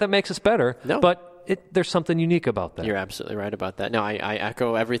 Not that that makes us better. No. But there's something unique about that. You're absolutely right about that. No, I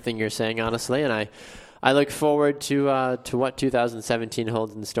echo everything you're saying, honestly, and I look forward to what 2017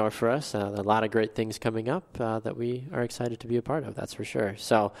 holds in store for us. A lot of great things coming up that we are excited to be a part of, that's for sure.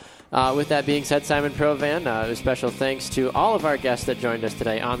 So with that being said, Simon Provan, a special thanks to all of our guests that joined us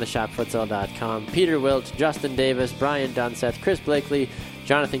today on theshopfutsal.com. Peter Wilt, Justin Davis, Brian Dunseth, Chris Blakely,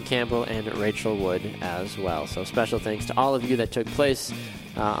 Jonathan Campbell, and Rachel Wood as well. So special thanks to all of you that took place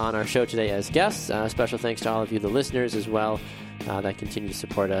on our show today as guests. Special thanks to all of you, the listeners, as well, that continue to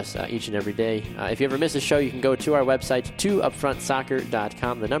support us each and every day. If you ever miss a show, you can go to our website,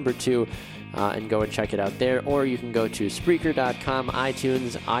 2upfrontsoccer.com, the number 2, and go and check it out there. Or you can go to Spreaker.com,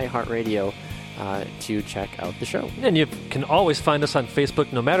 iTunes, iHeartRadio, to check out the show. And you can always find us on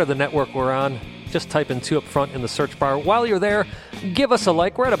Facebook, no matter the network we're on. Just type in 2 Up Front in the search bar. While you're there, give us a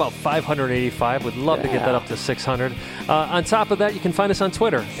like. We're at about 585. We'd love to get that up to 600. On top of that, you can find us on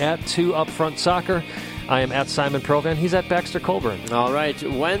Twitter, at 2UpFrontSoccer. I am at Simon Provan. He's at Baxter Colburn. All right.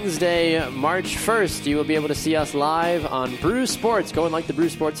 Wednesday, March 1st, you will be able to see us live on Brew Sports. Go and like the Brew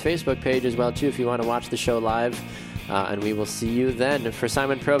Sports Facebook page as well, too, if you want to watch the show live. And we will see you then. For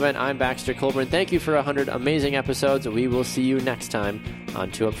Simon Provan, I'm Baxter Colburn. Thank you for 100 amazing episodes. We will see you next time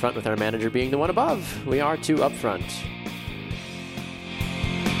on 2 Up Front, with our manager being the one above. We are 2 Up Front.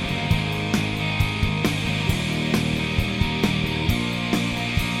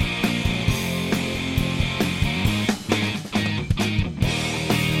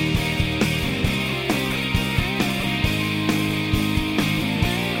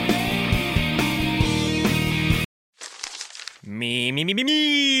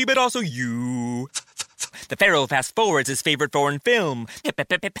 Me, but also you. The Pharaoh fast forwards his favorite foreign film,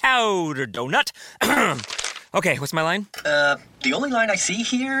 Powder Donut. Okay, what's my line? The only line I see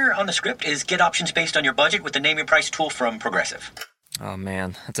here on the script is get options based on your budget with the Name Your Price tool from Progressive. Oh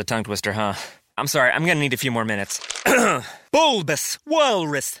man, that's a tongue twister, huh? I'm sorry, I'm gonna need a few more minutes. Bulbous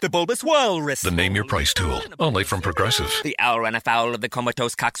Walrus, the Bulbous Walrus. The Name Your Price tool, only from Progressive. The owl ran afoul of the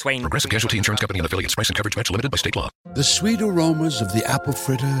comatose coxswain. Progressive Casualty Insurance Company and affiliates. Price and coverage match limited by state law. The sweet aromas of the apple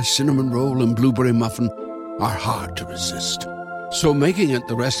fritter, cinnamon roll, and blueberry muffin are hard to resist. So making it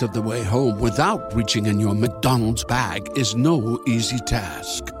the rest of the way home without reaching in your McDonald's bag is no easy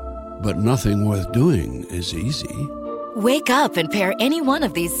task. But nothing worth doing is easy. Wake up and pair any one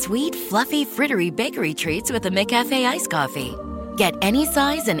of these sweet, fluffy, frittery bakery treats with a McCafe iced coffee. Get any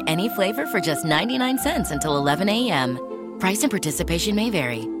size and any flavor for just 99 cents until 11 a.m. Price and participation may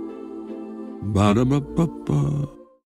vary. Ba-da-ba-ba-ba.